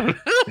out.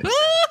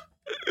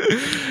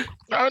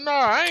 Oh no,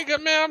 I ain't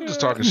got, man. I'm just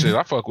talking shit.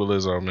 I fuck with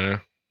Lizzo, man.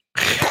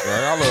 Like,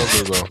 I love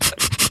Lizzo.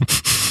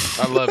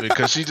 I love it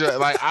because she just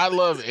like I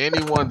love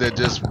anyone that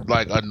just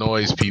like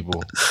annoys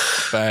people.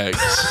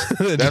 Facts.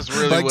 That's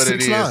really like what it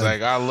is. 6ix9ine.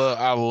 Like I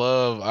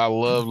love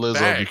Lizzo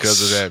Facts.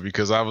 because of that.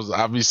 Because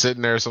I'll be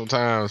sitting there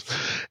sometimes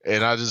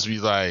and I just be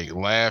like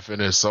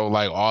laughing and so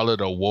like all of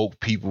the woke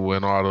people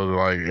and all of the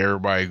like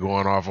everybody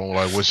going off on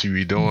like what she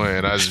be doing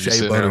and I just be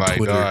sitting there like,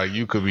 dog,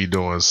 you could be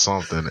doing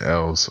something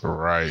else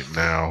right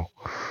now.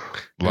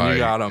 Like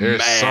there's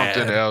mad.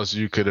 something else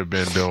you could have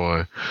been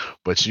doing,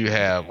 but you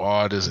have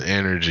all this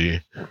energy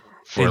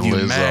for and you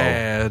Lizzo,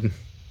 mad.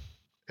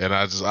 and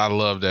I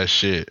love that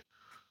shit.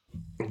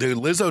 Dude,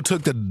 Lizzo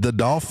took the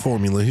Dolph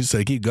formula. He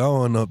said, keep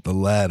going up the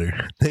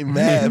ladder. They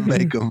mad,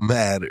 make them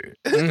madder.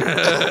 True.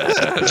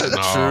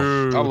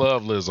 I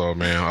love Lizzo,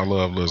 man. I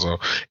love Lizzo.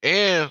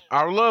 And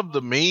I love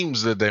the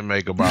memes that they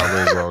make about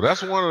Lizzo.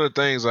 That's one of the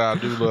things I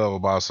do love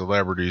about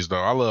celebrities, though.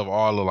 I love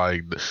all of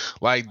like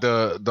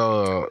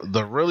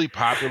the really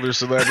popular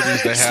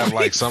celebrities. They have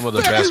like some of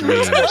the best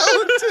memes.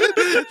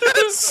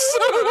 That's so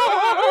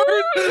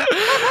hard.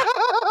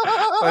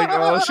 Like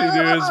all she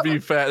do is be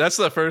fat. That's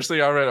the first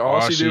thing I read.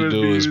 All she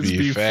do is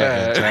be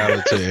fat and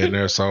talented, and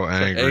they're so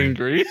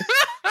angry.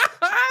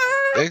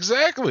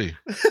 Exactly.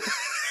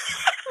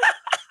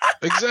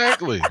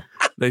 Exactly.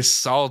 They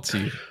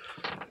salty.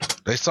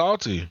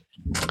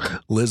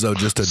 Lizzo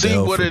just a See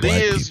what for it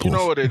black is. people. You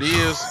know what it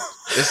is.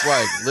 It's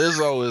like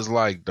Lizzo is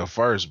like the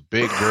first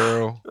big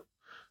girl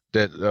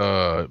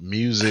that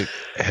music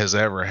has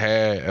ever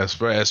had,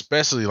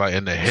 especially like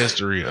in the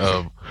history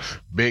of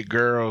big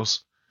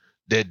girls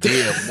that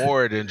did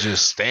more than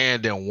just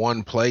stand in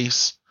one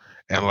place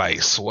and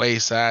like sway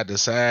side to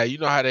side. You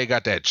know how they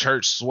got that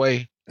church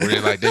sway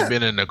where they've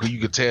been in the, you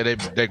could tell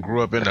they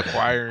grew up in the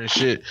choir and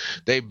shit.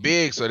 They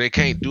big, so they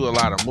can't do a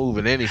lot of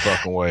moving any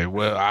fucking way.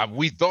 Well,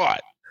 we thought.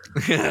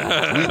 We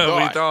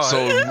thought.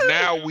 So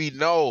now we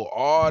know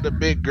all the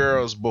big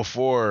girls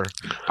before.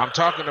 I'm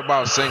talking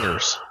about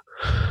singers,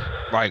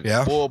 like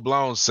full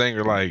blown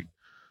singer. Like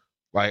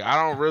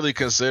I don't really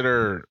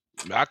consider.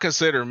 I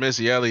consider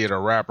Missy Elliott a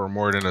rapper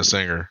more than a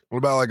singer. What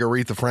about like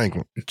Aretha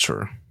Franklin?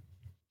 Sure.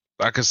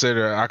 I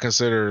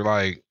consider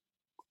like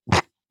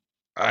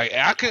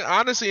I can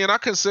honestly, and I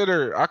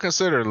consider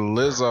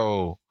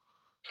Lizzo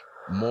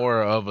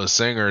more of a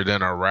singer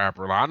than a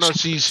rapper. Like, I know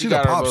she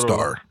got a pop little,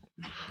 star.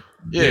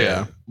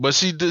 Yeah, but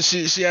she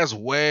has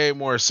way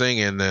more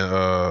singing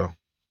than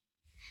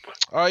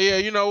Oh yeah,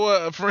 you know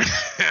what? Aretha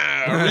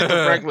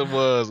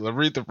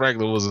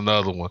Franklin was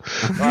another one.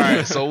 All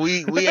right, so we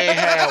ain't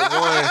had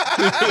one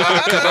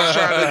because I'm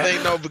trying to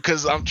think. No,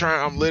 because I'm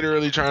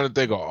literally trying to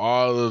think of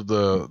all of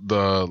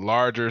the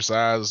larger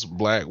size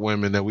black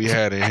women that we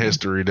had in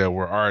history that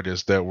were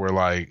artists that were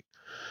like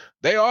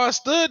they all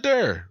stood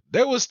there.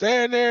 They would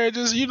stand there and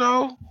just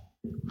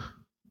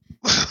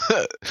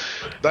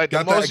like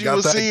the most you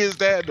would see is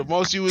that church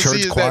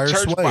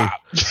bop.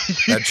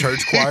 That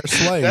church choir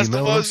slay. That's you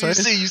know the most you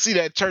see. You see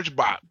that church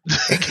bop. You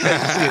see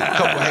a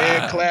couple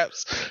hand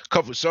claps,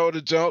 couple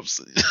shoulder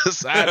jumps,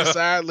 side to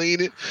side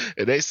leaning,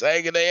 and they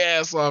singing their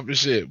ass off and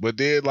shit. But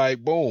then like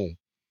boom.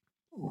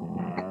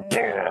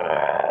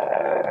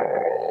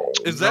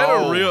 Is that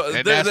a real?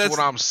 And that's what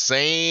I'm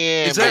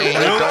saying. Is that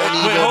man. real?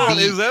 Hold on.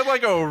 Is that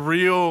like a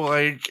real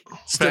like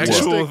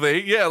factual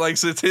thing? Yeah, like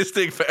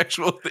statistic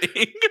factual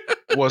thing.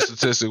 What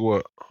statistic?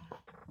 What?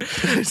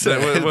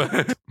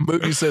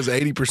 Moogie says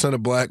 80%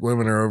 of black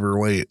women are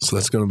overweight, so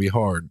that's going to be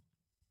hard.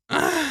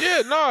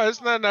 Yeah, no,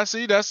 it's not. Now,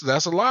 see, that's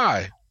a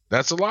lie.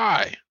 That's a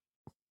lie.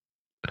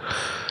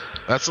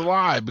 That's a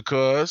lie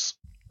because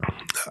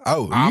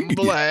I'm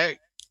black.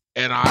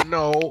 And I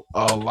know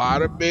a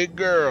lot of big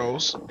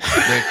girls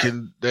that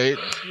can give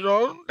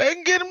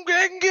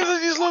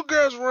these little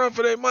girls a run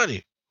for their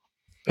money.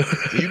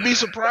 You'd be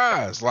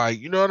surprised, like,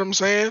 you know what I'm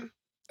saying?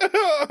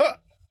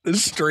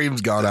 This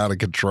stream's got out of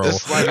control.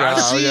 It's like I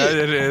see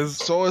it is.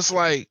 So it's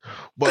like,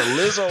 but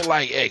Lizzo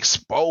like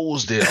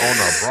exposed it on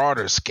a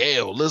broader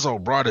scale. Lizzo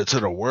brought it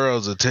to the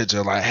world's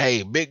attention. Like,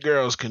 hey, big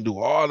girls can do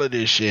all of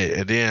this shit,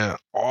 and then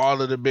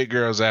all of the big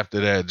girls after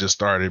that just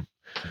started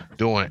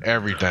doing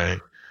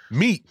everything.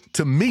 Meat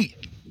to meat.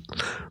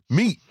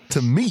 Meat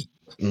to meat.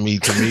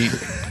 Meat to meat.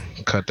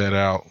 Cut that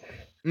out.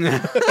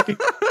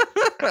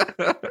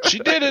 She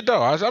did it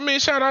though. I mean,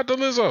 shout out to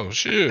Lizzo.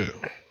 Shit.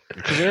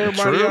 Because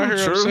everybody out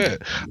here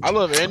upset. I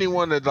love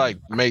anyone that like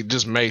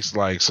makes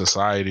like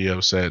society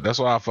upset. That's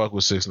why I fuck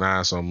with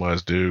 6ix9ine so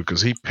much, dude.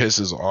 Because he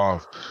pisses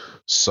off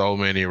so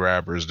many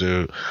rappers,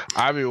 dude.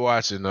 I be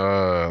watching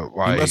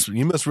like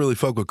you must really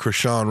fuck with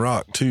Krishan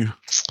Rock too.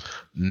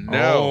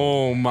 No.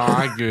 Oh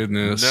my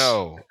goodness.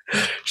 No.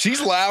 She's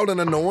loud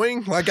and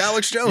annoying like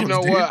Alex Jones. You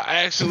know dude. what?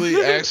 Actually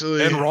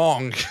and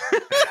wrong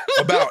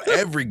about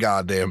every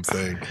goddamn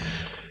thing.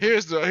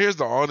 Here's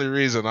the only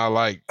reason I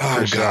like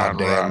Krishan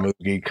goddamn Rock.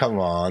 Moogie, come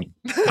on.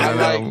 I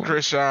like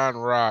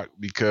Krishan Rock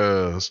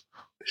because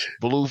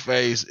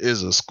Blueface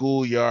is a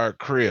schoolyard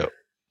crip.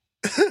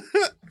 She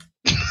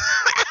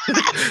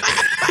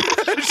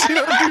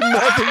don't do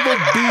nothing but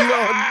beat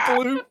on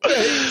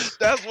Blueface.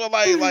 That's what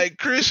like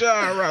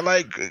Krishan Rock,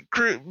 like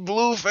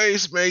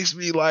Blueface makes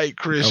me like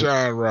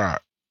Krishan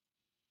Rock.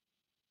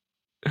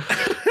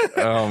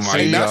 Oh my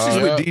god! Now she's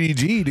with God.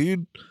 DDG,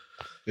 dude.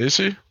 Is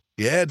she?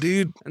 Yeah,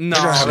 dude. No,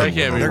 that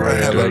can't be They're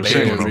right. gonna have a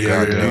baby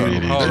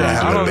together. Hold on.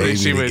 I don't think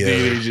she with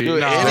DDG.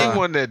 Dude, No.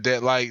 anyone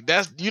that like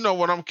that's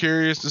what I'm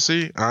curious to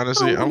see.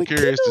 Honestly, I'm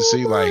curious to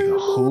see like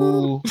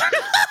who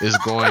is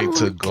going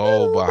to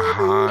go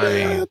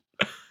behind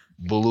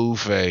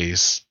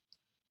Blueface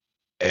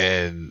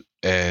and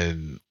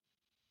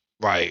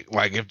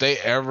like if they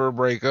ever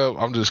break up,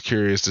 I'm just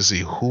curious to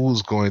see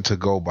who's going to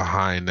go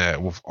behind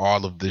that with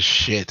all of this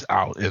shit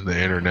out in the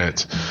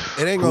internet.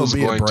 It ain't gonna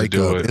be a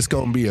breakup. It's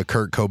gonna be a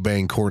Kurt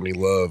Cobain, Courtney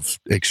Love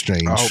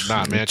exchange. I hope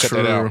not, man. Cut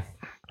that out.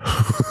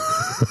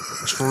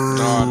 True.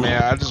 No,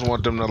 man. I just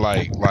want them to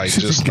like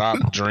just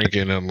stop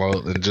drinking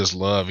and just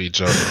love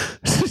each other.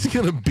 She's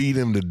gonna beat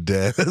him to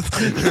death.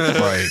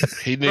 Like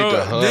he need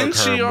to hug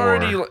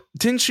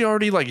Didn't she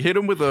already like hit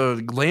him with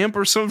a lamp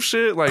or some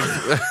shit? Like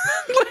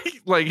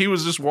like he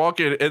was just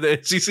walking and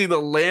then she see the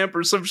lamp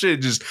or some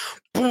shit just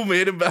boom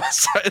hit him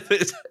outside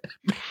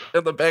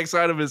on the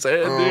backside of his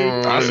head,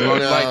 dude.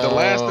 Like the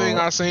last thing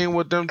I seen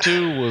with them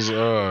two was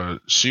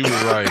she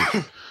was like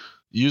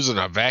using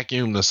a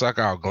vacuum to suck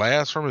out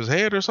glass from his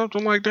head or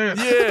something like that.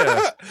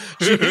 Yeah.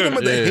 She hit him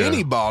with a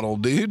Henny bottle,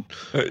 dude.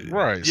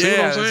 Right. See Yeah,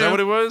 what I'm saying? is that what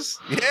it was?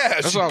 Yeah,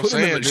 that's what I'm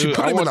saying, dude.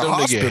 I want them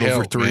to get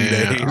help, for 3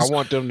 days. I just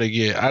want them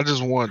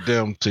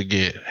to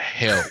get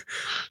help.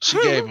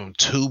 She gave him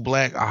 2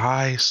 black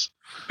eyes.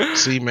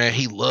 See, man,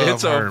 he loved her,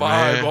 It's a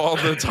vibe all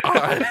the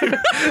time.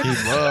 He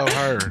loved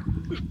her.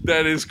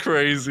 That is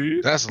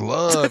crazy. That's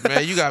love,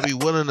 man. You gotta be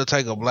willing to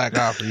take a black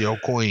eye for your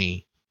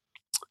queen.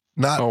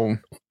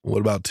 What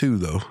about 2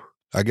 though?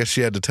 I guess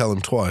she had to tell him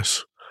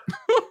twice.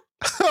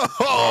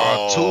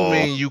 2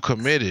 mean you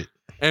committed.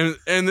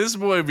 And this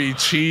boy be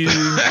cheating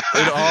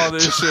and all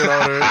this shit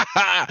on her.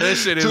 That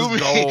shit is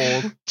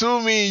gold. To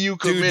me, you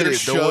committed. Their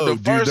show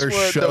The first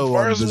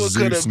one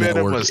could have been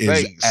a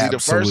mistake. See, the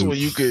first one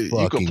you could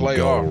play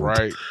gold. off,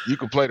 right? You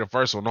could play the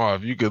first one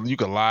off. You could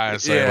lie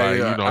and say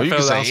you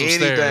can say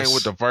anything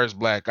with the first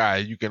black eye.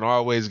 You can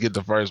always get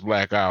the first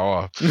black eye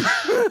off.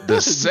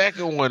 The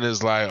second one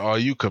is like, oh,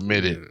 you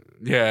committed.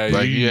 Yeah,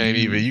 like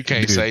you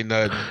can't say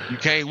nothing. You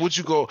can't. What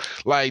you go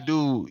like,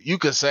 dude? You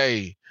could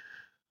say.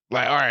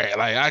 Like, all right,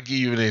 like I'll give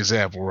you an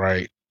example,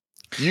 right?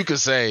 You could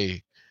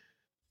say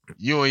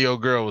you and your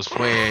girl was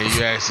playing,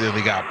 you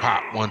accidentally got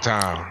popped one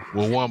time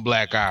with one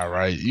black eye,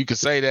 right? You could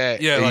say that.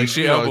 Yeah, like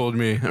she elbowed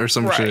me or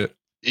some shit.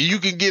 You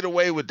can get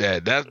away with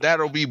that.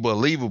 That'll be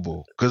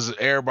believable because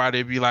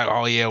everybody be like,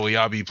 oh yeah, well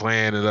y'all be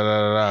playing and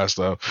da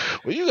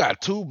stuff. Well, you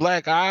got two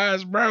black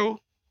eyes, bro.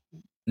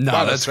 No,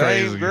 by that's the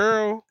same crazy.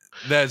 Girl,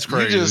 that's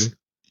crazy.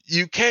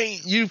 You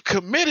can't. You've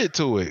committed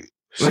to it.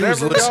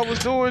 Whatever y'all was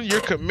doing,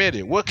 you're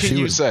committed. What can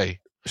you say?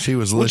 She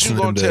was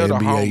listening to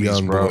NBA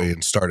Youngboy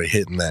and started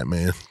hitting that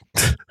man.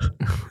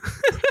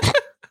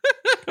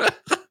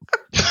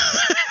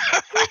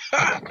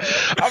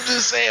 I'm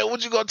just saying,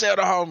 what you gonna tell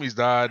the homies,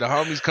 dog? The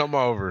homies come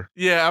over.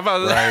 Yeah, I'm about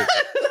to right.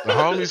 The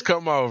homies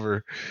come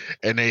over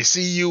and they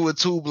see you with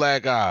two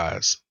black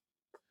eyes.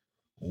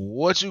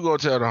 What you gonna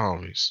tell the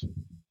homies?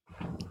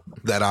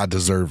 That I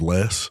deserve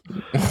less.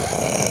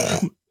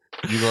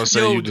 You gonna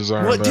say you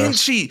deserve less? Didn't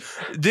she? If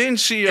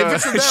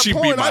it's at that she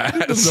point, beat my I do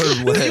ass.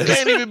 deserve less. You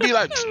can't even be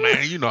like,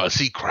 man,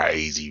 she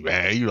crazy,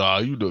 man. You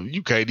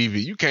can't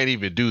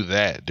even do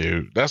that,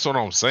 dude. That's what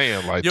I'm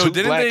saying. Like, two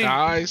black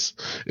eyes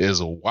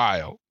is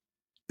wild.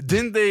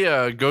 Didn't they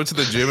go to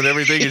the gym and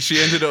everything, and she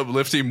ended up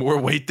lifting more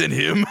weight than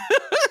him?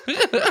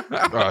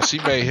 She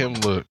made him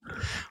look.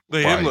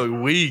 Made him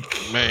look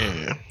weak,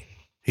 man.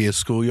 He is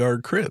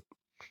schoolyard crip.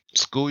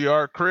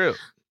 Schoolyard crip.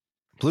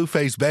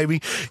 Blueface,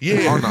 baby.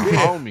 Yeah. On the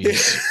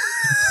homies.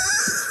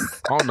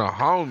 On the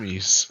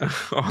homies.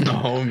 On the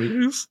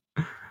homies.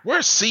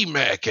 Where's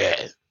C-Mac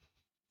at?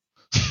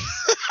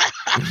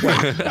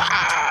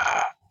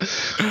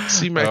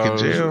 C-Mac in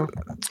jail.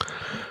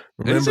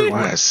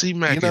 Why is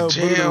C-Mac in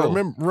jail?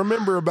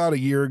 Remember about a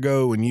year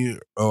ago when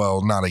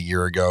not a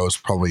year ago. It's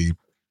probably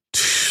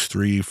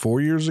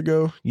 3-4 years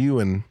ago. You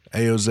and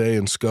Aoze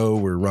and Sco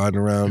were riding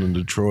around in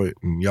Detroit,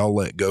 and y'all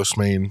let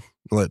Ghostmane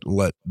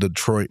let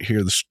Detroit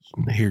hear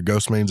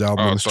Ghostmane's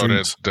album in the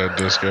streets. That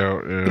disc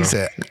out. Yeah. He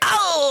said,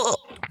 "Oh."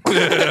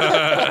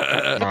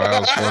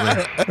 That was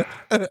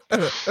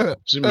funny.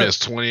 She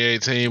missed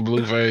 2018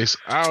 Blueface.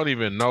 I don't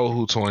even know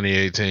who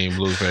 2018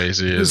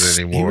 Blueface is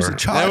anymore. He was a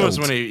child.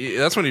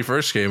 That's when he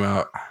first came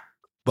out.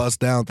 Bust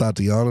down,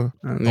 Tatiana.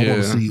 I want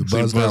to see you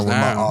buzz down with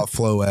my off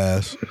flow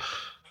ass.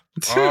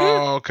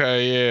 Oh,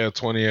 okay, yeah,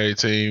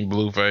 2018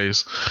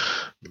 Blueface.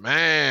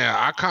 Man,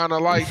 I kind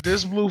of like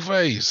this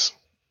Blueface.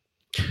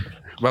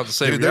 About to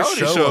say, dude, their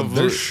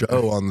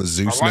show on the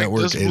Zeus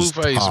Network is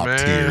top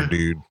tier,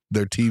 dude.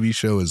 Their TV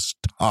show is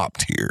top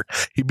tier.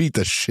 He beat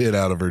the shit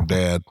out of her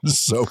dad. It's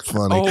so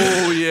funny.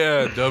 Oh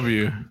yeah,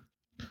 W.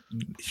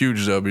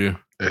 Huge W.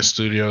 That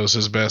studio is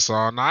his best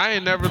song. I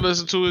ain't never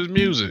listened to his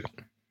music.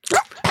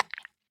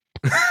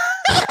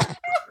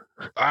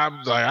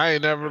 I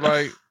ain't never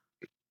like.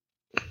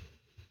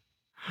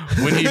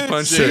 When he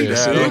punched it,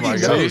 oh my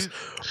god!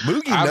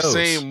 Moogie knows.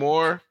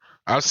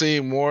 I've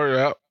seen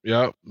more.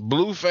 Yep.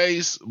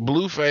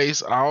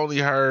 Blueface. I only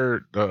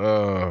heard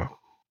the.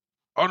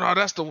 Oh no,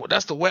 that's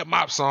the Wet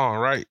Mop song,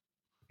 right?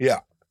 Yeah.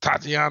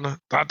 Tatiana.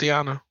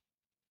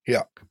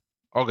 Yeah.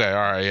 Okay.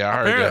 All right. Yeah, I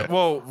heard that.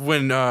 Well,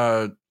 when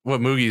what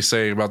Moogie's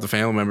saying about the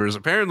family members,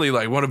 apparently,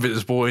 like one of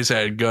his boys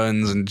had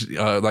guns and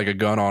like a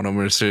gun on him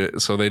or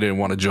shit, so they didn't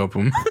want to jump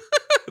him.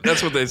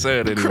 That's what they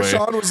said anyway.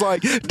 Krishan was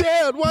like,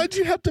 "Dad, why'd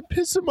you have to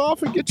piss him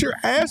off and get your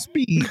ass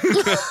beat?"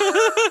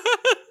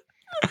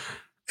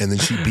 And then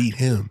she beat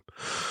him.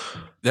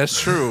 That's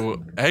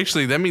true.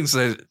 Actually, that means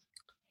that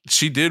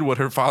she did what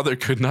her father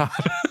could not.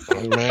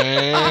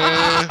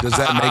 Man, does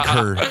that make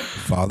her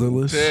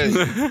fatherless?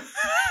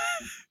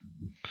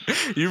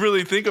 You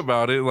really think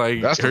about it,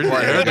 like that's the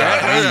part that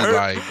got me.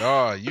 Like,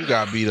 oh, you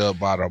got beat up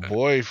by the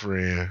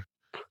boyfriend,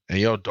 and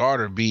your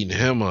daughter beating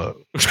him up.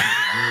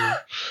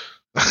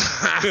 That's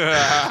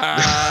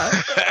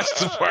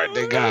the part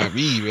that got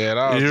me, man.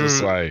 I was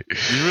just like,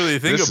 you really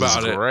think this about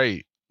is it.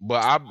 Great,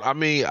 but I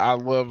mean, I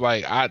love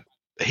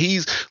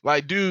he's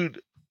like, dude,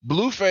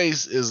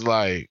 Blueface is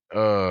like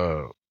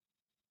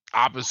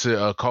opposite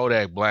of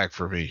Kodak Black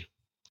for me.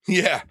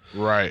 Yeah,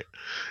 right.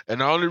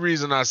 And the only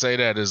reason I say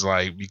that is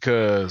like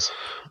because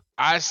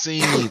I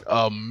seen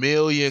a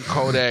million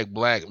Kodak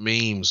Black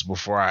memes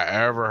before I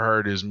ever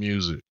heard his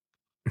music.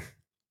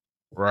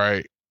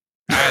 Right.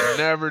 I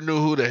never knew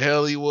who the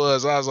hell he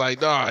was. I was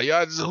like, nah,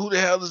 y'all just, who the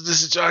hell is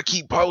this that y'all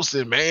keep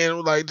posting,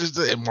 man? Like, this,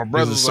 and my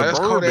brother was like, that's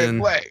Kodak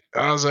Black.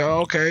 I was like,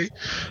 okay.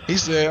 He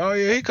said, oh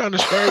yeah, he kind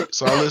of straight.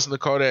 So I listened to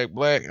Kodak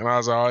Black, and I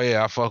was like, oh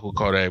yeah, I fuck with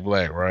Kodak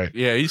Black, right?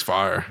 Yeah, he's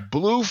fire.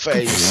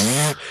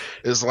 Blueface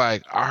is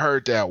like, I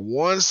heard that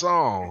one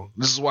song.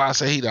 This is why I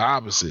say he the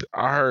opposite.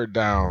 I heard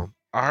down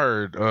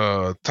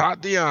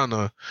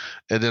Tatiana,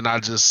 and then I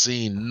just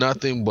seen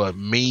nothing but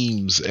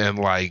memes and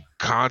like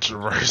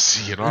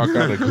controversy and all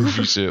kind of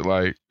goofy shit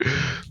like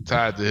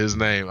tied to his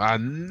name. I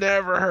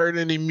never heard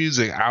any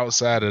music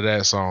outside of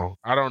that song.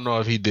 I don't know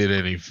if he did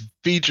any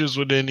features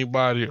with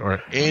anybody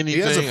or anything. He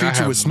has a feature I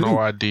have with Snoop. no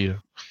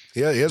idea.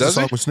 Yeah, he has Does a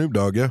song he? with Snoop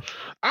Dogg. Yeah,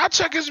 I'll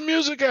check his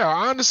music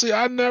out. Honestly,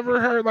 I never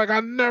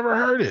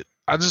heard it.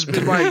 I just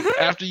been like,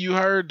 after you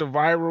heard the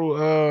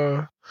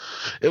viral,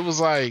 it was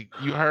like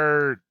you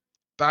heard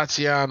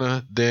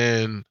Tatiana,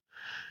 then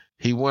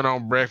he went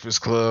on Breakfast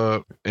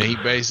Club and he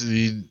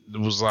basically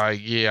was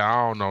like, yeah,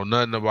 I don't know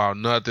nothing about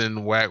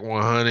nothing. Whack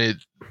 100,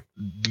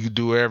 you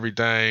do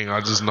everything. I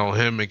just know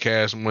him and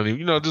Cash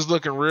Money, just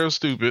looking real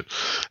stupid.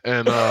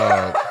 And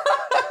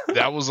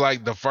that was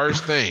like the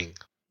first thing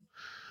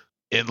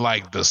in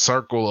like the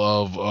circle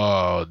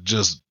of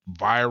just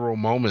viral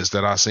moments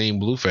that I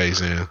seen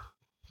Blueface in.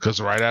 Because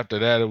right after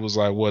that, it was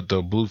like what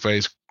the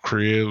Blueface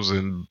Cribs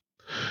and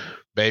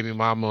Baby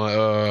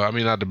Mama. I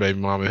mean, not the Baby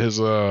Mama. His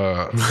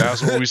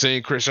that's when we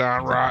seen Christian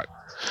Rock.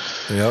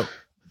 yep.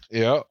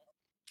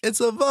 It's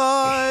a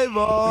vibe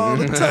all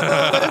the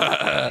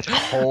time.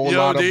 Whole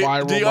lot of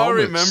viral do y'all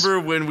moments.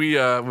 remember when we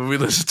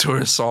listened to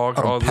her song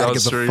on Pack the it the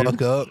stream?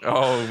 fuck up.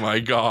 Oh my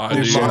god!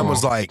 Dude, dude. mine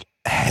was like,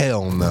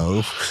 hell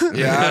no.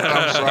 Yeah,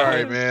 I'm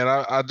sorry, man.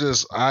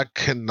 I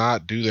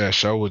cannot do that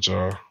show with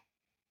y'all.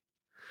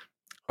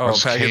 I Oh,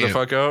 just pack it the can't.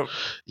 fuck up.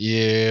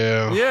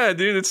 Yeah, Yeah,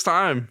 dude, it's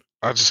time.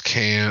 I just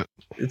can't.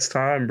 It's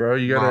time, bro.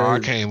 You No, gotta. I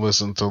can't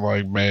listen to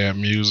like bad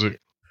music.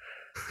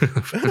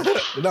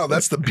 No,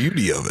 that's the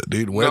beauty of it,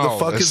 dude. Where No, the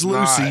fuck it's is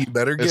Lucy? not. You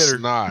better get It's her.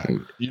 not.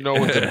 You know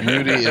what the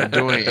beauty in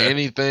doing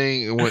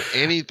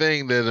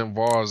anything that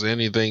involves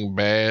anything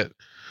bad,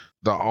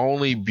 the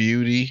only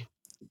beauty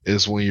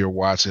is when you're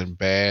watching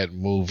bad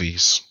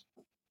movies.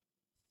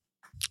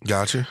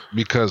 Gotcha.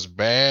 Because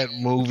bad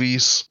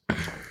movies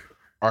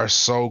are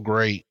so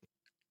great.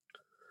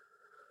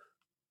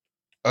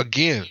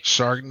 Again,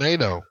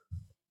 Sharknado.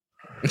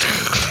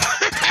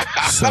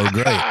 So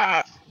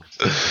great.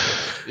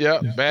 Yeah,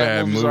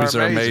 bad movies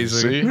are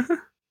amazing. See?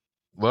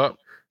 Well,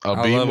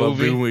 I B love a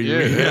movie. B movie.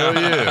 Yeah, hell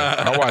yeah.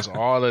 I watch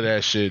all of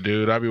that shit,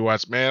 dude. I be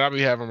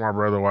having my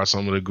brother watch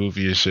some of the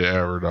goofiest shit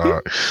ever,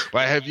 dog.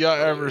 Like, have y'all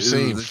ever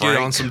seen Get Frank?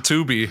 on some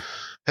Tubi.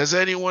 Has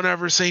anyone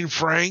ever seen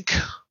Frank?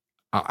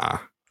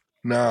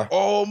 No.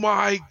 Oh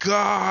my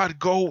God,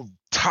 go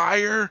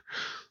Tire.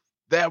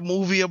 That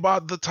movie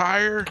about the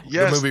tire?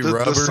 Yes, movie the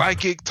Rubber?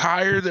 psychic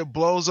tire that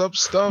blows up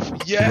stuff?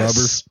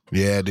 Yes. Rubber.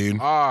 Yeah,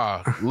 dude.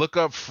 Look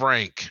up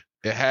Frank.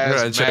 It Gotta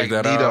has check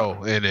that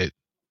Magneto in it.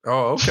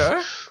 Oh,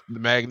 okay.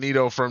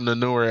 Magneto from the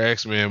newer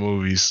X-Men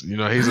movies.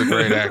 He's a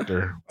great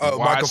actor. Oh,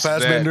 Watch Michael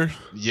Fassbender? that.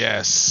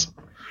 Yes.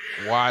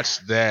 Watch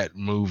that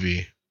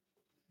movie.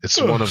 It's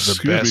one of the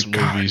excuse best me,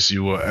 God. movies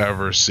you will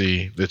ever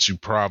see that you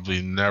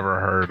probably never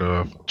heard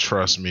of.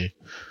 Trust me.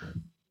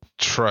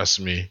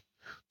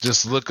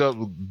 Just look up,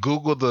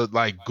 Google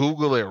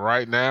it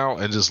right now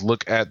and just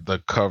look at the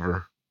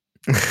cover.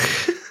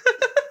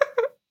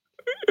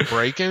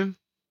 Breaking?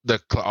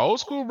 The old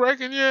school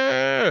Breaking?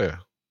 Yeah.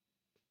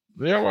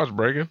 Yeah, I watch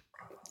Breaking.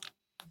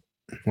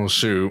 Well,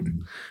 shoot.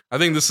 I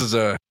think this is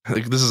a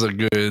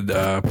good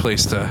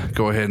place to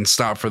go ahead and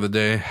stop for the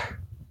day.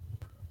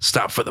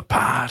 Stop for the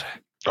pod.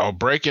 Oh,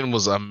 Breaking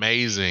was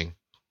amazing.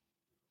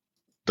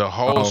 The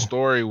whole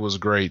story was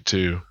great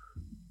too.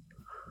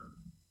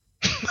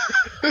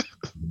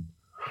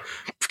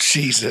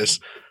 Jesus.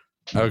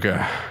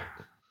 Okay.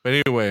 But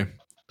anyway,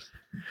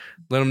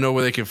 let them know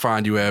where they can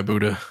find you at,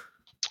 Buddha.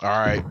 All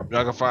right.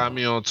 Y'all can find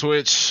me on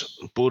Twitch,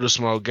 Buddha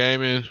Smoke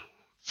Gaming,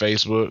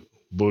 Facebook,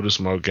 Buddha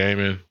Smoke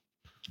Gaming.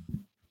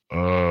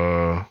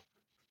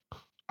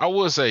 I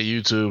would say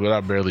YouTube, but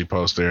I barely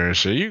post there and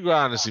shit. You can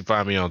honestly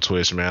find me on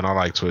Twitch, man. I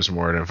like Twitch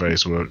more than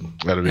Facebook.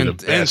 That'll be the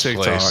best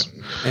TikTok. place.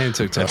 And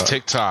TikTok. And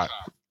TikTok.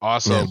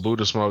 Also,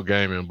 Buddha Smoke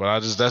Gaming. But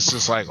that's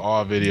just like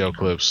all video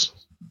clips.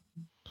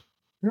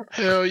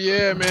 Hell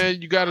yeah,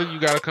 man. You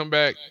gotta come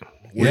back.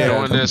 We're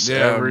doing this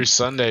every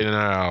Sunday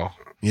now.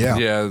 Yeah.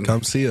 Yeah.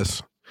 Come see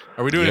us.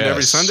 Are we doing it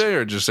every Yes. Sunday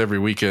or just every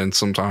weekend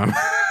sometime?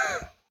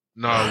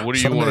 No, what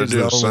do you want to Sunday's do?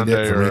 the only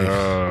day Sunday for me.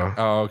 or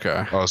Oh,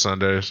 okay.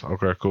 Sundays?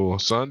 Okay, cool.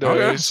 Sundays.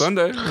 Okay,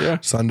 Sunday. Yeah.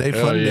 Sunday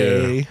Hell fun yeah.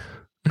 day.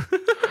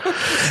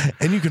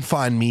 And you can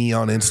find me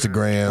on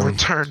Instagram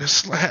Return to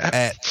slap.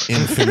 at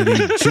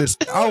Infinity.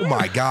 Just oh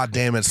my god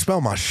damn it.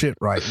 Spell my shit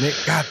right, Nick.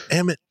 God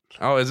damn it.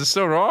 Oh, is it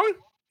still wrong?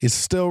 It's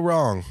still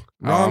wrong.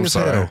 Oh, Wrong I'm as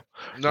sorry. hell.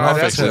 No, Wrong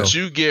that's as what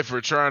hell. you get for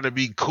trying to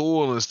be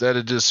cool instead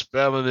of just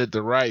spelling it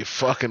the right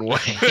fucking way.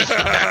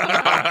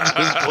 I'm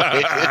just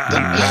playing.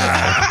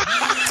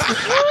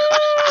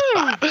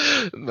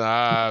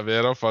 Nah,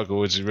 man, I'm fucking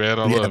with you, man.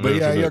 I Yeah, love but it.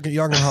 yeah,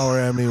 y'all can holler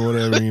at me,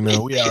 whatever,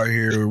 We out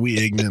here, we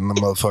ignorant in the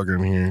motherfucker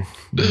in here.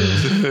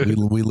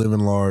 We live in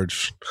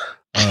large.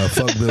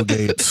 Fuck Bill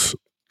Gates.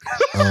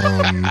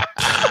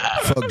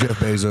 Fuck Jeff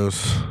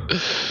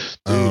Bezos.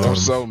 Dude, I'm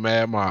so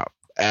mad my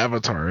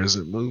avatar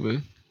isn't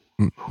moving.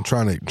 I'm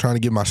trying to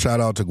give my shout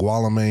out to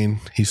Gualamane.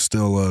 He's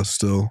still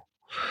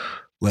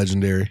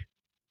legendary.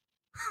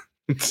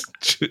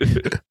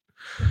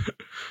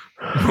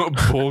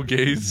 Bull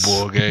Gates.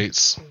 Bull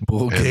Gates.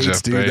 Bull And Gates,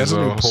 Jeff dude. That's a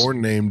new Bezos.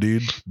 porn name,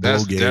 dude.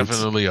 That's Bull Gates.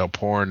 definitely a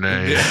porn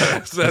name. Yeah,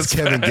 That's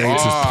Kevin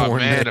Gates' Oh porn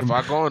man, name. if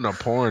I go into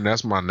porn,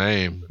 that's my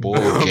name. Bull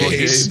Bull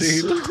Gates.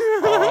 Gates, dude.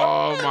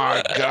 Oh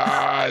my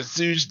god,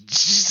 dude!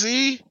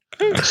 See,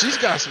 she's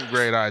got some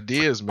great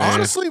ideas, man.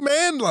 Honestly,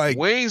 man, like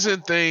Wings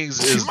and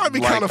Things she is might be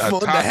like kind of a fun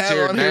to top have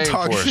tier on here name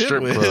talk for a shit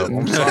strip with. club.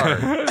 I'm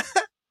sorry.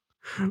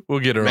 We'll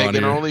get her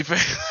Making on here.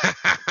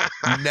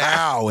 OnlyFans.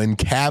 now in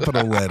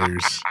capital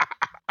letters.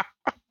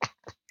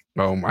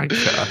 Oh my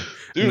god.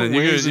 Dude, And then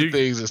you Wings could- and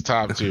Things is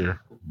top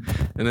tier.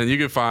 And then you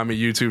can find me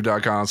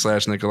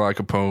youtube.com/Nikolai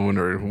Capone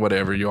or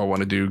whatever y'all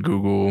want to do.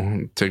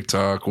 Google,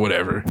 TikTok,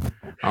 whatever.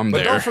 I'm But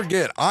there. don't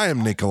forget, I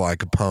am Nikolai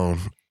Capone,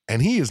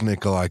 and he is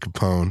Nikolai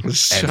Capone,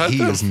 Shut and he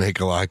the is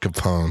Nikolai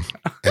Capone.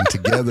 And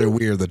together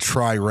we are the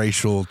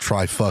triracial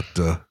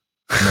trifecta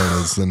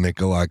known as the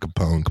Nikolai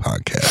Capone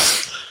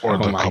podcast. Or Oh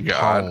the my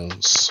God.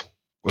 Capones.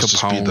 Let's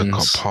just be the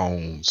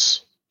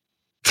Capones.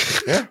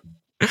 Yeah.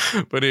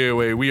 But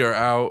anyway, we are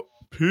out.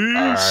 Peace.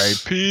 All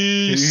right,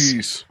 peace.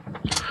 Peace.